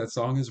dislikes that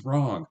song is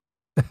wrong.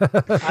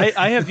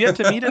 I have yet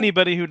to meet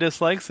anybody who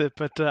dislikes it,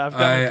 but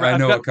I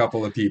know a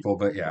couple of people,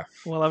 but yeah.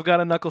 Well, I've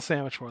got a knuckle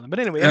sandwich for them. But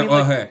anyway,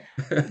 Hey.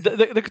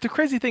 the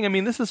crazy thing, I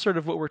mean, this is sort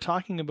of what we're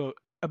talking about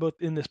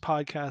in this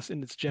podcast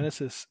in its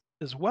genesis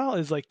as well,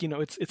 is like,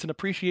 it's an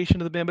appreciation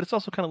of the band, but it's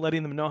also kind of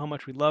letting them know how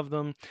much we love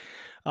them.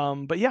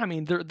 But yeah, I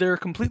mean, they're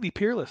completely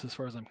peerless as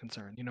far as I'm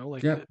concerned.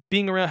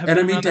 Being around. And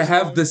I mean, to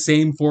have the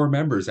same 4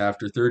 members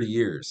after 30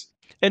 years.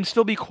 And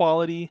still be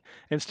quality,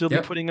 and still be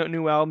putting out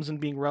new albums and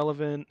being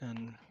relevant,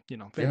 and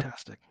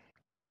fantastic.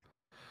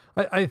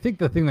 I think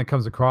the thing that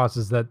comes across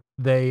is that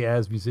they,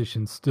 as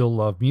musicians, still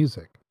love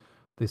music.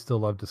 They still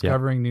love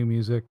discovering new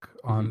music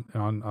on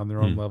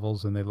their own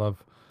levels, and they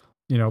love,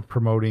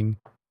 promoting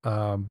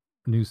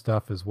new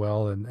stuff as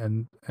well.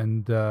 And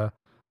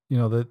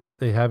that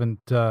they haven't.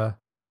 I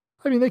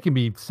mean, they can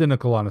be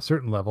cynical on a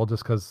certain level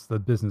just because the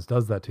business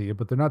does that to you,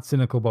 but they're not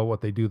cynical about what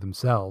they do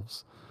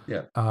themselves.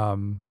 Yeah.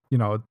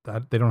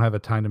 That they don't have a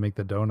time to make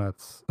the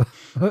donuts,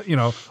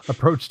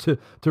 approach to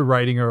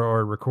writing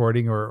or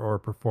recording or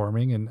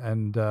performing.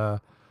 I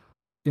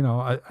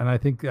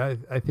think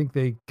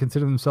they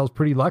consider themselves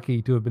pretty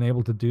lucky to have been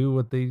able to do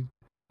what they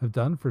have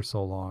done for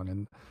so long.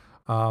 And,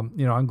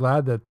 I'm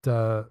glad that,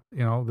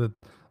 that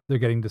they're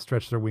getting to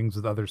stretch their wings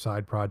with other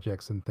side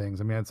projects and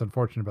things. I mean, it's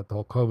unfortunate about the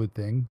whole COVID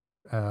thing,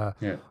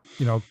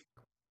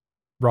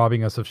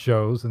 robbing us of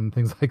shows and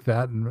things like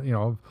that.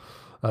 And,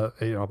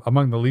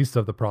 among the least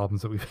of the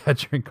problems that we've had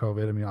during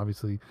COVID. I mean,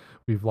 obviously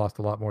we've lost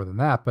a lot more than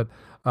that, but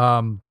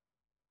yeah,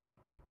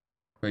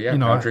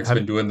 Patrick's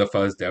been doing the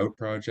Fuzzed Out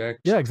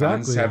project. Yeah,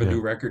 exactly. Tons have a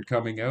new record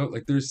coming out.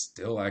 Like, there's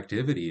still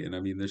activity, and I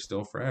mean, they're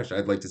still fresh.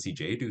 I'd like to see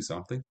Jay do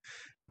something.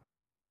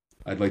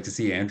 I'd like to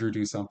see Andrew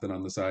do something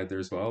on the side there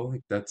as well.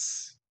 Like,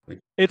 that's like,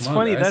 it's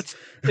funny.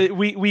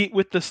 We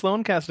with the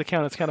Sloancast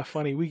account, it's kind of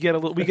funny. We get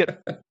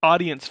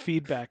audience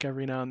feedback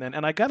every now and then,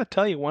 and I got to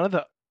tell you, one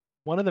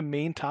of the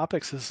main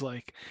topics is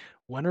like,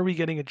 when are we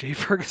getting a Jay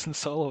Ferguson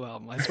solo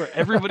album? I swear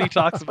everybody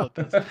talks about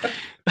this.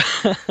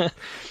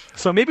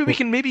 So maybe we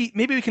can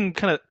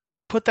kind of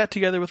put that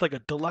together with like a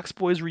Deluxe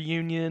Boys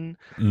reunion.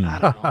 I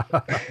don't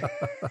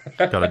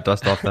know. Gotta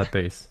dust off that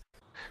bass.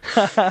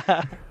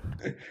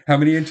 How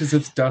many inches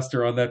of dust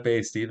are on that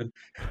bass, Stephen?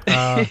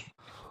 I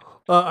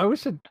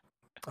wish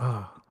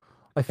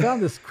I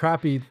found this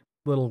crappy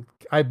little.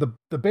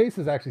 The bass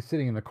is actually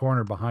sitting in the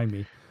corner behind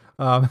me.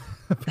 But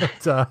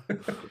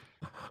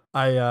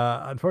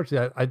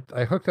unfortunately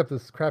I hooked up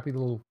this crappy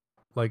little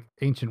like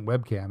ancient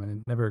webcam,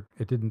 and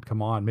it didn't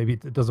come on. Maybe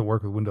it doesn't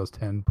work with Windows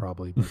 10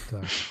 probably,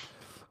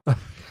 but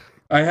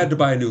I had to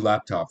buy a new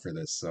laptop for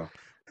this, so.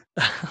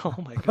 Oh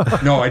my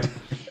god. No, I didn't.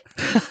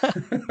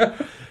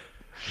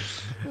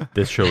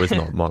 This show is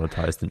not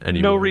monetized in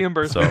any no way.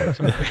 reimbursement.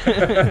 So.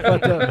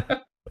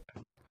 But,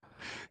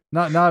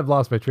 now I've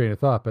lost my train of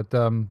thought, but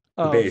the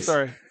bass.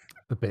 Sorry.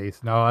 The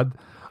bass. No, I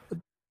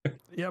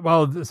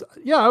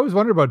was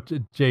wondering about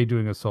Jay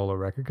doing a solo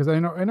record, because I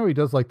know he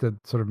does like to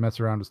sort of mess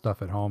around with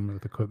stuff at home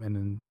with equipment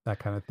and that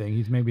kind of thing.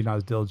 He's maybe not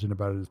as diligent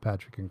about it as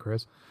Patrick and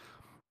Chris.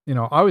 I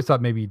always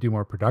thought maybe he'd do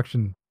more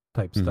production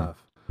type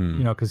stuff.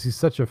 Because he's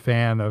such a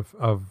fan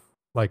of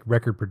like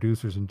record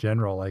producers in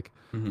general. Like,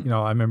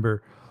 I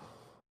remember,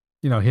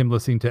 him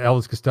listening to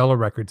Elvis Costello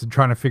records and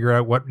trying to figure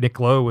out what Nick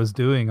Lowe was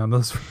doing on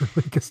those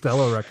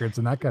Costello records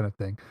and that kind of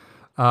thing.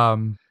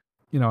 And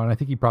I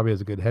think he probably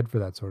has a good head for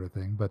that sort of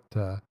thing. But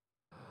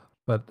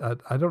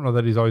I don't know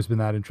that he's always been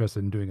that interested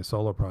in doing a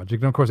solo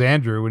project. And of course,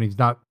 Andrew, when he's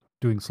not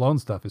doing Sloan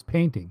stuff, is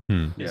painting.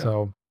 Yeah.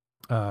 So,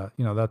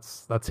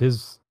 that's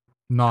his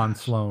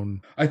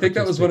non-Sloan. I think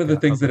that was one of the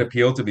things that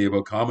appealed to me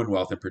about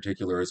Commonwealth in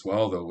particular as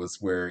well, though, was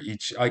where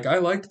I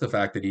liked the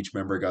fact that each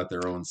member got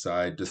their own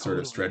side to sort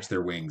of stretch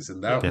their wings.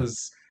 And that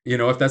was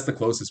if that's the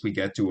closest we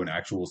get to an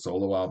actual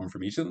solo album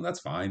from each of them, that's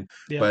fine.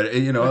 Yeah, But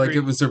like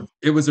agreed.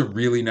 it was a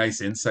really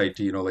nice insight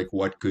to like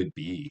what could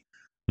be.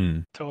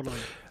 Totally.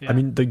 I Yeah.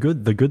 mean, the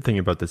good thing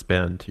about this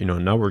band,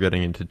 now we're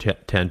getting into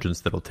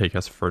tangents that'll take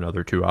us for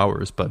another 2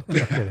 hours. But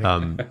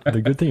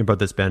the good thing about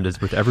this band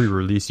is with every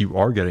release, you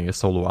are getting a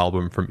solo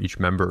album from each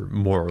member,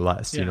 more or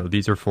less. Yeah.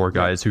 These are 4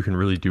 guys who can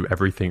really do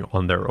everything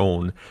on their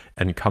own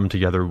and come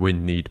together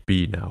when need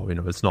be. Now,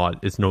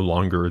 it's no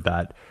longer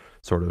that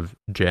sort of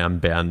jam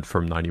band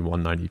from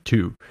 91,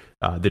 92.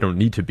 They don't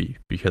need to be,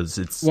 because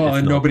it's and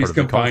not nobody's part of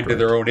the confined to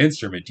their contract. own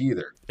instrument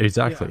either.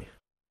 Exactly.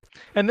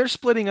 And they're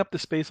splitting up the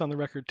space on the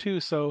record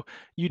too, so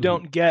you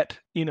don't get,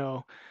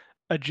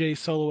 a Jay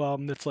solo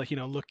album that's like,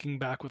 looking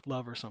back with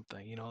love or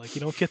something. Like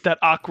you don't get that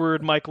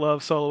awkward Mike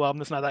Love solo album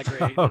that's not that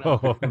great.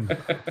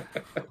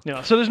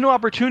 So there's no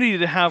opportunity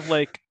to have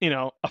like,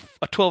 a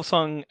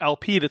 12-song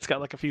LP that's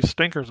got like a few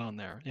stinkers on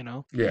there.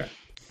 Yeah.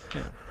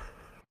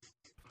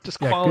 Just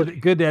quality.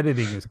 Good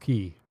editing is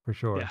key for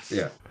sure. Yes.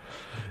 Yeah.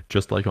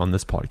 Just like on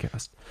this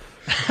podcast.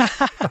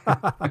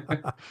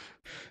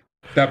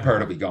 That part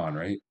will be gone,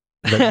 right?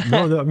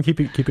 No, I'm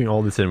keeping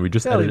all this in. We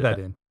just Leave that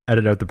in.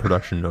 edit out the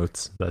production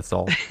notes. That's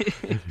all.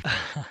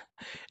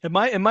 And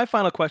my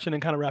final question,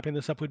 and kind of wrapping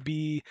this up, would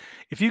be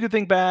if you could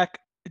think back,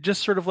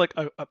 just sort of like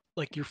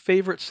like your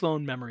favorite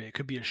Sloan memory. It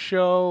could be a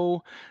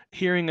show,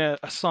 hearing a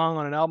song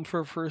on an album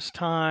for the first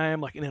time,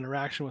 like an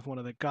interaction with one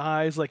of the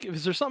guys. Like,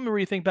 is there something where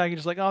you think back and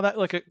just like, oh, that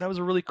was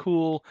a really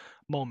cool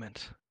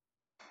moment?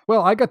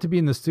 Well, I got to be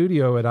in the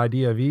studio at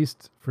Idea of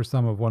East for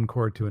some of One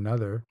Chord to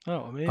Another.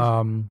 Oh,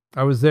 amazing.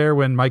 I was there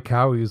when Mike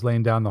Cowie was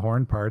laying down the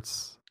horn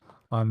parts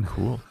on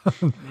Cool.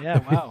 Yeah,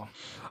 wow.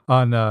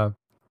 on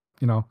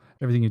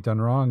everything you've done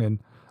wrong,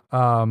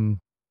 and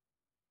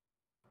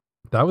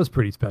that was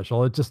pretty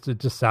special. It just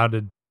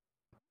sounded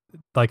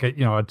like it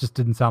just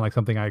didn't sound like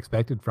something I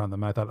expected from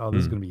them. I thought, oh,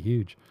 this is going to be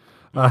huge,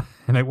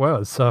 and it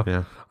was.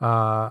 So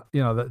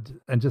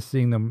and just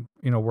seeing them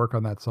work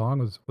on that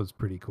song was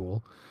pretty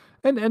cool.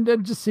 And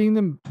just seeing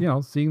them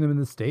in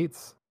the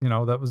States,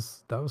 that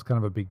was kind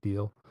of a big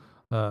deal.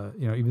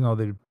 Even though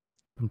they'd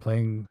been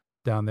playing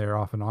down there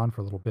off and on for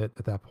a little bit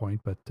at that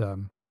point, but to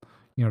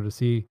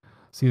see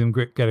them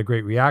get a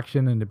great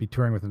reaction and to be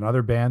touring with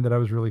another band that I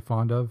was really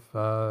fond of,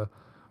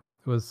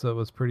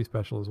 was pretty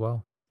special as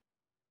well.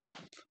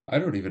 I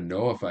don't even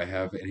know if I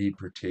have any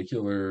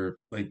particular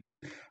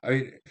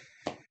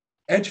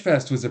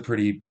Edgefest was a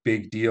pretty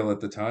big deal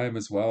at the time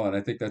as well, and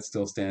I think that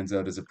still stands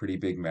out as a pretty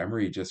big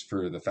memory, just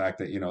for the fact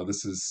that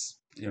this is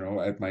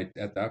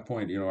at that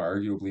point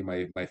arguably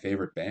my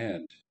favorite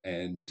band,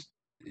 and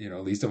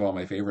least of all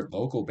my favorite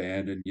local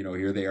band, and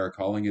here they are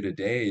calling it a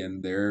day,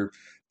 and they're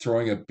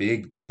throwing a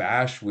big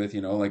bash with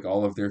like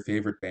all of their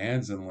favorite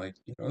bands, and like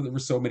there were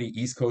so many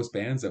East Coast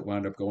bands that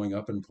wound up going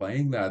up and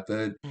playing that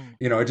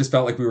it just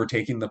felt like we were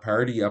taking the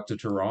party up to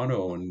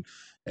Toronto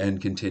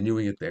and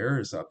continuing it there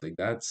or something.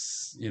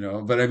 That's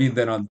but I mean,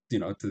 then on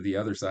to the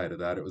other side of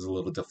that, it was a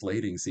little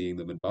deflating seeing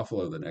them in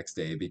Buffalo the next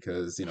day,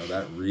 because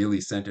that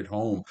really sent it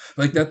home.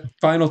 Like that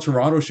final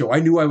Toronto show, I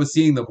knew I was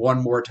seeing them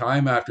one more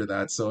time after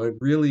that, so it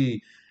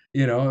really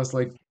it's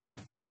like,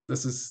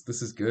 this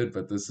is good,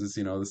 but this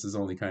is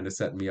only kind of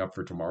setting me up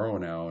for tomorrow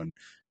now. And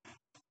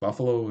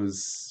Buffalo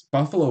was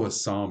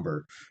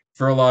somber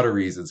for a lot of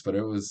reasons, but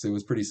it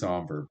was pretty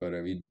somber. But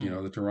I mean,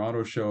 the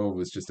Toronto show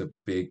was just a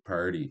big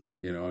party,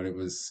 and it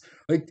was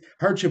like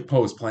Hardship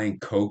Post playing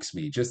Coax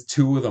Me, just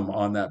 2 of them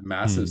on that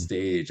massive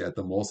stage at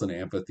the Molson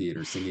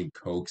Amphitheater singing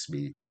Coax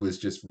Me was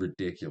just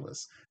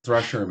ridiculous.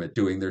 Thrush Hermit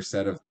doing their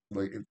set of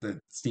like the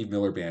Steve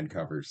Miller Band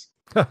covers.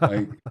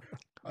 Like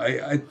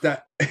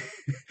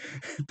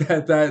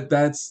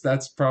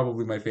that's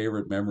probably my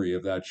favorite memory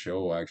of that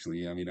show,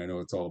 actually. I mean, I know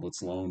it's all about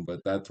Sloan,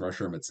 but that Thrush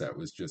Hermit set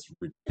was just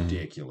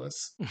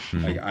ridiculous.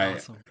 Like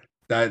Awesome.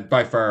 that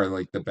by far,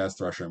 like the best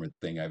Thrush Hermit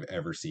thing I've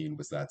ever seen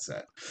was that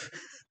set.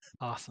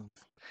 Awesome.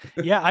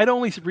 Yeah, I'd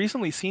only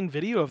recently seen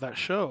video of that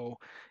show,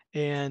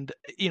 and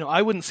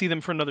I wouldn't see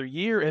them for another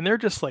year, and they're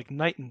just like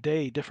night and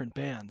day different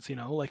bands.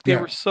 Like they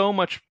were so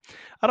much,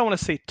 I don't want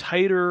to say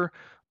tighter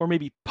or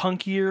maybe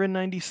punkier in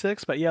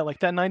 96, but yeah, like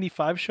that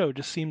 95 show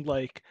just seemed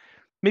like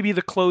maybe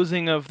the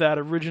closing of that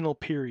original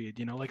period,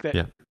 like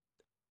that,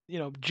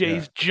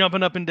 Jay's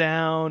jumping up and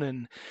down,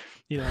 and,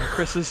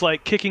 Chris is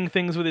like kicking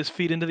things with his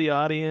feet into the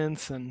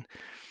audience, and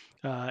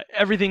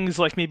everything's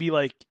like maybe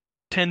like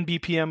 10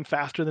 BPM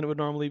faster than it would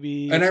normally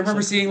be. And I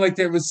remember seeing like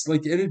there was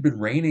like it had been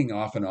raining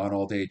off and on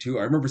all day too.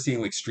 I remember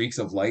seeing like streaks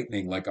of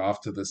lightning like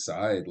off to the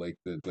side, like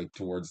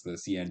towards the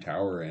CN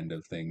Tower end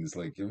of things.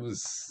 Like it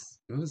was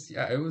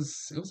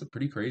a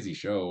pretty crazy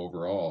show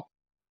overall.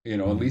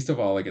 And least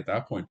of all, like at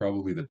that point,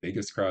 probably the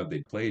biggest crowd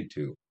they played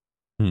to.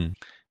 And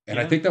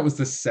I think that was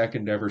the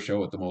second ever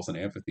show at the Molson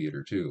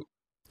Amphitheater too.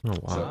 Oh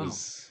wow! So it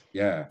was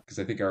because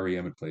I think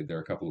REM had played there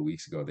a couple of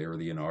weeks ago. They were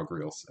the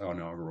inaugural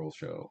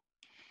show.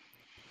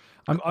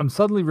 I'm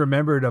suddenly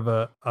remembered of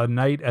a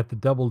night at the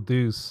Double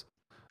Deuce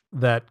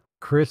that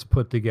Chris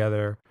put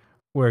together,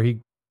 where he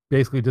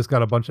basically just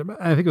got a bunch of,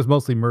 I think it was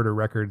mostly Murder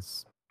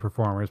Records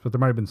performers, but there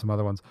might have been some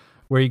other ones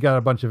where he got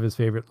a bunch of his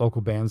favorite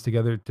local bands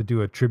together to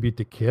do a tribute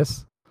to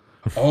Kiss.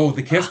 Oh,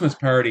 the Christmas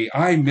party.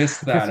 I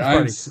missed that.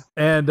 Christmas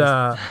party.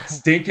 And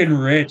stinking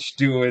rich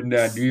doing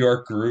New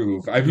York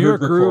Groove. I've New heard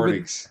York Groove,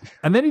 recordings.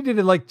 and then he did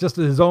it like just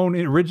his own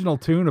original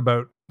tune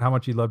about how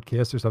much he loved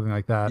Kiss or something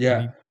like that. Yeah.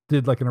 And he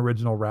did like an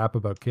original rap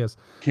about Kiss.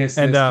 Kiss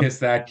And, this, kiss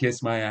that,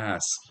 kiss my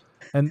ass.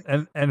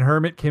 And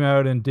Hermit came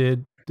out and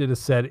did a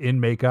set in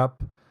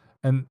makeup,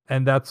 and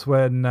that's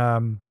when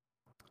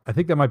I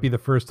think that might be the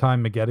first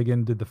time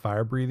McGettigan did the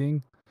fire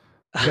breathing.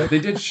 Yeah, they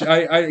did.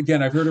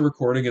 Again, I've heard a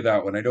recording of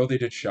that one. I know they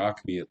did Shock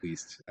Me at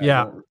least.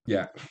 Yeah.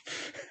 Yeah.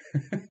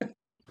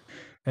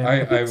 And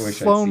I think wish I'd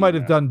Sloan seen might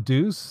have that. done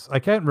Deuce. I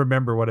can't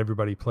remember what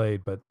everybody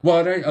played, but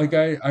Well,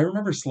 I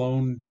remember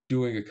Sloan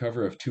doing a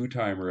cover of Two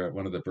Timer at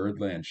one of the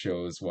Birdland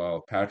shows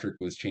while Patrick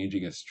was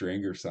changing a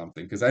string or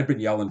something. Because I'd been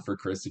yelling for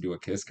Chris to do a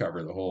Kiss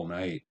cover the whole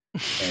night,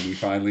 and he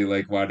finally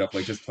like wound up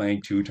like just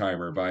playing Two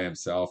Timer by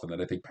himself, and then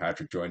I think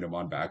Patrick joined him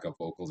on backup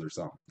vocals or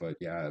something. But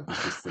yeah, it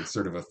was just like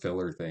sort of a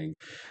filler thing.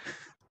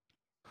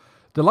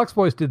 Deluxe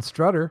Boys did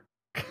Strutter.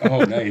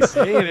 Oh, nice.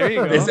 Hey, there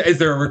you go. Is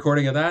there a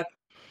recording of that?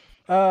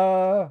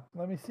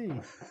 Let me see.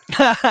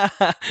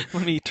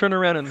 Let me turn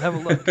around and have a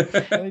look.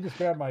 Let me just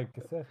grab my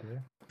cassette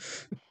here.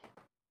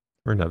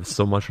 We're gonna have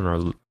so much on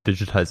our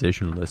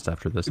digitization list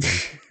after this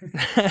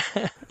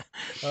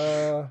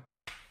one.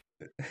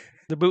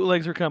 The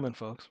bootlegs are coming,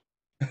 folks.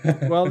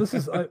 Well, this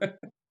is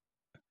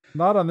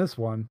not on this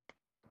one.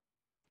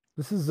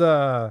 This is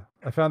I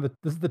found that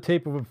this is the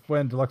tape of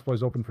when Deluxe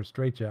Boys opened for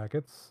Straight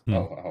Jackets. Oh,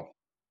 wow.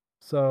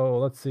 So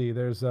let's see.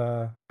 There's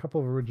a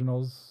couple of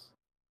originals.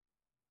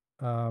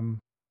 The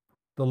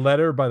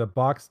Letter by the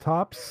Box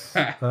Tops.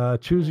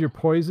 Choose Your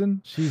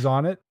Poison. She's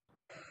on it.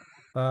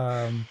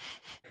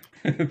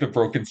 The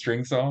Broken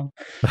String song.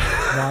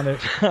 On it.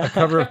 A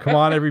cover of Come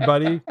On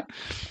Everybody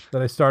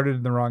that I started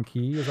in the wrong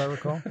key, as I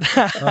recall.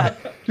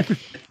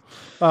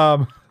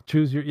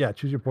 Choose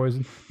Your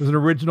Poison. There's an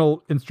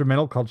original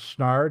instrumental called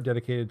Schnarr,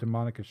 dedicated to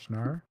Monica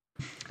Schnarr.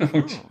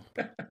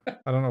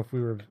 I don't know if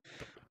we were.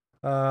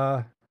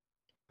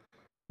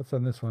 What's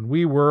on this one?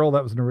 We Whirl.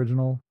 That was an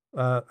original.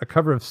 A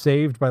cover of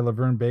Saved by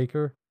Laverne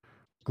Baker.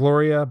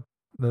 Gloria,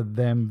 the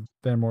Van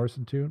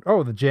Morrison tune.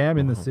 Oh, The Jam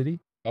in the City.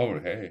 Oh,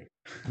 hey.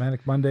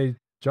 Manic Monday.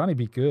 Johnny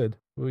Be Good.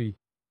 Ooh.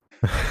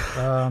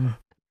 Oh,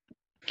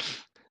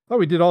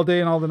 we did All Day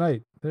and All the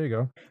Night. There you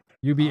go.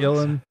 You Be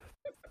Illin.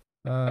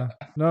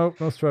 No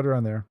Strutter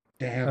on there.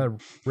 Damn.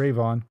 Rave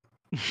On.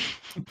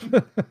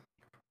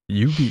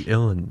 You Be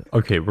Illin.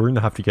 Okay, we're gonna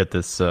have to get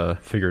this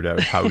figured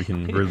out. How we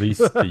can release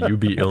the You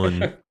Be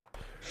Illin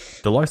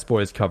Deluxe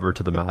Boys cover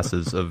to the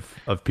masses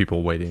of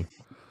people waiting.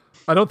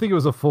 I don't think it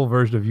was a full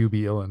version of You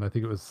Be Illin. I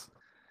think it was,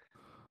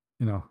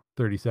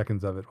 30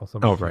 seconds of it.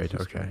 Oh, right.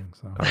 Okay.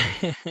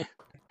 So.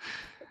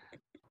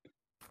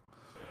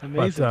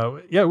 Amazing.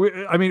 But, yeah,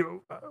 we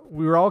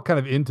were all kind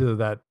of into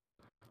that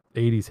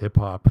 80s hip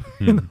hop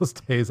in those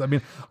days. I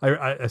mean,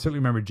 I certainly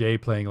remember Jay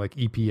playing like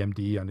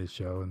EPMD on his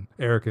show, and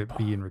Erica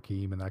B and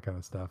Rakim and that kind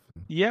of stuff.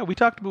 Yeah, we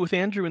talked with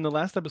Andrew in the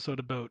last episode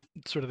about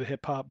sort of the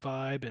hip hop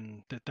vibe,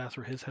 and that's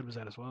where his head was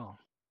at as well.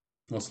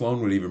 Well,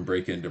 Sloan would even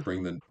break in to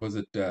bring the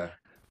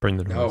Bring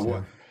the noise.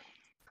 no,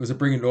 was it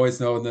Bringing Noise?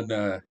 No, and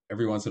then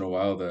every once in a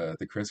while the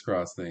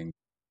crisscross thing.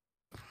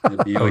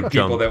 It'd be like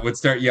people that would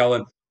start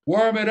yelling,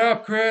 "Warm it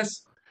up,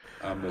 Chris!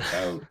 I'm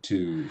about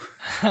to."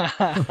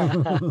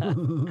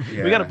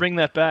 We got to bring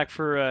that back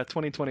for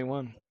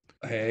 2021.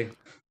 Hey,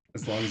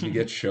 as long as we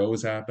get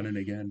shows happening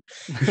again.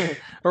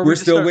 Or We're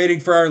still waiting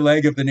for our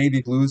leg of the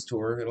Navy Blues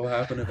tour. It'll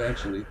happen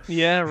eventually.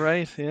 Yeah,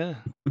 right. Yeah.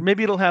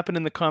 Maybe it'll happen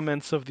in the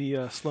comments of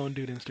the Sloan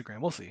Dude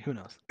Instagram. We'll see. Who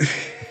knows?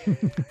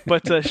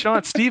 But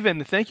Sean,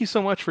 Steven, thank you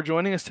so much for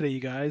joining us today, you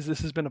guys. This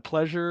has been a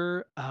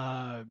pleasure.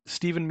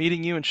 Steven,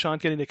 meeting you, and Sean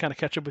getting to kind of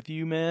catch up with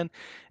you, man.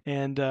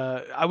 And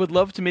I would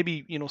love to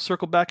maybe,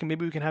 circle back, and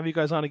maybe we can have you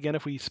guys on again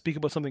if we speak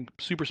about something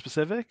super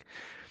specific.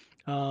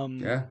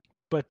 Yeah.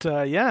 But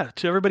to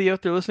everybody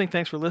out there listening,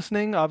 thanks for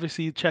listening.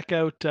 Obviously, check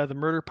out the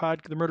Murder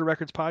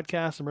Records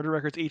podcast, the Murder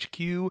Records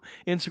HQ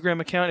Instagram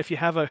account. If you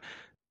have a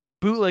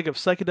bootleg of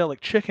Psychedelic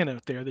Chicken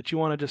out there that you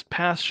want to just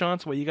pass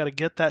Sean's way, you got to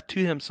get that to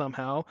him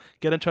somehow.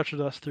 Get in touch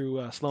with us through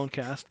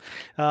Sloancast.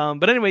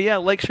 But anyway,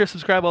 like, share,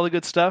 subscribe, all the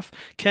good stuff.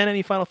 Ken,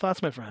 any final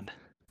thoughts, my friend?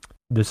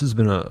 This has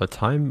been a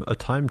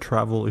time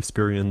travel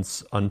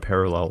experience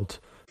unparalleled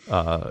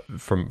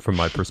from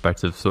my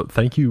perspective. So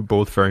thank you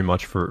both very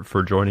much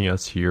for joining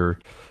us here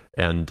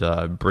and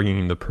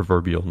bringing the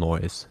proverbial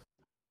noise.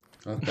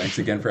 Well, thanks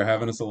again for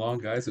having us along,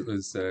 guys. It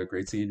was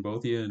great seeing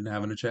both of you and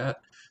having a chat.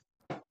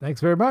 Thanks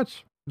very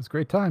much. It was a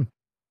great time.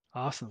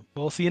 Awesome.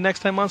 We'll see you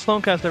next time on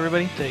Sloancast,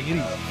 everybody. Take it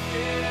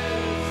easy.